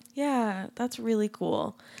 Yeah. Yeah. That's really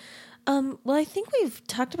cool. Well, I think we've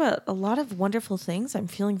talked about a lot of wonderful things. I'm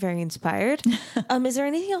feeling very inspired. Is there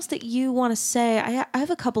anything else that you want to say? I have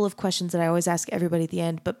a couple of questions that I always ask everybody at the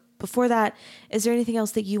end, but before that, is there anything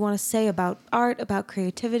else that you want to say about art, about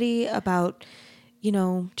creativity, about, you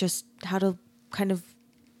know, just how to kind of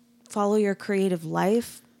follow your creative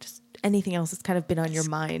life? Just anything else that's kind of been on your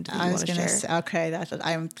mind that you want to share? Say, okay,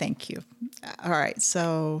 thank you. All right,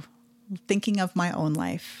 so thinking of my own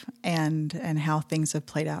life and how things have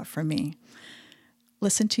played out for me.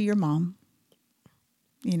 Listen to your mom.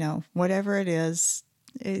 You know, whatever it is,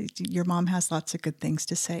 your mom has lots of good things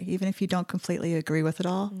to say, even if you don't completely agree with it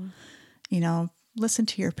all. You know, listen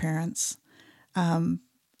to your parents, and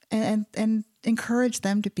encourage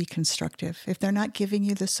them to be constructive. If they're not giving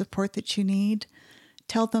you the support that you need,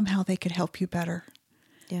 tell them how they could help you better.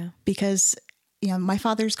 Yeah, because you know, my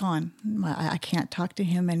father's gone. I can't talk to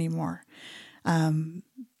him anymore. You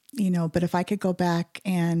know, but if I could go back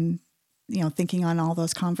and, you know, thinking on all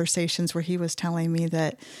those conversations where he was telling me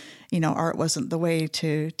that, you know, art wasn't the way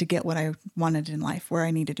to get what I wanted in life, where I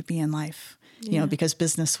needed to be in life, you know, because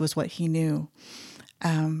business was what he knew.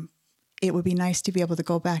 It would be nice to be able to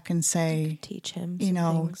go back and say, teach him, you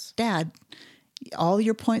know, things. Dad, all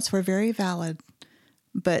your points were very valid,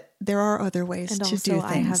 but there are other ways to do things.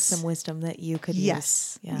 I have some wisdom that you could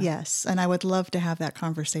use. Yeah. Yes. And I would love to have that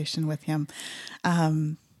conversation with him.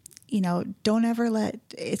 You know, don't ever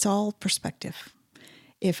it's all perspective.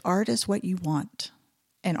 If art is what you want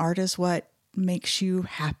and art is what makes you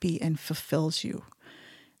happy and fulfills you,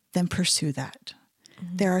 then pursue that.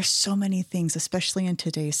 Mm-hmm. There are so many things, especially in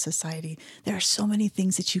today's society, there are so many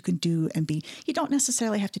things that you can do and be. You don't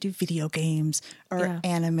necessarily have to do video games or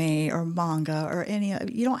anime or manga or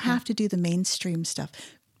you don't have to do the mainstream stuff.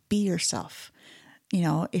 Be yourself. You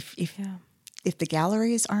know, if the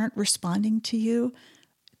galleries aren't responding to you,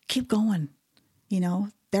 keep going. You know,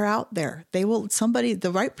 they're out there.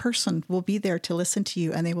 The right person will be there to listen to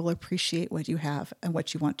you, and they will appreciate what you have and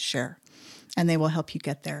what you want to share, and they will help you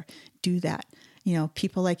get there. Do that. You know,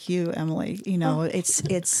 people like you, Emily, you know,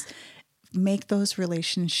 it's make those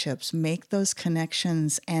relationships, make those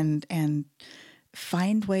connections, and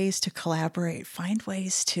find ways to collaborate, find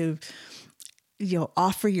ways to, you know,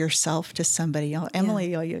 offer yourself to somebody. You know,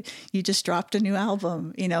 Emily, you just dropped a new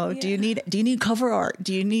album. You know, do you need cover art?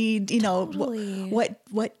 Do you need, you know,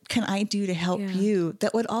 what can I do to help you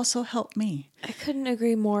that would also help me? I couldn't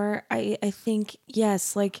agree more. I think,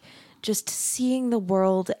 yes, like just seeing the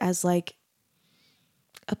world as like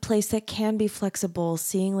a place that can be flexible,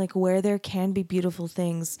 seeing like where there can be beautiful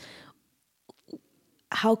things.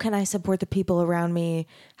 How can I support the people around me?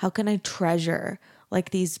 How can I treasure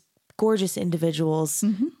like these gorgeous individuals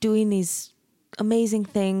doing these amazing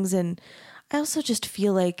things? And I also just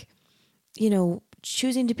feel like, you know,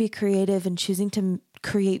 choosing to be creative and choosing to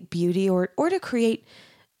create beauty or to create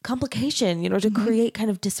complication, you know, to create kind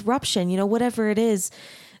of disruption, you know, whatever it is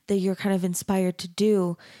that you're kind of inspired to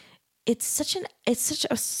do. I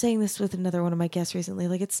was saying this with another one of my guests recently,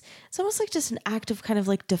 like it's almost like just an act of kind of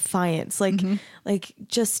like defiance, like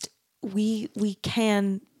just we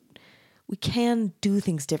can do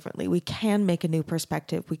things differently. We can make a new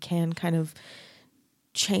perspective. We can kind of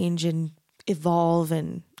change and evolve,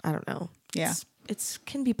 and I don't know. Yeah. It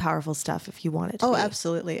can be powerful stuff if you want it to be. Oh,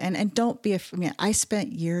 absolutely. And don't be I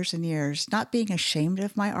spent years and years not being ashamed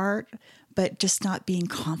of my art, but just not being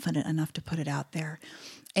confident enough to put it out there.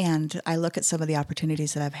 And I look at some of the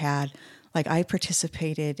opportunities that I've had. Like I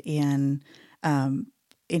participated in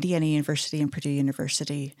Indiana University and Purdue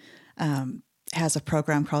University has a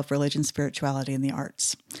program called Religion, Spirituality, and the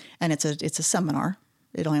Arts. And it's a seminar.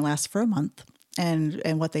 It only lasts for a month. And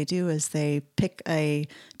what they do is they pick a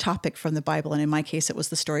topic from the Bible. And in my case, it was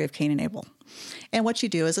the story of Cain and Abel. And what you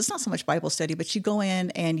do is it's not so much Bible study, but you go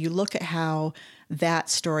in and you look at how that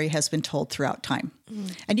story has been told throughout time.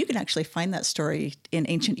 And you can actually find that story in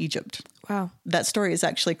ancient Egypt. Wow. That story is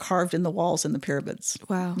actually carved in the walls in the pyramids.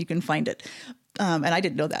 Wow. You can find it. And I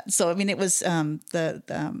didn't know that. So, I mean, it was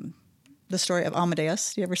the story of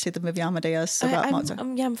Amadeus. Do you ever see the movie Amadeus about Mozart?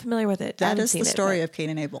 I'm familiar with it. That is the story of Cain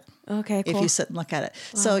and Abel. Okay, cool. If you sit and look at it.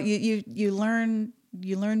 Wow. So you learn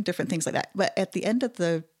different things like that. But at the end of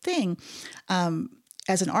the thing,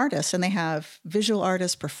 as an artist, and they have visual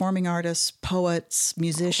artists, performing artists, poets,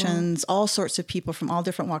 musicians, all sorts of people from all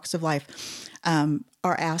different walks of life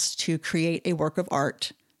are asked to create a work of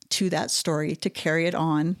art to that story, to carry it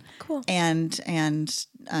on and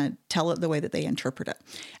tell it the way that they interpret it.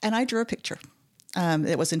 And I drew a picture.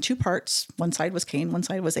 It was in two parts. One side was Cain, one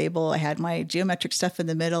side was Abel. I had my geometric stuff in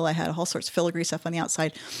the middle. I had all sorts of filigree stuff on the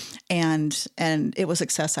outside, and it was a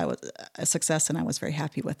success, and I was very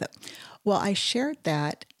happy with it. Well, I shared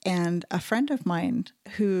that, and a friend of mine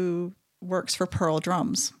who works for Pearl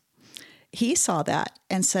Drums, he saw that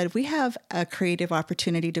and said, we have a creative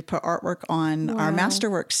opportunity to put artwork on our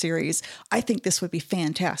Masterwork series. I think this would be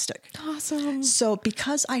fantastic. Awesome. So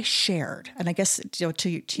because I shared, and I guess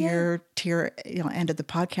to your end of the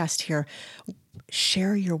podcast here,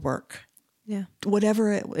 share your work. Yeah.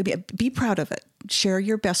 Whatever be proud of it. Share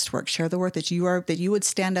your best work. Share the work that you would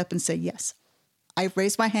stand up and say, yes, I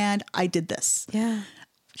raised my hand. I did this. Yeah.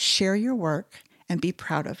 Share your work and be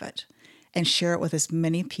proud of it. And share it with as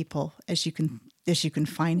many people as you can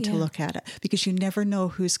find to look at it, because you never know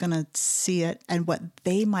who's going to see it and what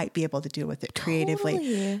they might be able to do with it creatively.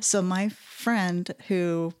 Totally. So my friend,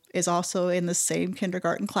 who is also in the same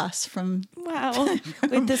kindergarten class from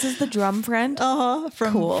Wait, this is the drum friend?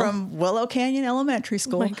 From Willow Canyon Elementary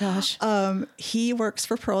School. Oh my gosh. He works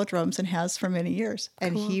for Pearl Drums and has for many years.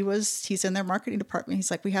 And he's in their marketing department. He's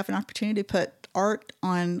like, we have an opportunity to put art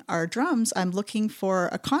on our drums. I'm looking for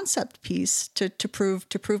a concept piece to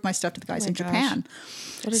prove my stuff to the guys in Japan.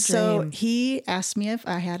 What a so dream. he asked me if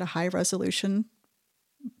I had a high resolution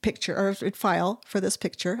picture or file for this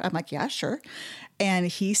picture. I'm like, yeah, sure. And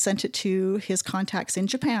he sent it to his contacts in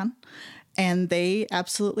Japan, and they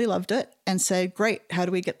absolutely loved it and said, great, how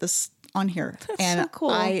do we get this on here? That's so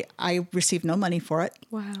cool. I received no money for it.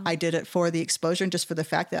 Wow. I did it for the exposure and just for the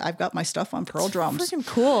fact that I've got my stuff on Pearl Drums. Freaking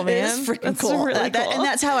cool, man. It is freaking cool. Really cool. And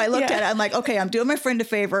that's how I looked at it. I'm like, okay, I'm doing my friend a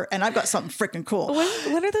favor, and I've got something freaking cool.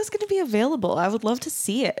 When are those going to be available? I would love to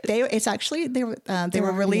see it. They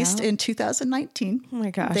were released in 2019. Oh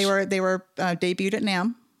my gosh. They were debuted at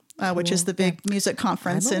NAMM. Which is the big music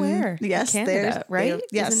conference. I'm aware. Yes, Canada, right?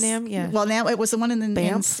 Yes. Isn't NAMM? Yeah. Well, now it was the one in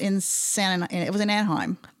it was in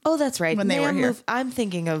Anaheim. Oh, that's right. When they were here. I'm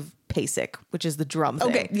thinking of PASIC, which is the drum thing.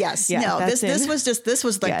 Okay. Yes. Yeah, no. This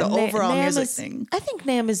was like the overall music thing. I think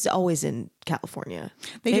NAMM is always in California.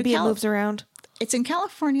 Maybe it moves around. It's in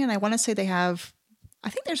California, and I want to say they have. I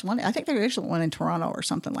think there's one. I think there's one in Toronto or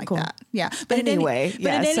something like that. Yeah. But anyway,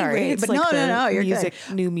 sorry. But no, you're good.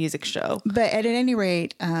 New music show. But at any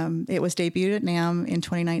rate, it was debuted at NAMM in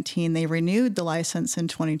 2019. They renewed the license in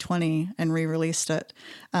 2020 and re-released it.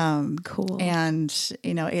 Cool. And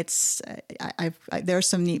it's there's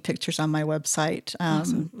some neat pictures on my website.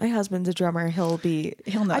 Awesome. My husband's a drummer. He'll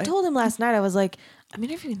know. I told him last night. I was like, I'm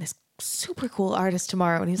interviewing this super cool artist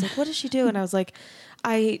tomorrow, and he's like, what does she do? And I was like,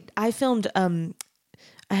 I filmed.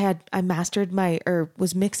 I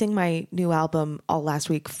was mixing my new album all last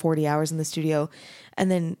week, 40 hours in the studio. And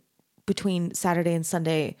then between Saturday and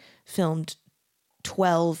Sunday filmed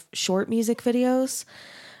 12 short music videos.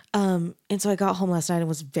 And so I got home last night and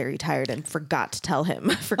was very tired and forgot to tell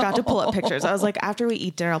him, forgot to pull up pictures. I was like, after we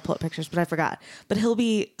eat dinner, I'll pull up pictures, but I forgot. But he'll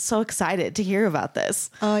be so excited to hear about this.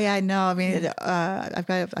 Oh yeah, I know. I mean,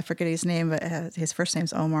 I forget his name, but his first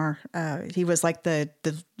name's Omar. He was like the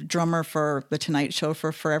drummer for the Tonight Show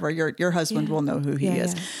for forever. Your husband will know who he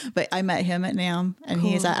is. Yeah. But I met him at NAMM, and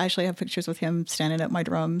I actually have pictures with him standing at my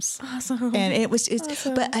drums. Awesome. And it's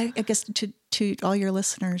awesome. But I guess to all your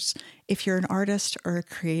listeners, if you're an artist or a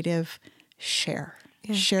creative, share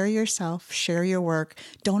yourself, share your work.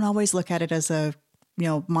 Don't always look at it as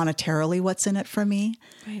monetarily what's in it for me.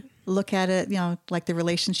 Right. Look at it, like the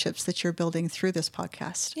relationships that you're building through this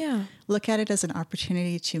podcast. Yeah. Look at it as an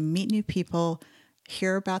opportunity to meet new people,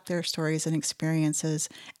 hear about their stories and experiences,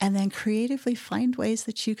 and then creatively find ways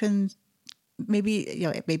that you can maybe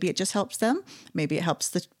it just helps them. Maybe it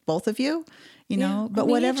helps both of you, but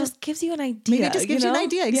whatever. It just gives you an idea. Maybe it just gives you an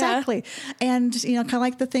idea. Exactly. Yeah. And, kind of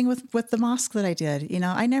like the thing with the mosque that I did,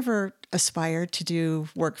 I never aspired to do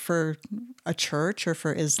work for a church or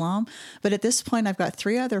for Islam. But at this point, I've got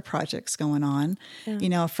 3 other projects going on,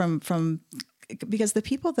 because the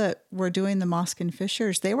people that were doing the mosque in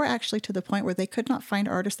Fishers, they were actually to the point where they could not find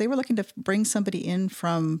artists. They were looking to bring somebody in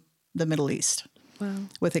from the Middle East.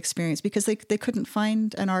 with experience, because they couldn't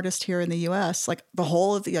find an artist here in the US, like the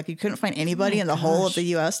whole of the, like you couldn't find anybody in the whole of the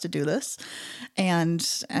US to do this. And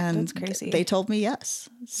That's crazy. they told me yes.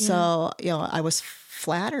 So, I was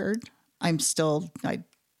flattered. I still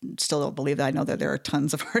don't believe that. I know that there are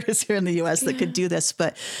tons of artists here in the US that could do this,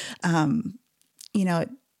 but,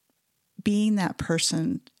 being that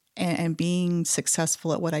person and being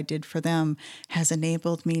successful at what I did for them has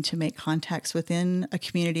enabled me to make contacts within a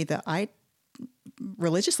community that I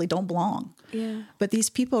religiously don't belong. Yeah. But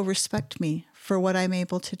these people respect me for what I'm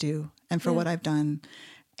able to do and for what I've done.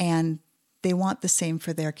 And they want the same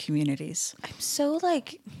for their communities. I'm so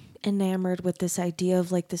enamored with this idea of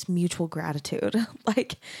this mutual gratitude,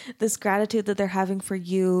 this gratitude that they're having for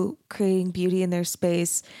you creating beauty in their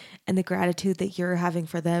space, and the gratitude that you're having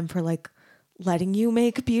for them for letting you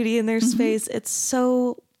make beauty in their space. It's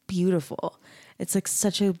so beautiful. It's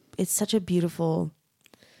such a beautiful,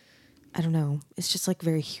 I don't know. It's just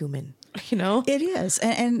very human, It is.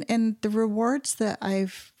 And the rewards that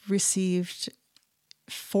I've received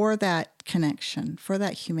for that connection, for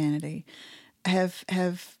that humanity, have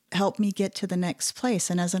helped me get to the next place.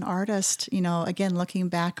 And as an artist, again, looking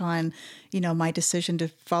back on, my decision to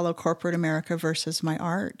follow corporate America versus my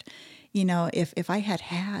art, if I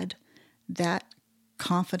had that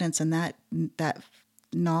confidence and that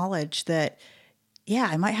knowledge that,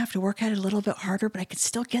 I might have to work at it a little bit harder, but I can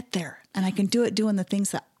still get there, and I can do it doing the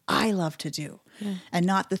things that I love to do, and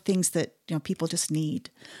not the things that, people just need,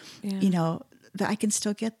 that I can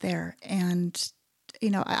still get there. And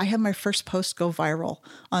I had my first post go viral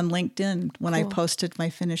on LinkedIn when I posted my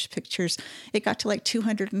finished pictures. It got to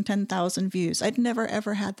 210,000 views. I'd never,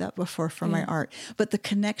 ever had that before for my art. But the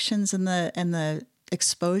connections and the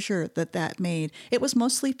exposure that made, it was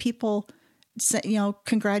mostly people,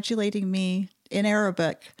 congratulating me in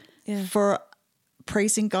Arabic for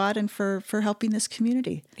praising God and for helping this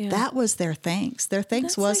community. That was their thanks. Their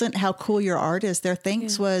thanks wasn't how cool your art is. Their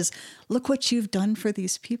thanks was, look what you've done for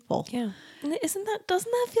these people. Yeah. And doesn't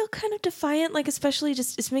that feel kind of defiant? Especially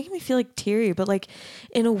it's making me feel teary, but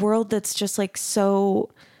in a world that's just so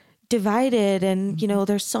divided, and,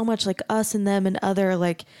 there's so much us and them and other,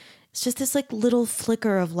 it's just this little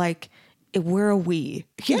flicker of we're a we,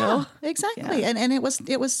 you know? Exactly. Yeah. And it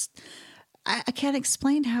was, I can't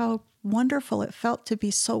explain how wonderful it felt to be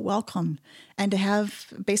so welcomed and to have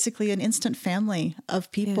basically an instant family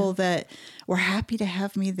of people that were happy to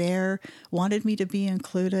have me there, wanted me to be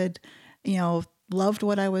included, loved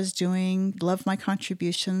what I was doing, loved my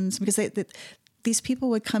contributions, because these people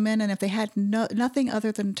would come in, and if they had nothing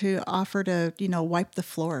other than to offer to, wipe the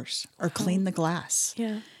floors or clean the glass,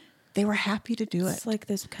 they were happy to do it. It's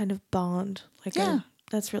this kind of bond.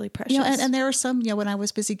 That's really precious. And there are some, when I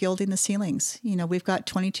was busy gilding the ceilings, we've got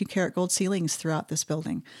 22 karat gold ceilings throughout this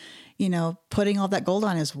building. Putting all that gold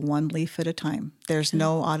on is one leaf at a time. There's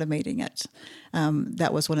no automating it.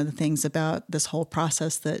 That was one of the things about this whole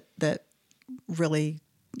process that really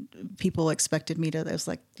people expected me to. There's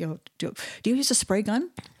do you use a spray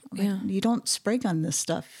gun? You don't spray gun this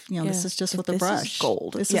stuff. This is just with a brush. Is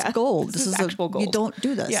gold. This is gold. This is actual gold. You don't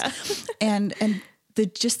do this. Yeah. and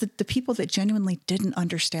the people that genuinely didn't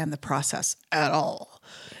understand the process at all,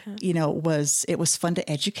 it was fun to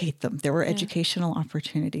educate them. There were educational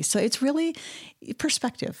opportunities. So it's really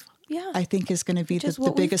perspective. Yeah. I think is going to be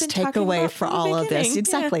the biggest takeaway for all of this.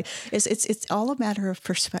 Exactly. Yeah. It's all a matter of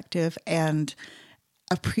perspective and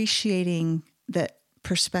appreciating that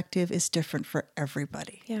perspective is different for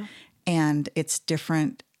everybody. Yeah. And it's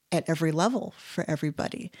different at every level for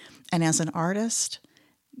everybody. And as an artist,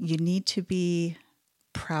 you need to be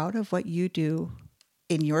proud of what you do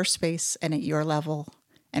in your space and at your level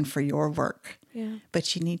and for your work. Yeah.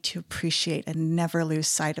 But you need to appreciate and never lose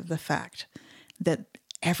sight of the fact that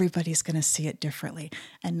everybody's going to see it differently,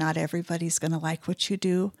 and not everybody's going to like what you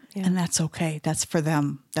do. Yeah. And that's okay. That's for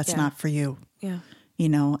them. That's not for you. Yeah.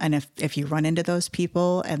 And if you run into those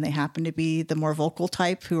people and they happen to be the more vocal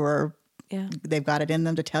type who are, they've got it in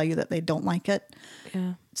them to tell you that they don't like it,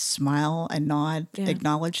 smile and nod,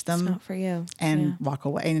 acknowledge them. It's not for you. And walk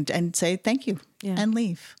away and say thank you and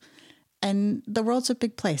leave. And the world's a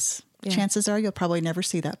big place. Yeah. Chances are you'll probably never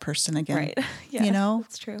see that person again. Right. Yeah,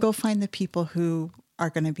 that's true. Go find the people who are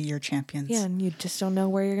going to be your champions. Yeah, and you just don't know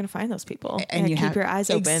where you're going to find those people. And you keep your eyes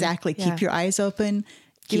open. Exactly. Yeah. Keep your eyes open.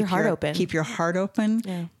 Keep your heart open. Keep your heart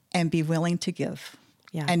open and be willing to give.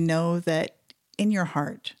 Yeah. And know that in your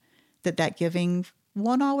heart that giving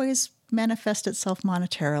won't always manifest itself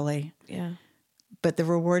monetarily. Yeah. But the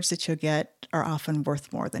rewards that you'll get are often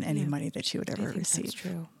worth more than any money that you would ever receive. That's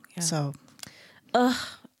true. Yeah. So.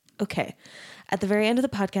 Okay. At the very end of the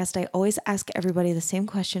podcast, I always ask everybody the same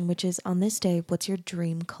question, which is, on this day, what's your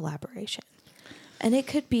dream collaboration? And it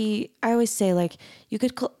could be, I always say, like,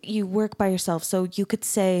 you work by yourself. So you could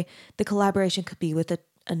say the collaboration could be with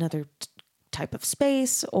another type of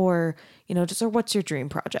space, or, or what's your dream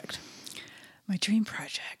project? My dream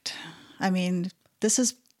project. I mean, this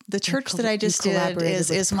is the church that I just did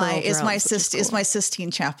is my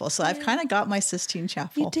Sistine Chapel. So I've kind of got my Sistine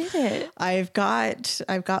Chapel. You did it. I've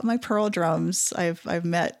got my pearl drums. I've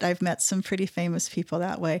met some pretty famous people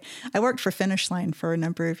that way. I worked for Finish Line for a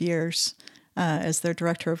number of years as their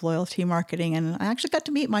director of loyalty marketing, and I actually got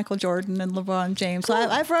to meet Michael Jordan and LeBron James. Cool. So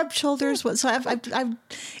I've rubbed shoulders with. So I'm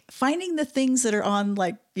finding the things that are on,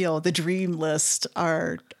 like, the dream list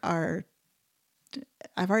are.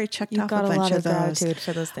 I've already checked off a bunch of those. You've got a lot of gratitude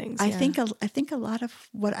for those things. I think a lot of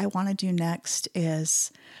what I want to do next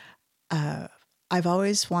is, I've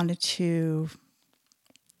always wanted to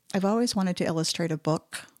illustrate a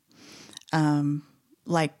book,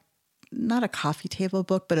 like not a coffee table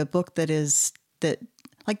book, but a book that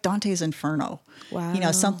like Dante's Inferno.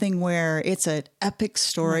 Wow. Something where it's an epic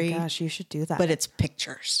story. Oh my gosh, you should do that. But it's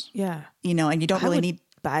pictures. Yeah. And you don't really need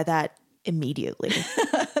buy that immediately.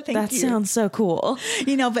 That sounds so cool.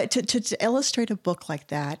 But to illustrate a book like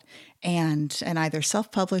that and either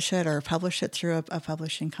self-publish it or publish it through a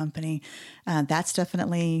publishing company, that's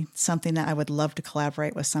definitely something that I would love to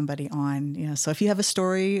collaborate with somebody on. So if you have a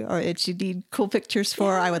story or you need cool pictures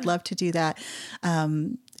for, I would love to do that.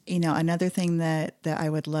 Another thing that I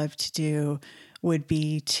would love to do would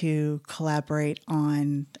be to collaborate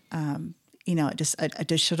on just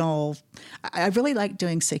additional. I really like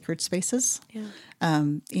doing sacred spaces. Yeah.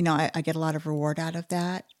 I get a lot of reward out of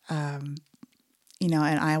that. And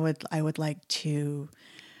I would like to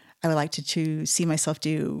see myself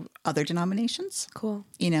do other denominations. Cool.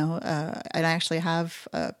 And I actually have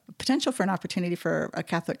potential for an opportunity for a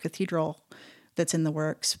Catholic cathedral that's in the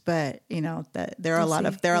works, but that there are a lot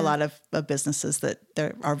of businesses that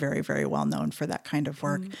are very, very well known for that kind of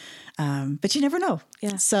work. But you never know.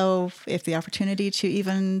 Yeah. So if the opportunity to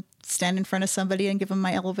even stand in front of somebody and give them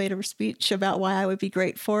my elevator speech about why I would be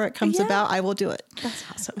great for it comes about, I will do it. That's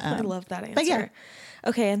awesome. I love that answer. But yeah.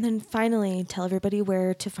 Okay, and then finally, tell everybody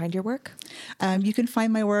where to find your work. You can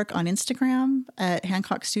find my work on Instagram at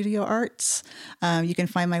Hancock Studio Arts. You can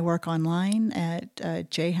find my work online at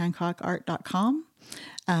jhancockart.com.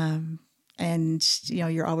 And,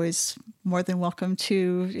 you're always more than welcome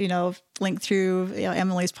to, link through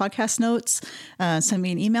Emily's podcast notes, send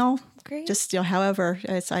me an email. Great. Just, however,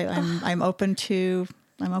 I'm open to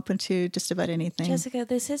just about anything. Jessica,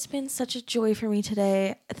 this has been such a joy for me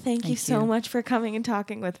today. Thank you so much for coming and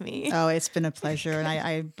talking with me. Oh, it's been a pleasure. And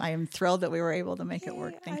I am thrilled that we were able to make it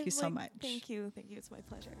work. Thank you so much. Thank you. It's my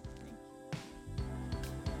pleasure.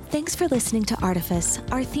 Thanks for listening to Artifice.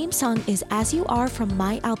 Our theme song is As You Are from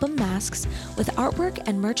my album Masks, with artwork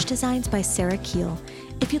and merch designs by Sarah Keel.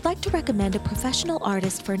 If you'd like to recommend a professional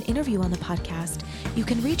artist for an interview on the podcast, you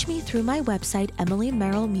can reach me through my website,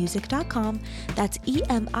 emilymerrillmusic.com. That's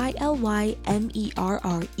EMILYMERRELL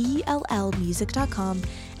music.com.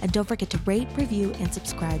 And don't forget to rate, review, and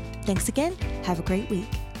subscribe. Thanks again. Have a great week.